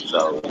watch it.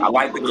 So I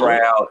like the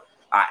crowd.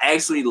 I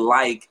actually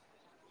like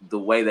the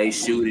way they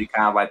shoot it,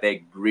 kind of like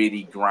that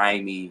gritty,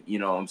 grimy, you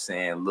know what I'm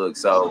saying, look.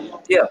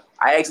 So yeah,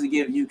 I actually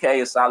give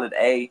UK a solid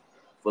A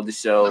for the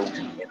show,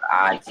 and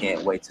I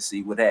can't wait to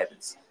see what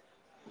happens.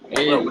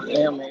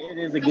 It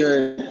is a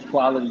good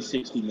quality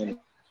 60 minutes.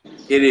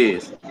 It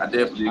is. I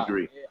definitely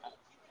agree.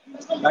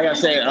 Like I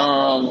said,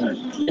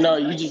 you know,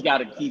 you just got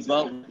to keep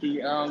up with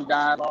the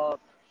dialogue.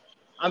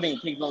 I mean,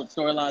 keep up with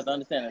storylines. I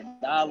understand the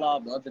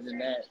dialogue, but other than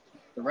that,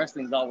 the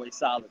wrestling's always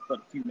solid for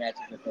the few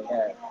matches that they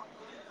have.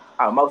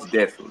 Oh, most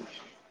definitely.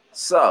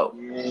 So,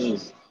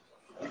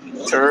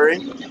 Terry,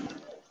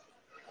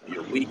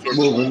 your weekend.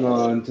 Moving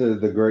on to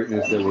the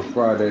greatness that was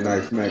Friday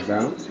Night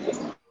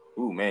SmackDown.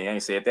 Ooh, man, you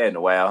ain't said that in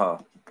a while, huh?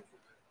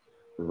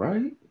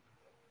 Right?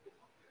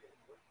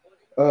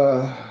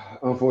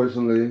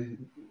 Unfortunately,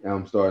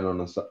 I'm starting on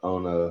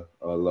a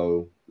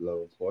low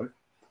point.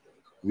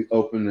 We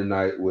opened the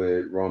night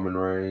with Roman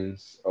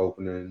Reigns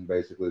opening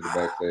basically the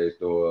backstage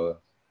door,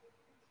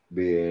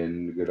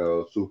 being good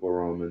old Super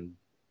Roman,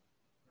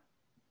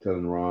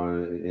 telling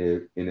Ron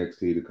and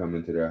NXT to come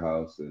into their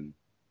house and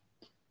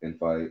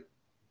fight.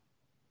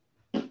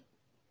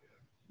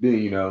 Then,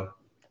 you know,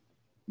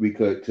 we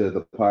cut to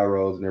the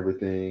pyros and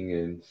everything,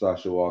 and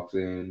Sasha walks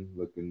in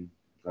looking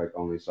like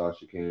only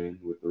Sasha can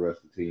with the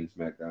rest of Team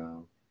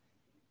SmackDown,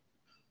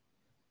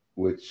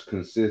 which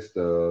consists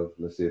of,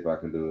 let's see if I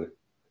can do it,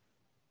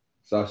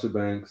 Sasha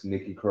Banks,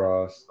 Nikki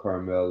Cross,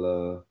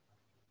 Carmella,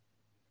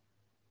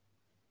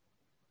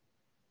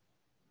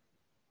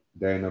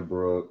 Dana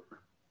Brooke.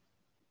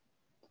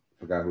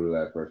 Forgot who the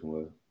last person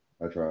was.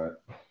 I tried.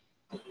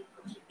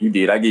 You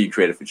did. I give you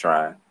credit for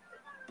trying.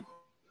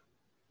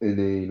 And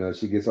then, you know,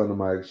 she gets on the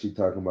mic. She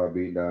talking about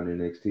beating down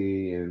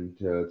NXT and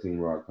tell Team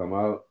Raw come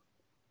out.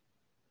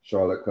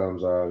 Charlotte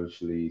comes out and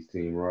she leads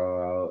Team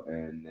Raw out.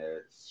 And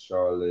that's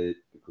Charlotte,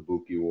 the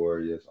Kabuki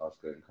Warriors,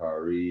 Asuka and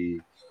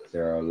Kairi,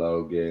 Sarah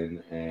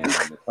Logan, and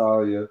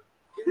Natalya.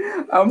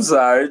 I'm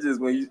sorry. It's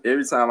just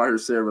every time I hear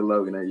Sarah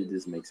Logan, it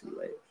just makes me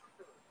laugh.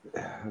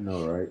 I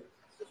know, right?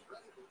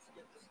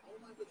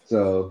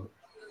 So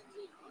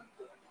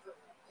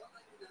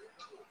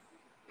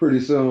pretty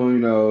soon, you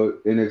know,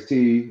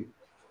 NXT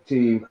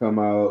team come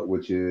out,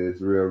 which is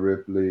Rhea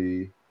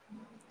Ripley,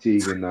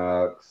 Tegan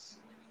Knox,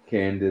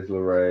 Candice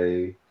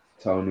LeRae,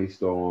 Toni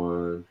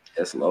Storm.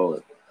 Yes,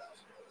 Lord.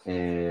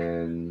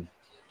 And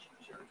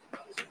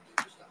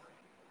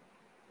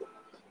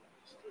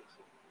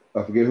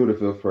I forget who the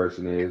fifth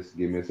person is.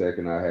 Give me a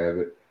second, I have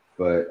it.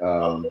 But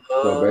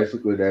so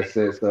basically that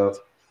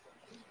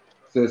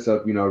sets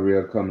up, you know,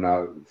 Rhea coming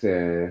out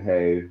saying,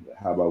 hey,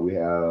 how about we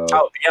have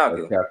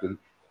Bianca. Captain?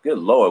 Good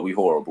Lord, we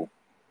horrible.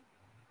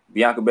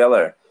 Bianca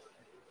Belair.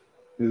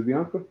 Is it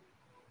Bianca?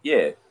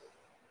 Yeah.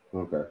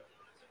 Okay.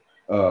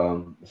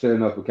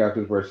 Setting up a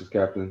captains versus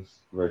captains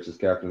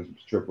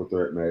triple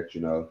threat match,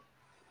 you know.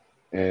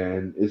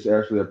 And it's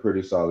actually a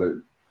pretty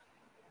solid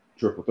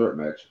triple threat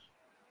match,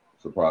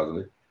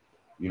 surprisingly.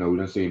 You know, we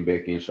done seen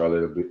Becky and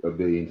Charlotte a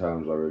billion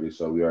times already,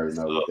 so we already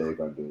know what they're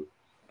gonna do.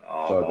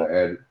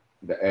 So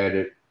the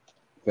added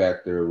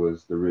factor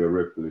was the Rhea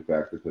Ripley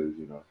factor because,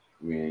 you know,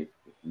 we ain't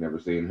never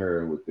seen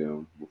her with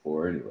them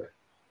before anyway.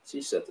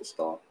 She set the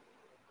star.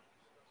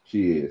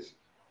 She is,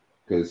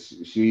 because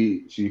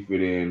she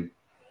fit in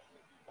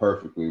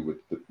perfectly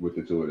with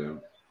the two of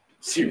them.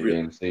 She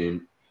really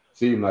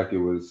seemed like it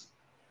was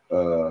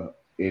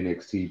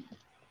NXT,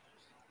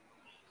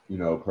 you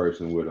know,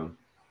 person with them.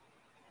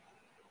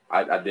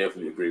 I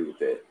definitely agree with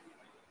that.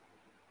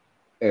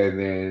 And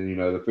then, you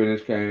know, the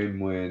finish came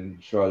when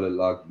Charlotte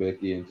locked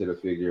Becky into the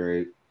figure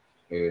eight,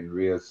 and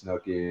Rhea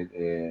snuck in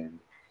and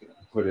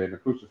put her in the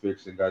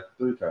crucifix and got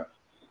the 3 count,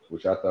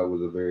 which I thought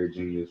was a very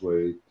genius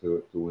way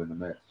to win the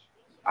match.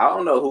 I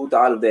don't know who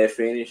thought of that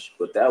finish,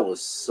 but that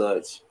was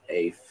such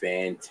a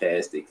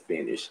fantastic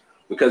finish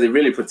because it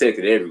really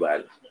protected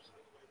everybody.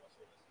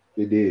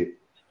 It did.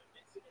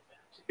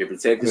 It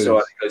protected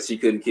Charlotte because she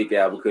couldn't kick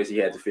out because she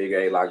had to figure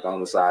eight locked on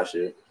to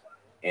Sasha,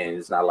 and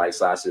it's not like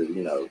Sasha,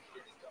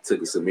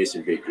 took a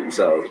submission victory,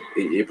 so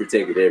it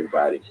protected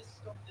everybody.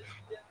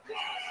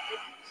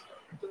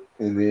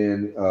 And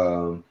then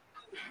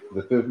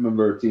the fifth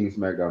member of Team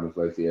SmackDown is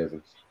Lacey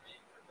Evans.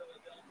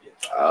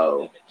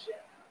 Oh,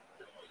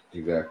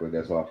 exactly.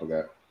 That's why I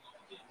forgot.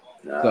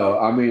 No. So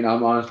I mean,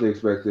 I'm honestly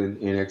expecting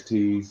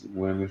NXT's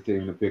women's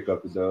team to pick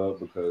up the dub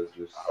because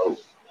just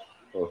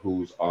of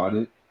who's on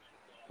it.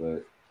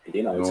 But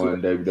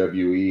knowing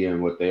WWE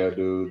and what they'll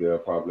do, they'll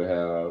probably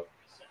have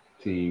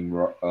Team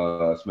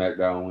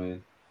SmackDown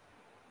win.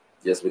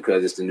 Just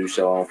because it's the new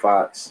show on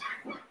Fox.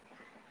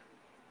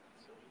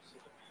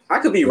 I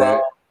could be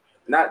wrong.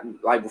 Not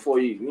like before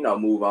you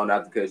move on,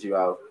 not to cut you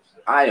off.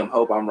 I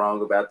hope I'm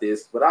wrong about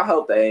this, but I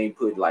hope they ain't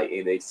put like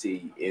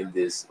NXT in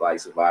this like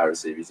Survivor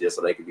Series just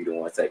so they could be the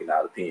ones taking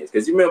out the pins.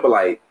 Because you remember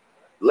like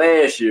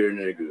last year,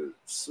 nigga,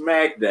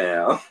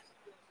 SmackDown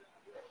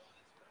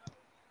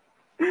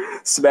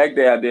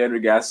Denver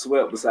got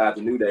swept beside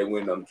the New Day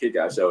winning on the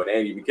kickout show, and they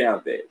ain't even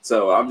count that.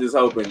 So I'm just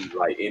hoping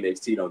like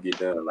NXT don't get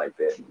done like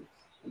that.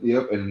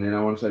 Yep, and then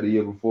I want to say the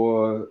year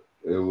before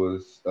it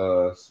was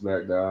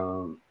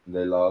SmackDown.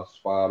 They lost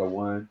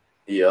 5-1.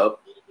 Yep.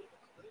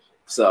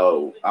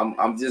 So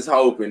I'm just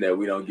hoping that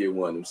we don't get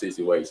one of them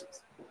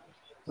situations.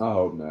 I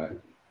hope not.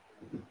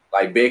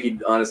 Like Becky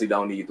honestly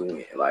don't need to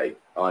win. Like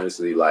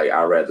honestly, like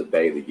I'd rather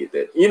Bayley get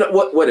that. You know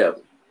what? Whatever.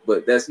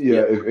 But that's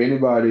If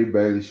anybody,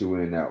 Bayley should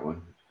win that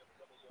one.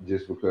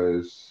 Just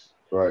because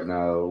right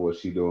now what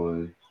she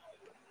doing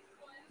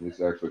is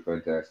actually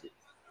fantastic.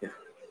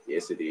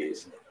 Yes, it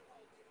is.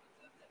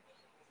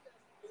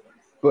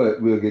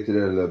 But we'll get to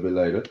that a little bit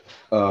later.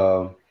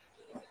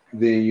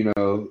 Then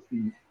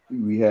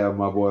we have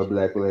my boy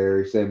Black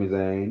Larry, Sami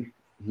Zayn.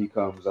 He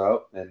comes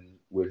out and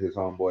with his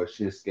homeboy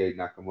Shinsuke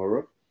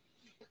Nakamura,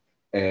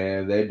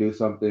 and they do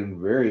something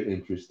very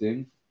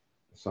interesting,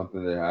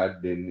 something that I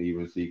didn't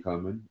even see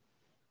coming.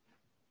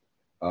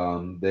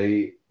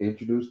 They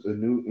introduced a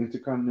new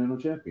Intercontinental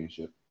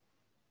Championship.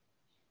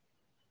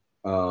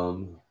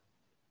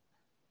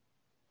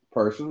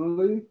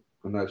 Personally,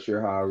 I'm not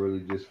sure how I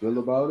really just feel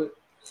about it.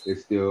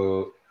 It's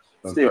still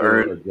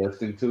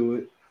adjusting to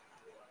it.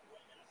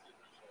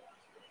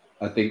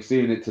 I think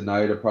seeing it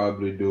tonight will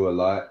probably do a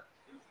lot.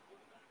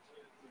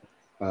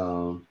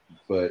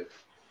 But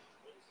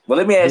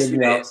let me ask you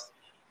this.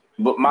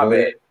 But my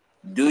bad.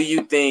 Do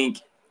you think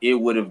it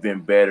would have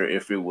been better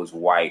if it was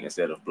white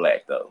instead of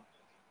black, though?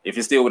 If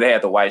it still would have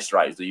had the white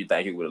stripes, do you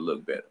think it would have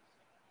looked better?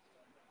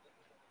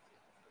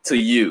 To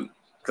you?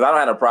 Because I don't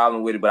have a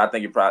problem with it, but I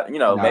think it probably,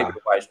 maybe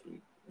the white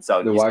strip.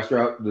 So the white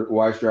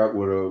strap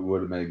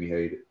would have made me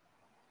hate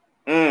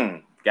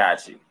it.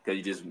 Got you. Because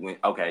you just went,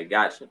 okay,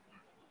 got you.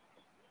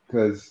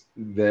 Because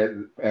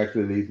that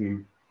actually leads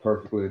me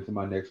perfectly into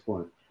my next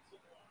point.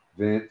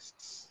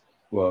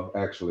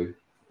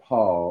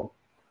 Paul,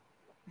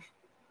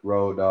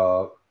 Road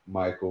Dogg,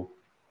 Michael,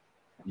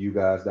 you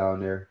guys down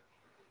there,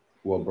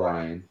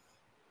 Brian,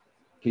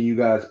 can you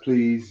guys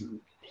please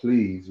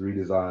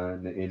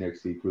redesign the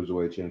NXT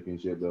Cruiserweight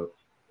Championship belt?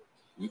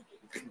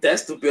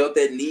 That's the belt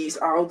that needs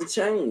all the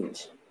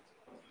change.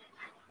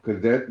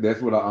 Because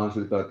that's what I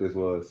honestly thought this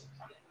was.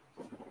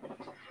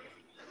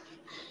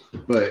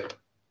 But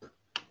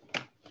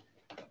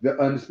the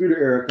Undisputed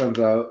Era comes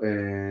out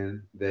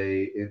and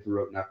they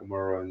interrupt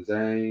Nakamura and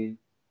Zayn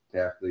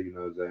after,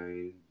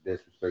 Zayn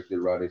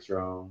disrespected Roddy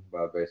Strong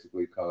by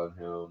basically calling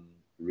him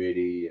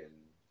Riddy and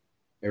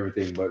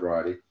everything but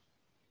Roddy.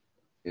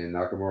 And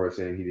Nakamura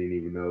saying he didn't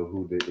even know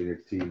who the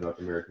NXT North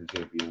American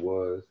champion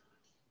was.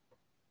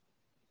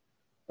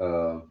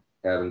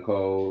 Adam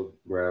Cole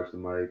grabs the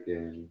mic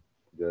and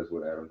does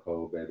what Adam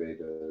Cole baby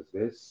does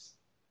best.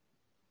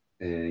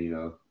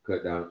 And,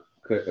 cut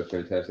a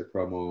fantastic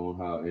promo on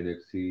how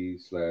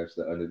NXT /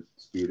 the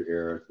Undisputed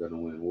Era is going to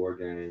win War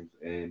Games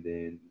and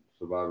then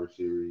Survivor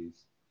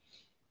Series.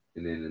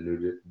 And then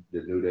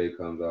the New Day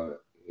comes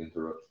out,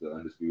 interrupts the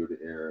Undisputed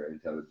Era,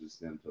 and challenges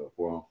them to a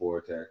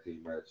 4-on-4 tag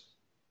team match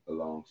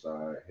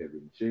alongside Heavy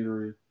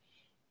Machinery.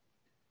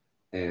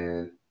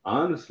 And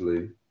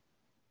honestly,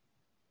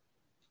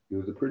 it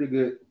was a pretty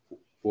good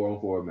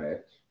 4-on-4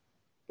 match,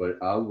 but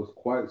I was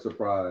quite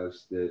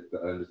surprised that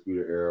the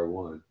Undisputed Era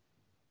won.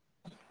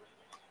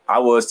 I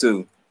was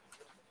too.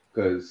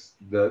 Because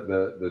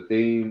the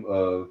theme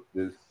of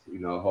this,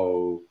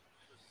 whole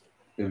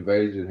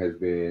invasion has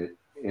been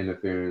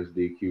interference,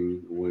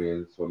 DQ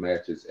wins for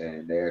matches,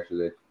 and they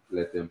actually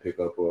let them pick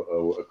up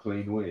a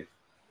clean win.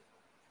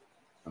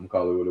 I'm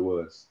calling it what it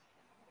was.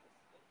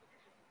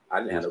 I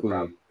didn't have no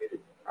problem with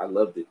it. I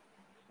loved it.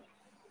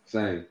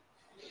 Same.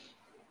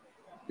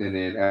 And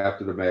then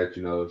after the match,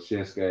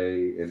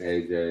 Shinsuke and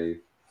AJ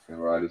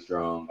and Roddy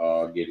Strong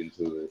all get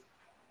into it.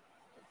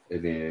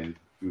 And then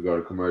we go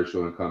to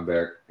commercial and come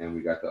back, and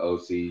we got the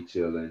OC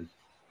chilling.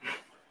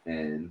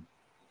 And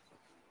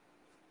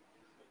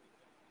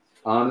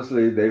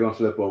honestly, they're going to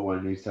slip up one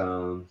of these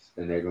times,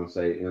 and they're going to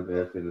say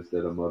MF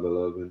instead of Mother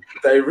Loving.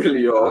 They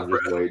really are. I'm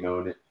just waiting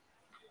on it.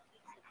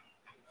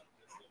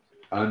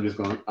 I'm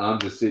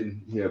just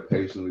sitting here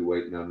patiently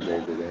waiting on the day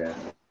that it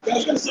happens. I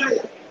was gonna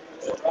say.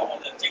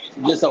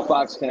 Just so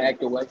Fox can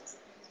act away.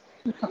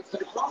 Boy,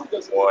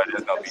 that's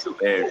gonna be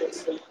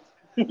hilarious.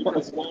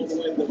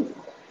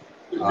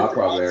 I'll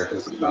probably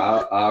actually,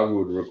 I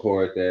would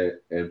record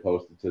that and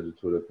post it to the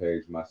Twitter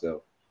page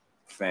myself.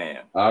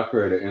 Fam. I'll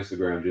create an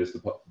Instagram just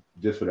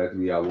for that to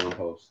be our one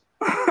post.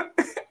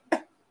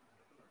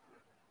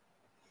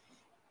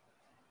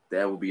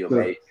 That would be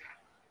amazing.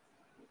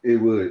 It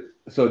would.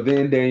 So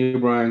then Daniel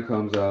Bryan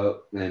comes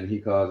out and he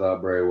calls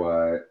out Bray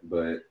Wyatt,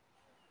 but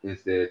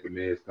instead The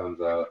Miz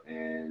comes out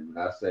and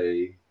I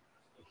say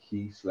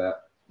he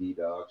slapped the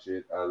dog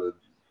shit out of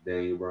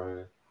Daniel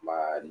Bryan.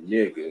 My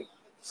nigga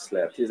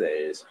slapped his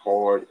ass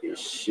hard as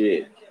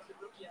shit.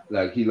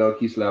 Like he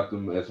low-key slapped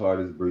him as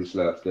hard as Bruce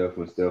slapped Steph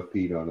when Steph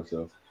peed on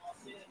herself.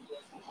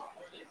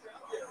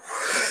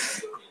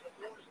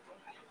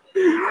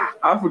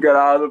 I forgot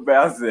all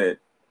about that.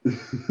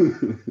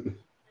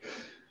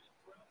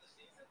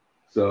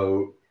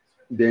 So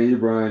Daniel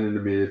Bryan and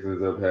The Miz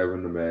ends up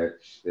having a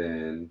match,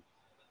 and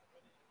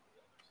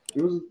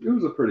it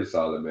was a pretty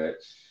solid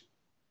match.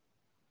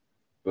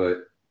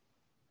 But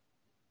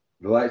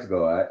the lights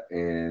go out,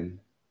 and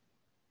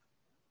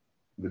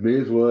The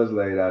Miz was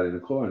laid out in the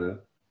corner.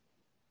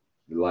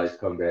 The lights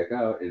come back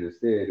out, and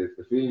instead it's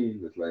The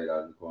Fiend that's laid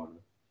out in the corner.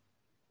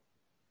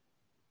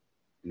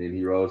 And then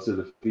he rose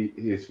to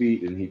his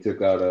feet, and he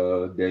took out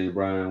Daniel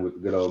Bryan with the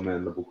good old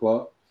mandible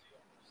claw.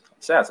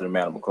 Shout out to the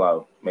mandible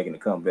claw making a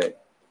comeback.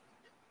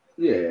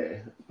 Yeah,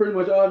 pretty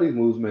much all these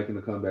moves making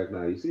a comeback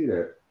now. You see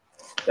that?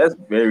 That's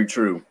very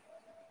true.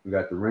 We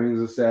got the Rings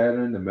of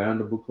Saturn, the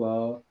mandible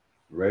claw,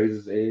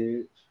 Razor's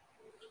Edge.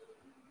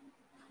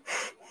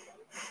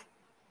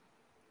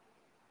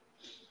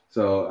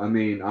 So, I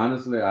mean,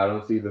 honestly, I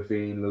don't see The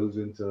Fiend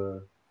losing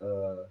to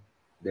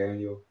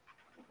Daniel.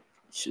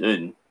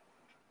 Shouldn't.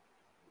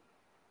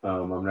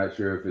 I'm not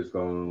sure if it's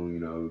going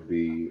to,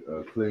 be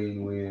a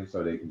clean win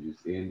so they can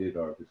just end it,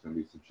 or if it's going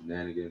to be some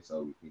shenanigans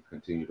so we can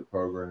continue the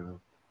program.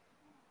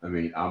 I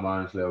mean, I'm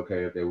honestly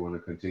okay if they want to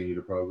continue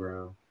the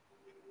program.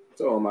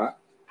 So am I.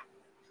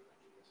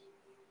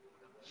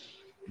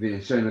 Then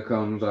Shayna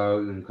comes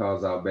out and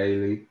calls out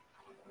Bayley.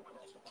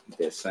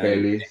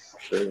 Bayley.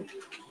 Sure.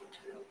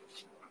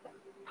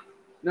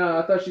 No,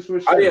 I thought she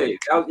switched. Oh yeah,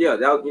 that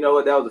was, you know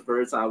what? That was the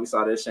first time we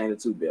saw that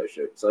Shayna 2 belt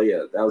shirt. So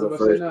yeah, that was the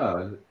first.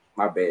 No.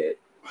 My bad.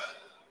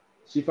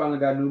 She finally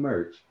got new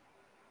merch.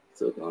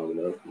 Took long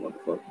enough,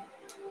 motherfucker.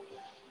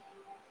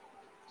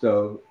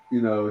 So,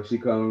 she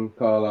come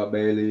call out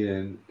Bayley,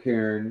 and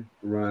Karen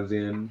runs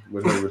in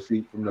with her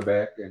receipt from the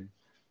back and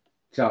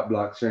chop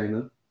blocks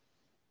Shayna.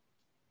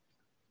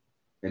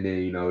 And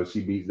then,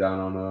 she beats down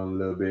on her a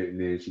little bit, and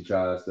then she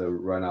tries to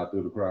run out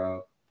through the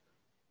crowd.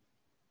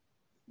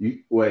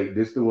 Wait,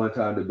 this is the one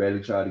time that Bayley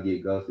tried to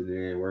get ghosted and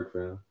it didn't work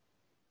for him.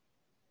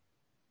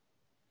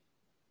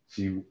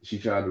 She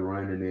tried to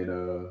run, and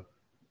then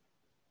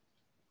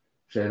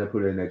Shayna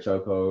put her in that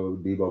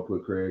chokehold. Debo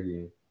put Craig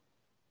in.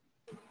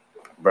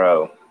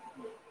 Bro,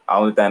 the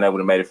only thing that would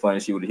have made it funny,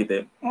 she would have hit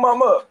that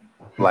mama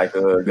like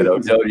good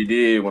old Jody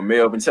did when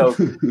Melvin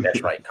choked.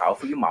 That's right, call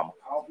for your mama.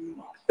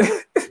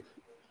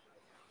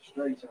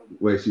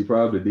 Wait, she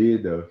probably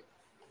did though.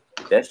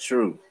 That's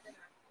true.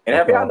 And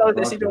have y'all noticed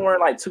that she's been wearing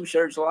like 2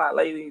 shirts a lot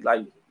lately?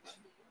 Like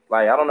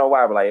I don't know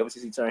why, but like ever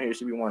since he turned here,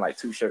 she been wearing like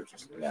 2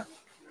 shirts. Yeah.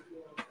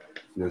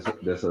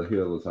 That's a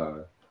heel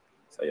attire.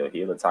 So your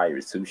heel attire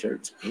is 2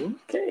 shirts.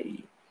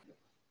 Okay.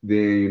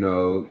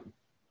 Then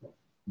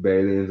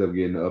Bayley ends up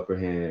getting the upper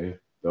hand,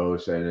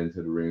 throws Shayna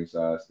into the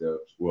ringside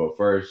steps. Well,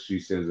 first she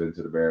sends her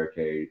into the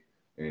barricade,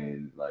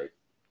 and I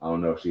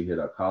don't know if she hit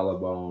her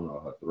collarbone or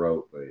her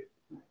throat, but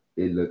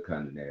it looked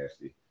kind of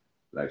nasty.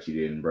 Like she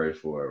didn't brace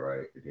for it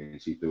right, and then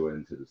she threw it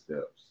into the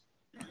steps.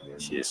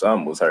 Shit,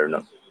 something was hurting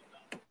her.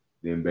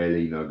 Then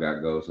Bayley,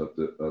 got ghosts up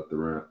the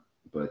ramp,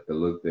 but the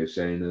look that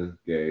Shayna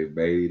gave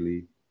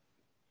Bayley,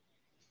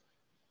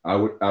 I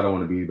don't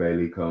want to be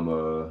Bayley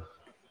come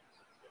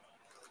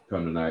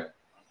tonight.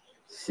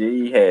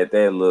 She had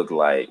that look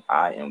like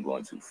I am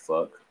going to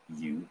fuck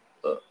you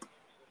up.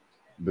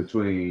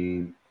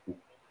 Between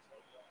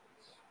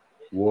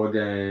War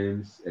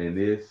Games and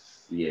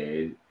this,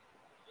 yeah,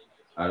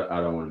 I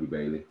don't want to be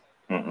Bayley.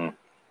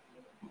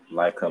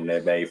 Like come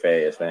that baby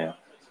fast, fam.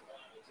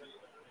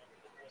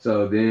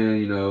 So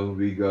then,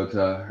 we go to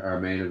our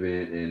main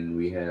event, and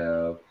we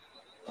have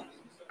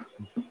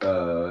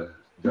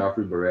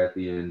Joffrey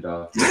Baratheon,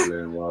 Dolph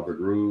Ziggler, and Robert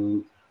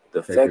Roode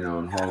taking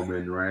on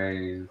Roman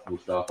Reigns,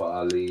 Mustafa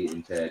Ali,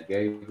 and Chad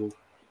Gable.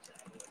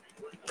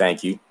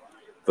 Thank you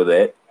for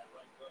that.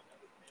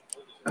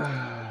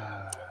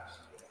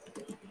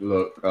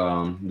 Look,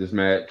 this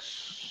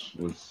match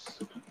was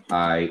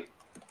the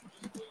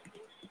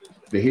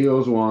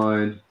heels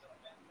won.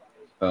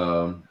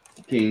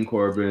 King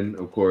Corbin,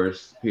 of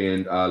course,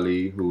 pinned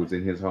Ali, who was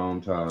in his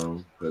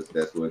hometown, because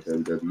that's what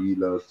WWE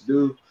loves to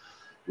do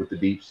with the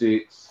Deep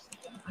Six.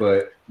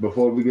 But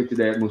before we get to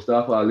that,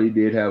 Mustafa Ali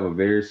did have a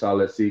very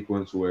solid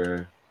sequence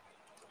where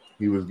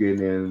he was getting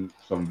in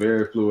some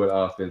very fluid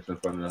offense in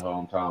front of the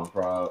hometown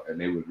crowd,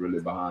 and they was really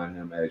behind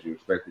him as you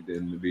expected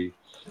them to be.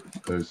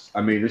 Because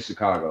I mean, it's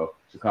Chicago.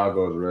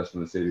 Chicago is a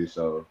wrestling city,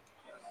 so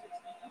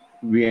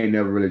we ain't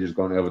never really just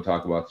gonna ever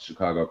talk about the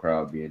Chicago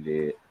crowd being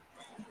dead.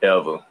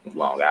 Ever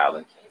Long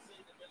Island.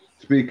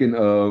 Speaking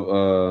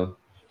of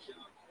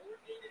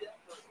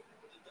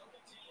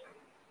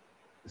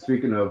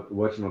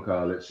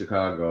whatchamacallit,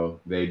 Chicago,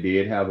 they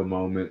did have a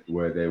moment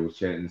where they was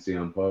chanting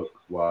CM Punk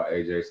while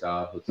AJ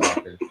Styles was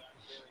talking,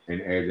 and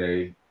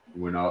AJ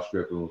went off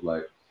script and was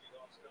like,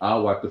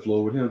 "I'll wipe the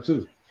floor with him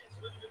too."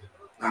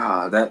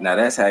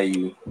 That's how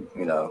you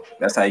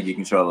that's how you get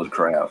control of the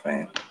crowd,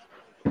 fam.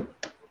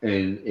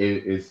 And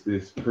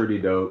it's pretty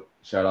dope.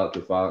 Shout out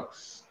to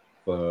Fox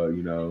for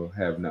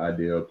having the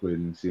idea of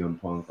putting CM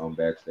Punk on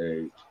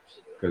backstage.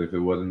 Because if it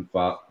wasn't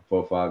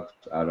for Fox,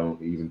 I don't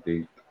even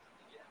think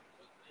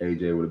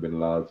AJ would have been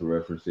allowed to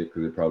reference it,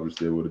 because it probably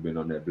still would have been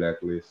on that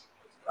blacklist.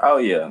 Oh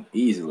yeah,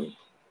 easily.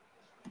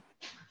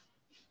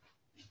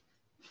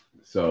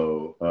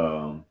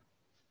 So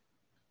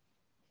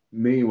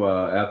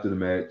meanwhile, after the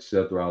match,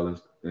 Seth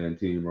Rollins and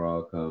Team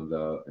Raw comes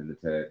out and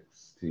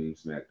attacks Team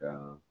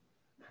SmackDown.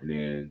 And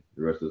then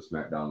the rest of the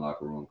SmackDown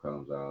locker room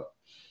comes out,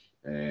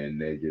 and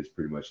they just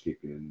pretty much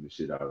kicking the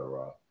shit out of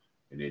Raw.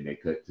 And then they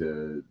cut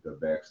to the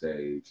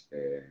backstage,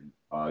 and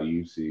all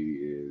you see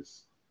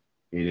is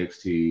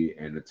NXT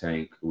and the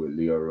Tank with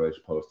Leo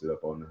Rush posted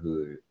up on the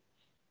hood,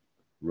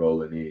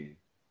 rolling in.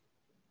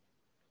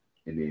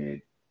 And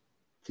then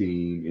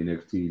Team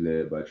NXT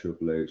led by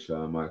Triple H,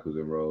 Shawn Michaels,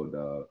 and Road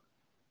Dogg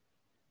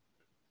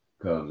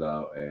comes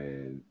out,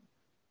 and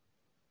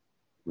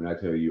when I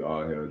tell you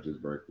all hell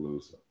just break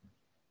loose,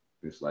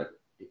 it's like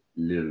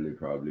literally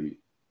probably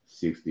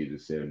 60 to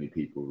 70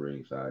 people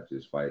ringside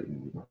just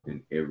fighting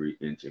in every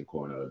inch and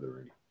corner of the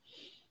ring.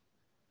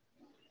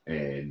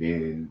 And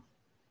then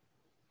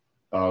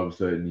all of a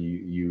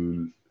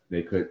sudden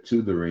they cut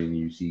to the ring,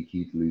 you see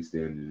Keith Lee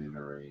standing in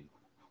the ring,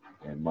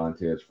 and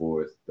Montez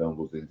Ford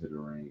stumbles into the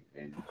ring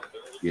and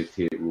gets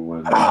hit with one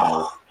of the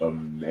most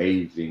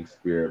amazing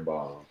spirit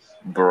bombs,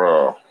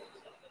 bro,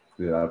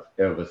 that I've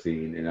ever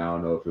seen. And I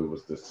don't know if it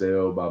was the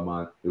sell by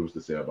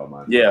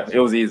Montez. Yeah, it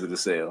was easy to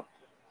sell.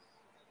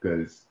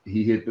 Because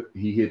he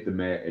hit the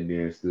mat and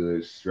then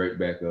stood straight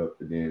back up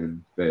and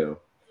then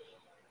fell.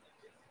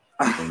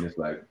 And it's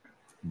like,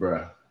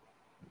 bruh.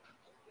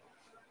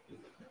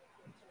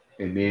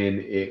 And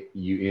then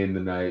you end the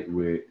night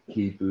with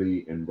Keith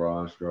Lee and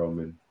Braun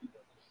Strowman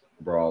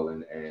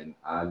brawling, and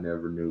I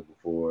never knew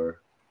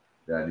before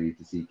that I need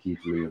to see Keith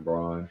Lee and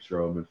Braun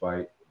Strowman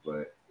fight,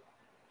 but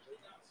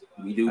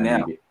we do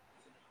now.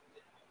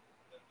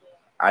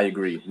 I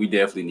agree. We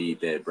definitely need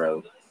that,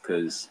 bro.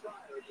 Because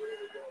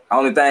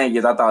only thing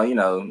is, I thought,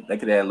 they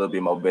could have a little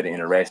bit more better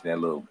interaction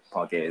than that little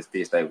punk ass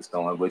fist they was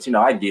throwing. But,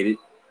 I get it.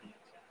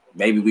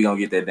 Maybe we going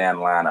to get that down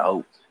the line, I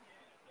hope.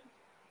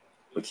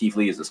 But Keith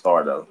Lee is the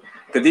star, though.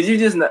 Because did you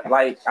just,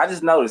 I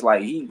just noticed,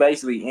 he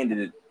basically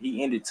ended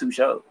 2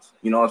 shows.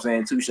 You know what I'm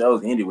saying? 2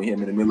 shows ended with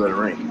him in the middle of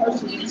the ring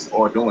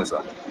or doing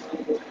something.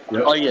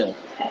 Yep. Oh, yeah.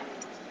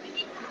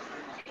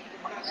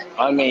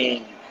 I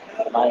mean,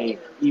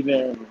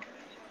 even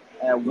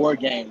at War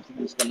Games,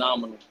 he was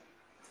phenomenal.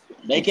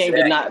 They can't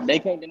deny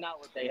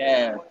what they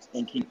have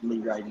in Keith Lee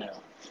right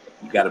now.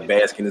 You got to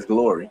bask in his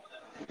glory.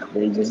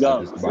 There you go.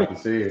 I'm just about to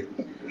say it.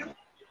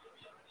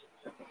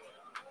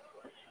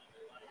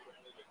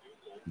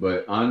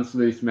 But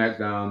honestly,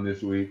 SmackDown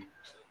this week,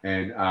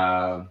 and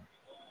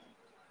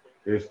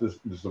it's the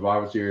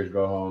Survivor Series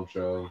go home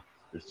show.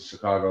 It's the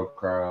Chicago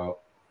crowd.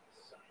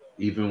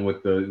 Even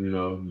with the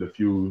the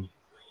few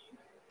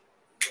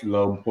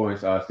low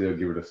points, I still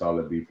give it a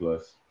solid B+.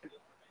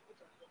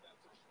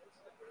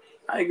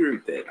 I agree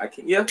with that. I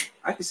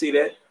can see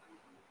that.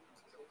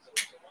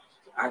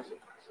 I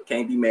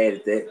can't be mad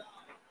at that.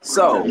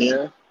 So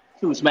yeah,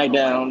 2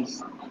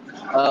 SmackDowns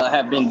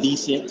have been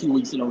decent 2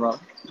 weeks in a row.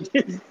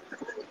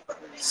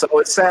 So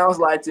it sounds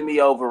like to me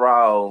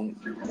overall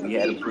we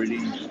had a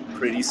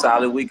pretty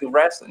solid week of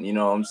wrestling. You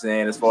know what I'm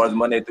saying? As far as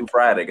Monday through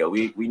Friday go,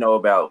 we know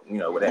about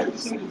what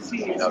happens. Yes,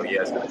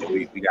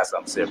 we got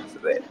something separate for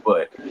that.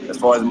 But as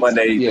far as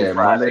Monday through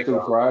Friday,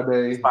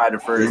 it's probably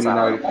the first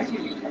time.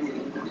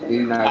 Any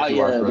night to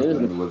watch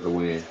wrestling was a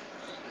win.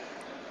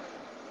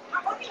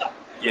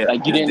 Yeah,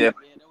 there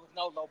was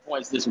no low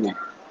points this week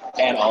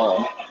at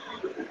all.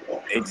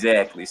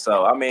 Exactly.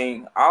 So I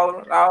mean,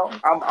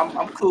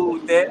 I'm cool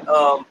with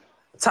that.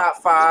 Top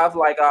 5,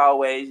 like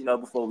always,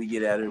 before we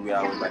get out of here, we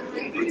always like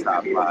to get the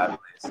top 5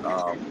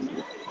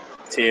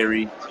 list.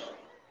 Terry,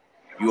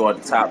 you are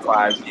the top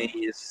 5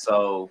 genius,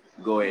 so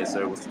go ahead,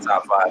 sir. What's the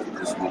top 5 for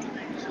this week?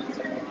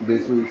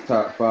 This week's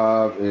top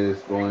 5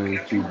 is going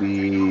to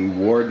be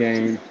War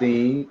Game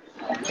themed,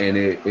 and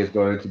it is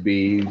going to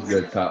be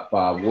the top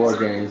 5 War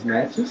Games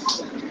matches.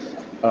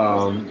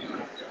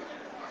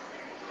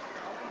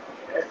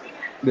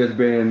 There's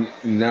been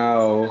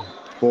now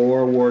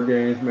 4 War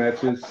Games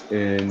matches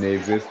in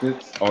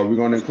existence. Are we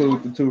going to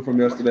include the 2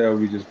 from yesterday, or are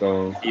we just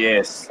going?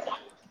 Yes.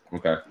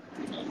 Okay.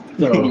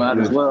 So might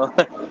as well.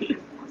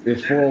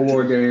 It's 4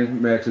 War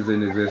Games matches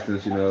in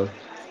existence, you know,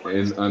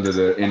 and under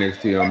the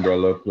NXT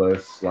umbrella,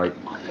 plus like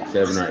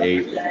 7 or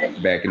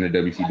 8 back in the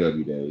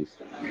WCW days.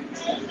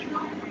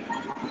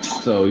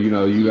 So you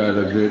know, you got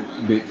a good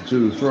bit to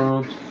choose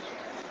from.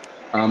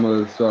 I'm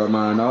gonna start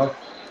mine off,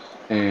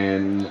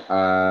 and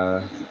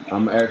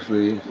I'm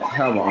actually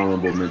have an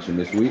honorable mention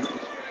this week,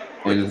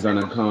 and it's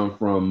gonna come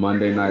from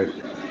Monday Night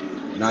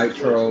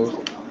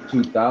Nitro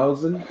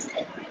 2000.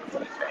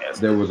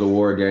 There was a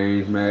War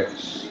Games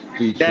match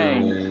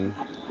featuring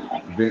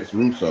Vince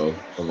Russo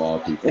of all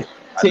people.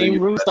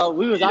 Team Russo,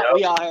 we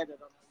all had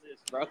it on the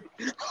list, bro.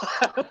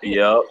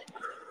 Yep.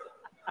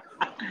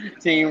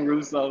 Team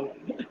Russo.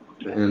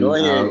 And Go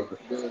ahead.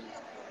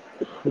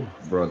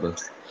 Brother,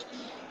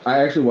 I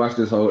actually watched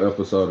this whole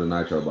episode of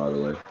Nitro, by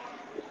the way.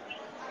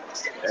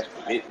 That's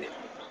commitment.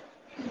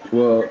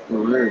 Well,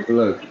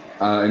 look,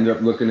 I ended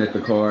up looking at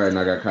the card and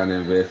I got kind of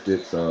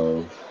invested,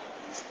 so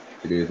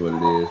it is what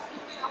it is.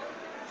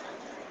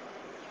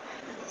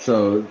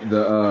 So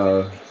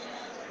the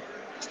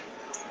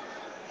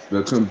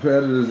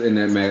competitors in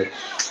that match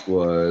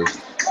was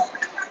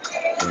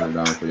turn it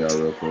down for y'all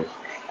real quick.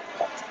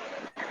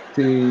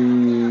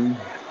 Team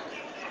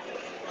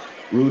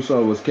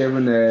Russo was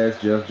Kevin Nash,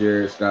 Jeff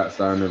Jarrett, Scott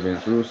Steiner,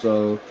 Vince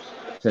Russo,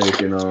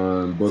 taking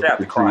on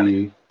Booker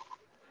T.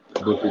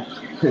 Booker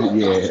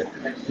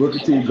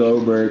T,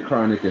 Goldberg,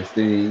 Chronic, and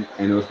Sting.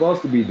 And it was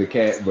supposed to be the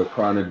Cat, but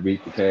Chronic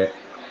beat the Cat,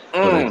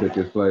 so they took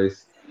his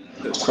place.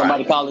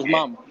 Somebody call his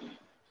mama.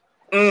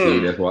 See,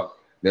 that's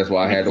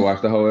why I had to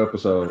watch the whole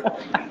episode.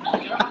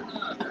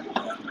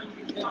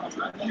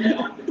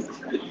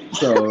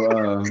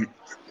 So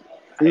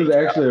it was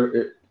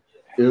actually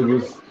it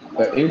was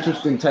an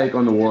interesting take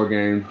on the War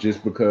Games,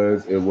 just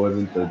because it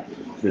wasn't the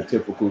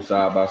typical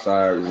side by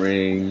side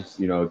rings,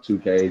 you know, 2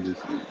 cages.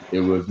 It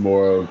was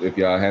more of, if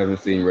y'all haven't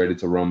seen Ready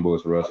to Rumble,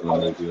 it's a wrestling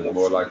movie. It was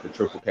more like the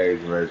triple cage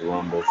and Ready to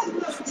Rumble with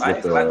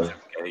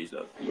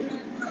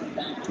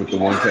the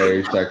 1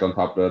 cage stacked on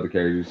top of the other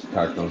cages,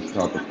 stacked on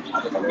top of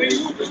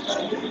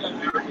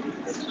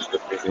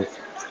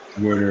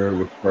winner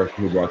with the person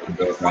who brought the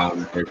belt down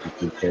and takes it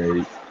to the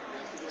cage.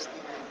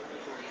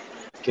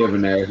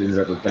 Kevin Nash ended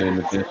up retaining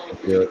the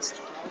championship,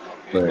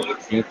 but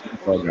Vince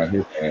Russo got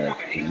his ass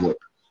whooped.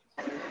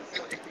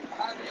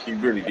 He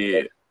really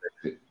did.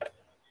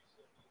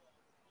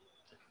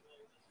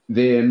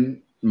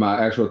 Then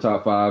my actual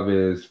top 5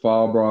 is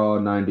Fall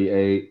Brawl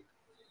 98.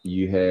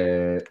 You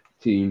had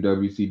Team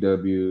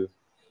WCW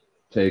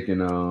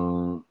taking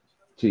on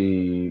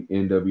Team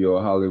NWO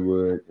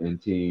Hollywood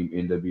and Team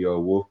NWO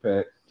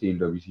Wolfpack. Team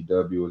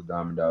WCW was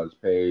Diamond Dallas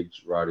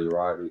Page, Roddy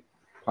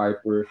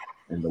Piper,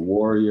 and The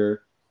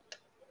Warrior.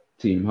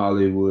 Team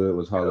Hollywood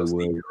was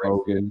Hollywood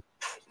Hogan,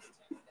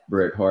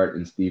 Bret Hart,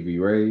 and Stevie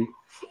Ray.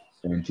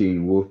 And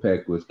Team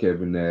Wolfpack was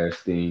Kevin Nash,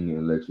 Sting,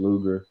 and Lex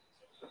Luger.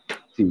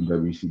 Team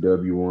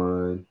WCW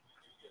won.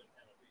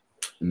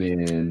 And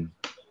then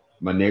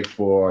my next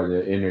 4 are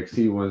the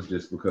NXT ones,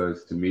 just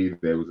because to me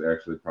they was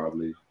actually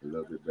probably a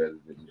little bit better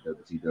than the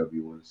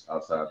WCW ones,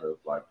 outside of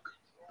like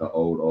the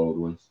old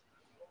ones.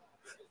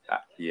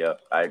 Yeah,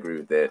 I agree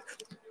with that.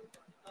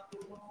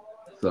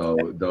 So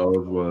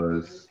those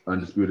was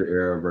Undisputed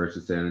Era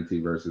versus Sanity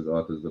versus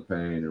Authors of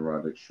Pain and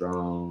Roderick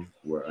Strong,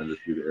 where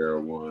Undisputed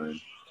Era won.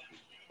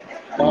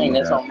 Dang,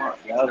 that's on mine.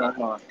 Yeah, that's on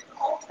mine.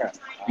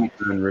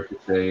 Featuring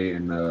Ricochet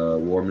and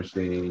War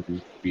Machine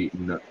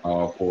beating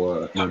all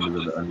 4 members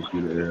of the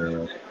Undisputed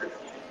Era.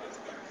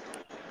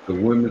 The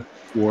women's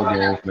War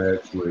Games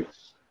match,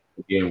 which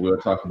again we'll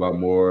talk about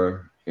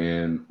more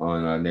on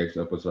our next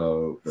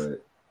episode,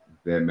 but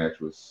that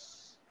match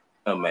was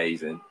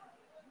amazing.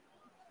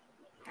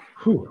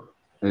 Whew.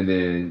 And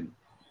then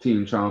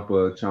Team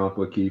Ciampa,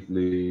 Keith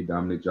Lee,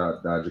 Dominic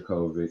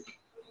Dijakovic.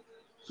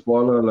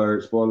 Spoiler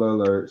alert.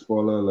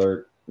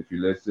 If you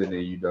listen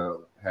and you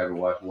haven't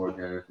watched War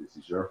Games, this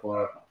is your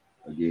fault.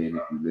 Again,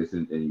 if you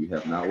listen and you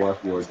have not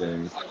watched War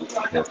Games,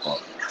 it's your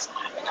fault.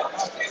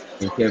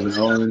 And Kevin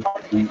Owens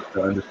beat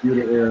the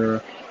Undisputed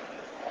Era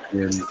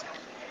in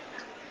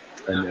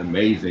an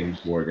amazing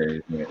War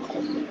Games match.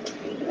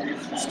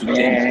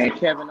 And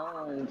Kevin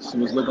Owens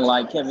was looking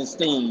like Kevin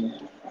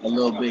Steen a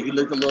little bit. He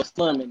looked a little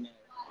slim in that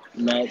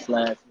match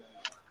last night.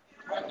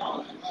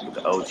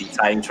 The OG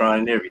Titantron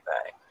and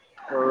everything.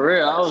 For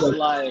real, I was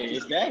like,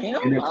 is that him? I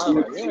was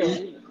like, yeah.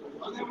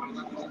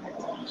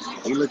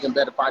 He looking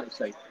better fighting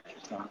shape.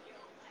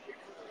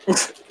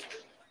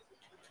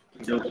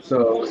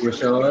 So,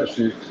 Rashad,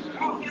 you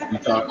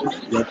talking?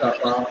 Your top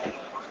 5?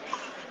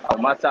 Oh,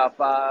 my top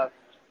 5.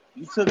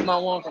 You took my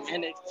one from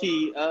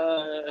NXT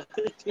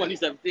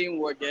 2017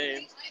 War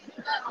Games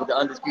with the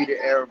Undisputed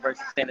Era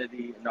versus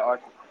Sanity and the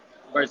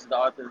Authors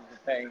of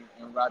Pain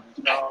and Roger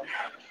Strong.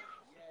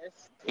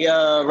 Yes.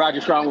 Yeah,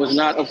 Roger Strong was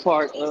not a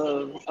part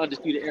of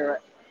Undisputed Era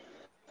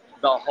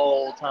the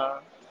whole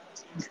time.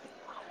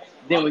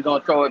 Then we're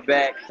gonna throw it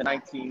back to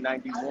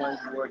 1991's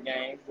War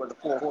Games, where the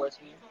 4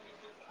 Horsemen,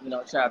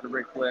 shout out to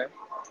Ric Flair,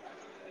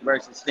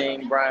 versus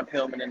Sting, Brian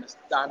Pillman, and the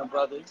Steiner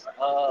brothers.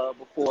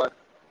 Before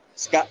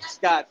Scott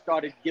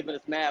started giving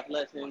us math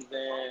lessons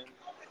and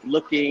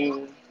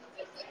looking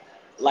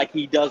like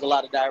he does a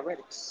lot of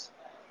diuretics.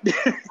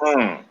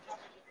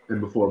 And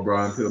before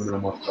Brian Pillman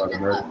almost got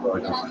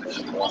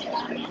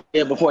American.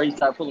 Yeah, before he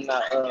started pulling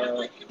out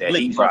that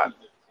heat rock.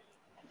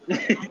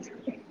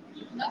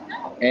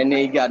 And then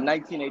you got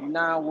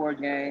 1989 War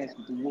Games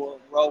with the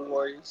Road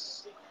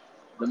Warriors,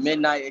 the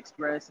Midnight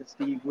Express, and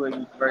Steve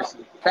Williams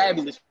versus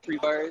Fabulous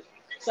Freebirds.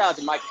 Shout out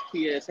to Michael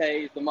P.S.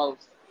 Hayes, the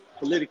most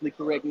politically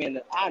correct man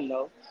that I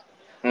know.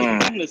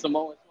 The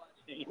Samoan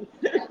team.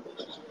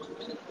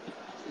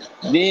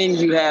 Then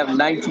you have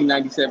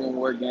 1997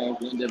 War Games,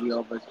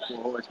 NWO versus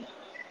Four Horsemen.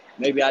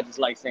 Maybe I just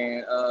like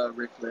saying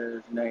Ric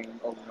Flair's name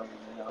over and over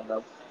again. I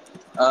don't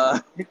know.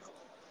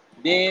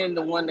 Then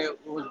the one that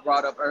was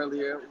brought up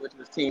earlier, which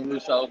was Team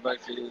Russo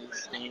versus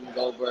Sting,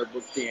 Goldberg,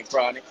 Booker T, and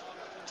Chronic.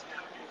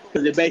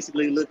 Because it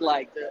basically looked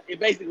like it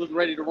basically was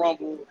ready to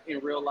rumble in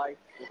real life.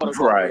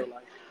 Right.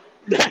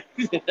 That's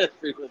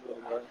pretty much what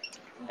it was.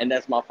 And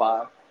that's my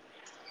 5.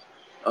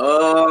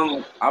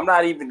 I'm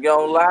not even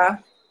gonna lie.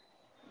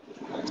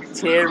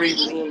 Terry,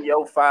 me and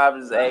your 5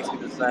 is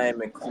actually the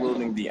same,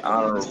 including the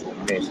honorable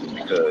mention,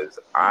 because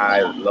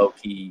I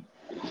low-key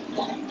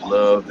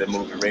love the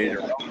movie Ready to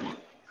Rumble.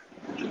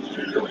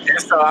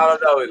 So I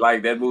don't know,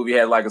 like that movie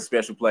had like a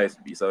special place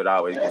to me, so it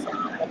always gets.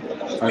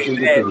 I think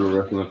it's for the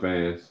wrestling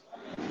fans.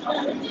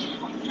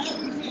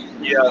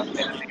 Yeah, and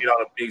see it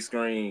on a big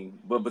screen.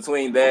 But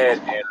between that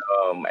and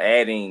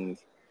adding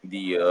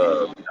the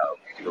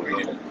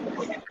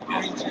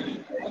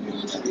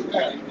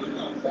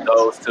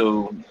those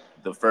two,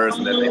 the first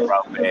one that they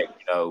brought back,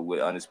 with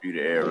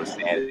Undisputed Era,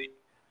 Sanity.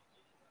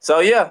 So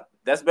yeah,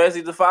 that's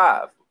basically the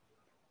 5.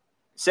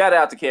 Shout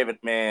out to Kevin,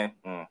 man.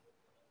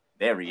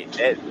 There we go.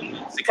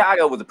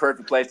 Chicago was the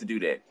perfect place to do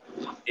that.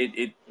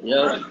 It.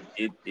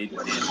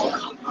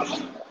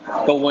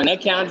 But when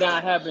that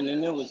countdown happened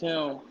and it was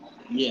him,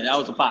 yeah, that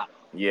was a pop.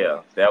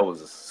 Yeah, that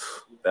was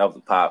a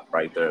pop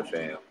right there,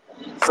 fam.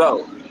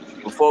 So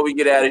before we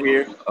get out of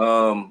here,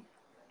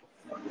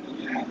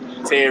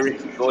 Terry,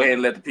 go ahead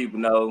and let the people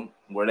know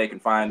where they can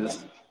find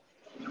us.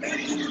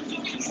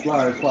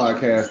 Flyers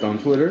Podcast on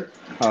Twitter,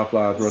 High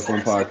Flyers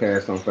Wrestling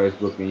Podcast on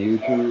Facebook and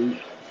YouTube.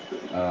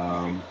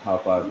 High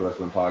Flyers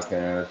Wrestling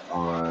Podcast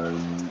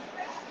on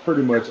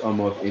pretty much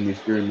almost any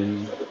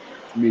streaming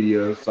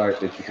media site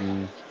that you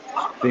can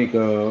think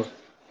of.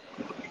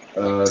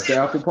 The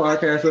Apple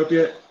Podcast up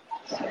yet?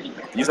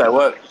 You said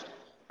what?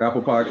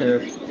 Apple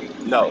Podcast?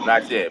 No,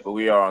 not yet, but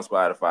we are on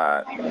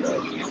Spotify.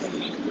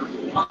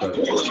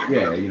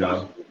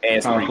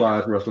 And High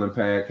Flyers Wrestling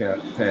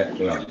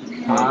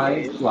Podcast.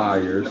 High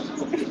Flyers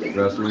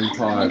Wrestling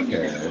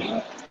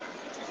Podcast.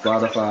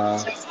 Spotify,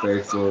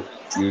 Facebook,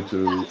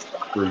 YouTube,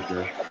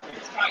 Spreaker.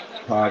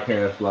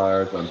 Podcast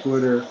Flyers on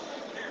Twitter.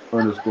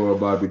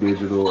 _Bobby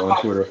Digital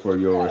on Twitter for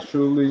yours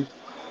truly.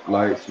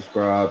 Like,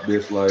 subscribe,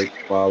 dislike,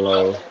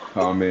 follow,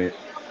 comment,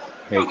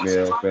 hate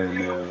mail, fan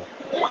mail.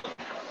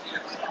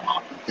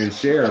 And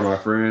share, my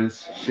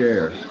friends.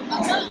 Share.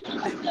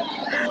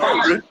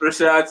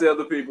 Rashad, tell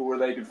the people where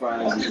they can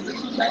find you.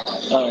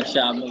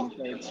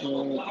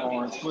 Shopman13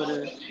 on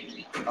Twitter.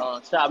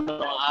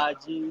 Shopman on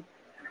IG.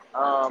 I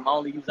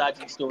only use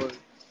IG stories,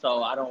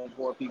 so I don't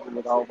bore people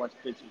with a whole bunch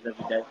of pictures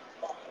every day.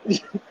 And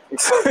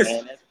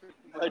that's pretty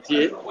much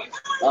it.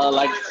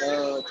 Like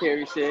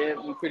Terry said,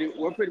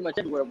 we're pretty much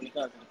everywhere when it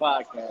comes to the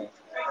podcast.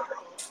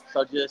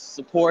 So just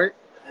support.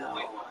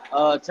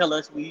 Tell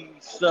us we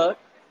suck.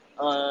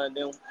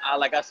 Then,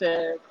 like I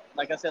said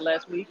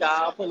last week,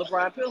 I'll pull a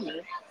Brian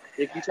Pillman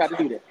if you try to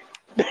do that.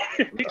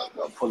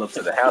 Pull up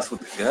to the house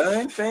with the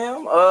gun,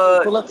 fam.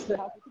 Pull up to the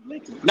house with the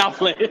blicky. Not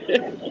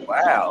playing.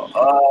 Wow.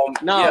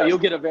 You'll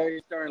get a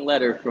very stern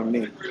letter from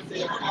me.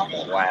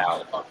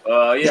 Wow.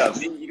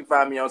 You can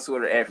find me on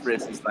Twitter at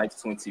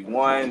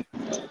FreshSnipes21,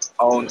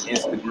 on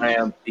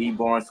Instagram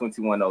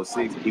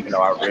dborns2106, even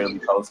though I rarely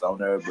post on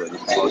there, but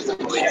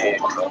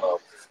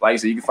like I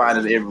said, you can find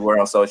us everywhere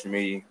on social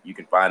media. You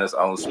can find us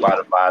on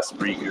Spotify,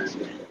 Spreaker.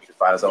 You can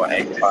find us on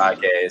Anchor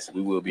Podcasts.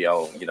 We will be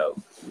on,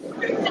 on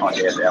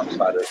Apple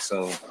Podcasts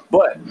soon.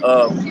 But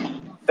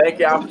thank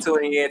y'all for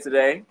tuning in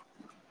today.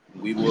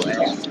 You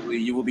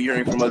will be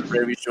hearing from us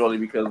very shortly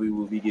because we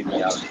will be giving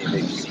y'all the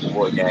NXT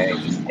War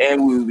Games,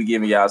 and we will be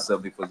giving y'all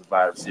something for the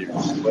Survivor Series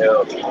as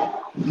well.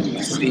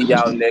 See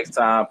y'all next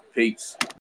time. Peace.